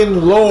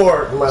fucking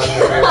lord, my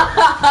nigga.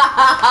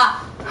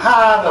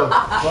 How the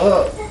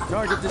fuck?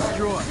 Target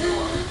destroyed.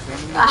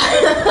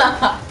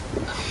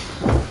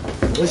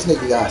 This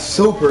nigga got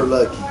super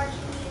lucky.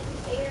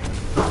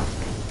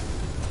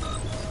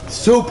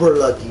 Super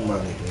lucky, my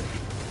nigga.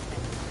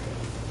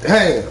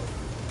 Damn.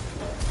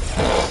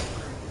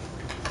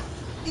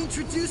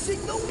 Introducing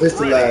the This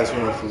the last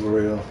one for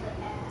real.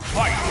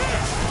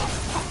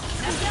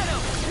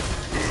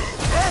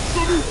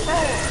 Absolute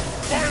power!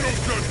 Final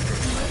judgment!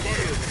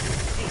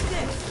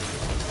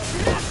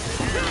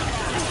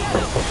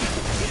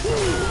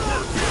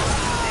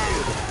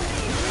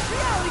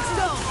 Reality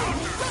stone!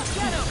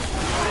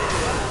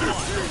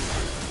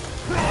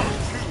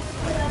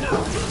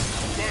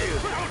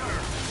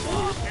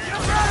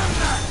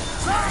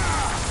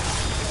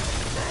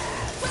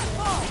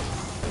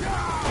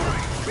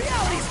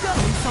 Reality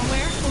stone!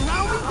 Somewhere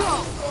around we go!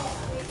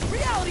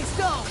 Reality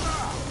stone!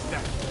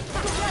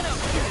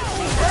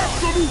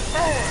 Absolute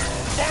power!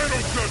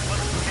 Final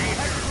judgment!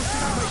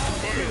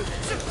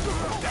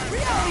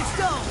 Reality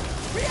stone!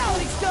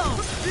 Reality stone!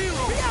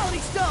 Reality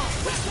stone!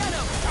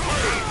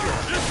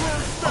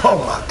 Oh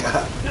my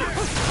god.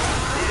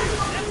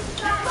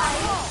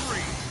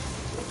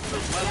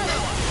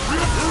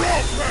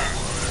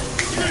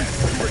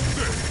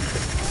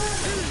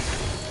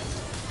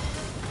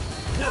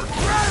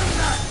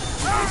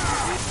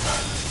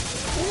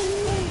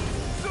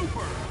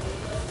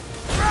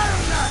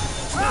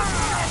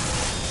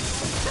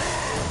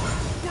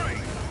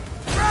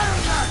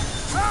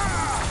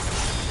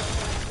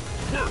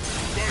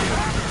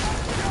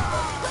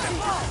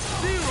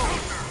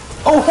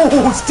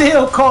 Oh,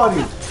 still caught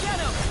him.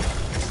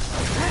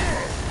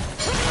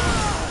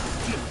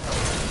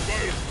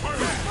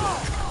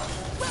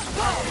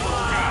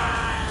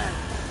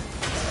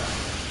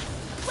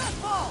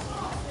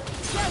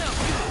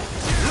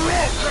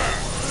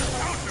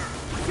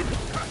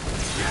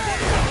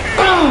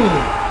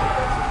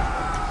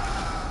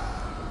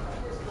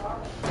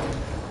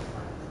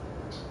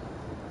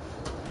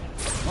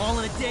 All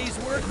in a day's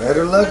work.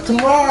 Better luck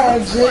tomorrow,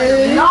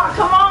 Jay. No,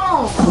 come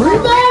on.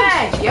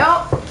 Rematch?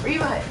 Yup.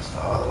 Rematch.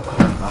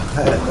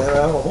 Man, I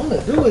don't want to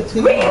do it to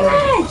you.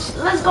 Rematch.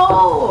 Let's go.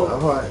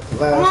 Alright,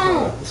 last Come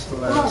one. This is the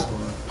last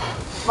one.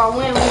 If I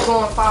win, we're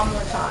going 5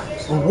 more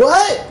times.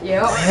 What?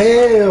 Yep.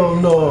 Hell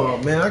no,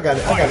 man. I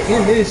gotta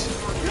end this.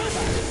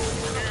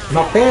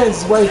 My fans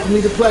is waiting for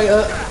me to play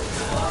up.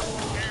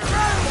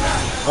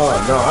 Oh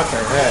no, I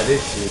can't have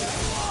this shit.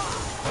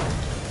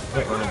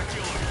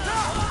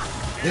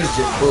 This is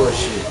just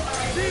bullshit.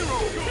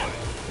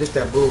 This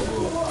that bull.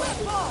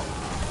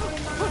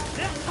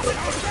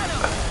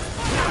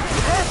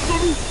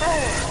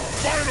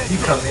 You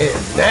come in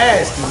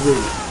nasty with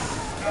it.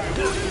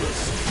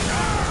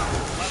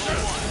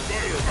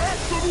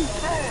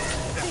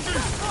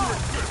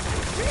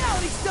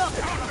 Reality stuff.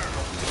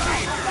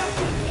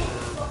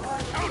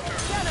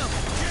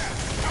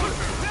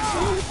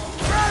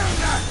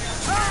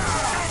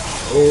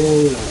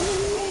 Oh.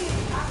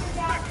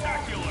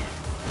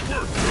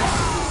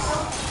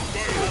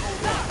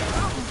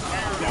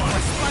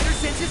 Spider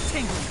senses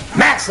tingling.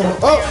 Maximum.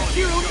 Oh.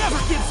 Hero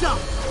never gives up.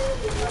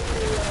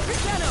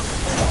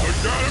 The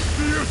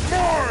galaxy is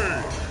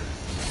mine!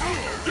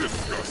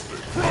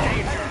 Disgusting!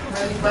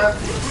 Ready, bro?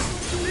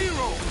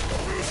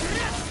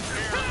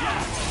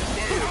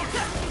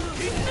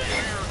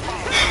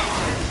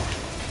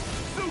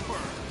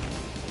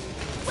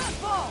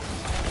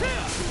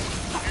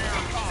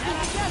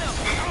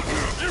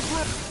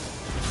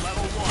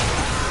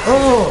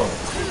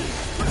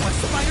 My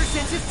spider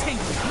sense is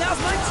tingling.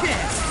 Now's my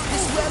chance.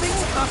 This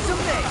webbing's custom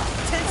made.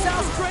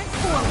 Tensile strength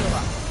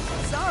formula.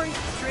 Sorry,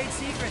 trade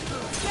secret.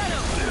 Get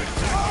him.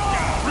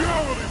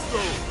 Reality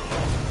stone!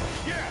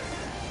 Yes!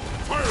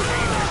 Fire!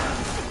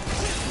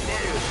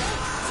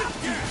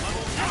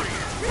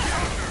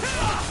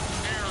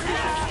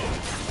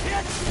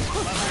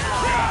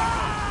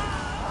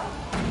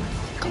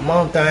 Come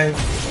on, thing.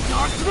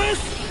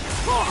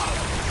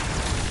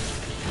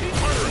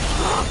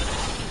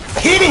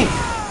 Hit him!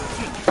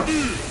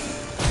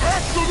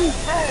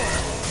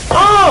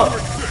 Oh!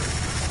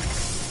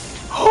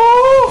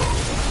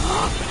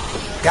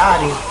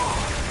 Got him.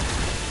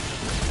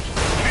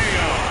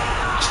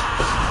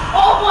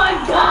 Oh my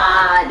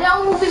god! That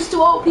move is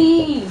too OP!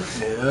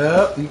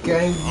 Yep, you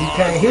can't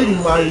hit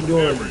him while you're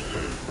doing it.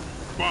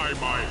 By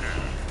my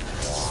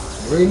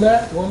hand.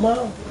 Relax, one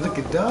more. Look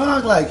at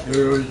dog like,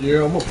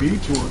 yeah, I'm gonna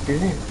beat you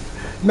again.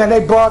 Man, they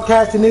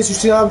broadcasting this, you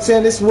see what I'm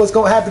saying? This is what's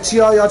gonna happen to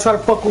y'all. Y'all try to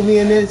fuck with me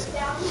in this.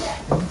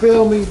 You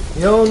feel me?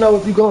 You don't know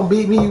if you gonna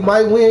beat me, you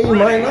might win, you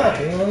might not.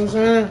 You know what I'm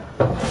saying?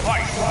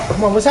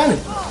 Come on, what's happening?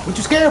 What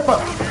you scared for?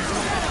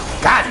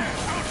 Got it.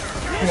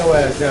 Bring your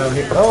ass down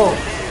here. Oh!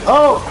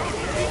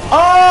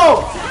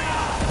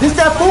 This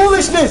that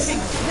foolishness!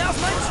 Now's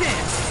my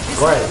chance. This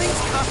Right. webbing's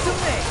custom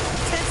made.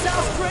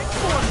 Tensile strength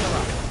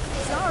formula.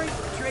 Sorry,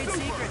 trade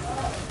secret.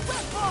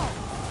 Wet ball.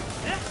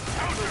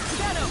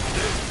 Get him.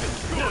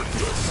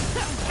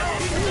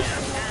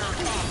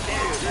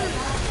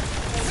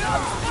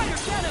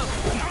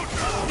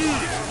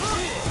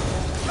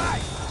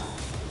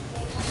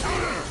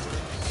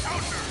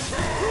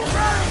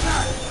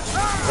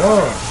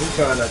 Oh, we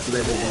trying not to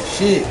let them do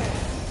shit.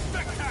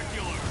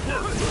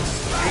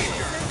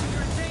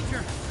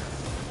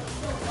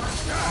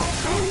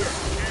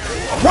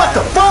 What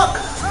the fuck?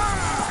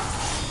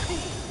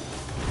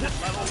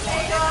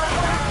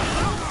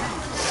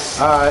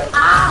 Alright.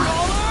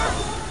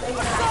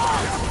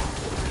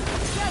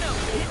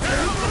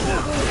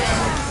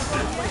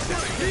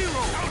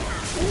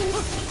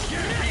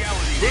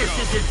 This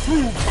is the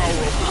true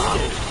power of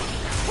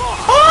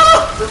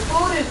The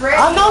food is ready. I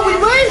know we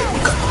win.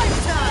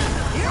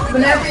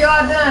 Whenever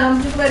y'all done,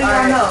 I'm just letting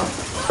y'all know.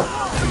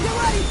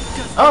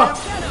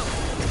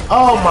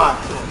 Oh my.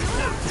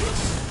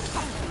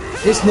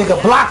 This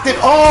nigga blocked it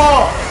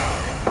all.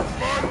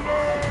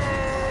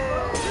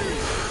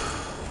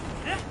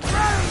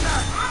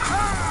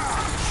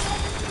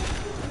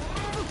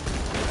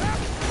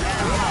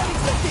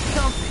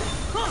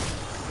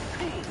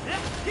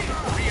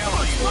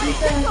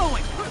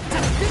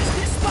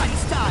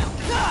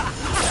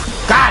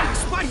 Got it.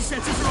 Spidey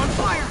senses are on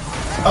fire.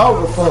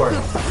 Over for it.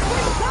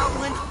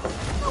 Goblin,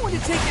 no one to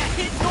take that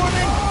hit,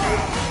 Norman.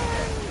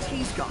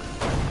 He's gone.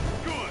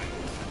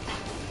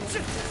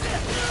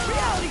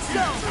 Reality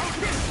stone.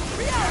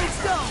 Reality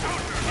stone.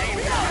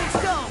 Reality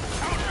stone.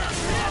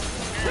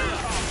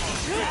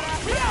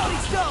 Reality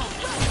stone.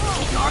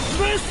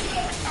 Darkness.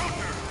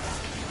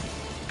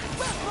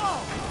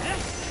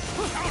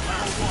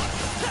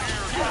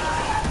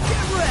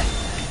 Get ready.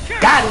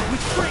 Got it.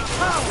 With great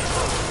power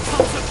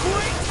comes a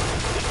great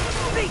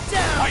beat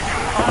down.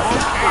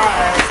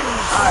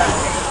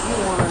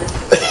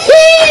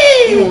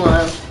 You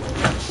won.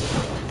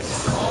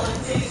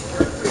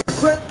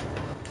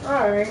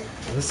 Alright.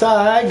 It's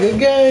alright. Good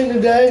game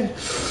today.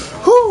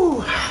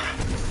 Whew.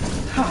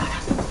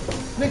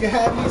 Nigga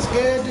had me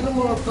scared to the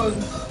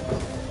motherfucker.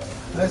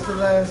 That's the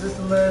last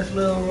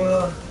little, you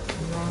know,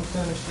 I'm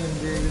finishing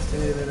Diggs to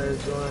hit that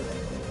joint.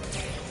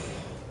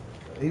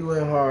 He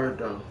went hard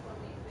though.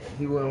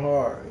 He went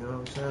hard, you know what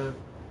I'm saying?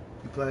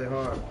 He played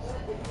hard.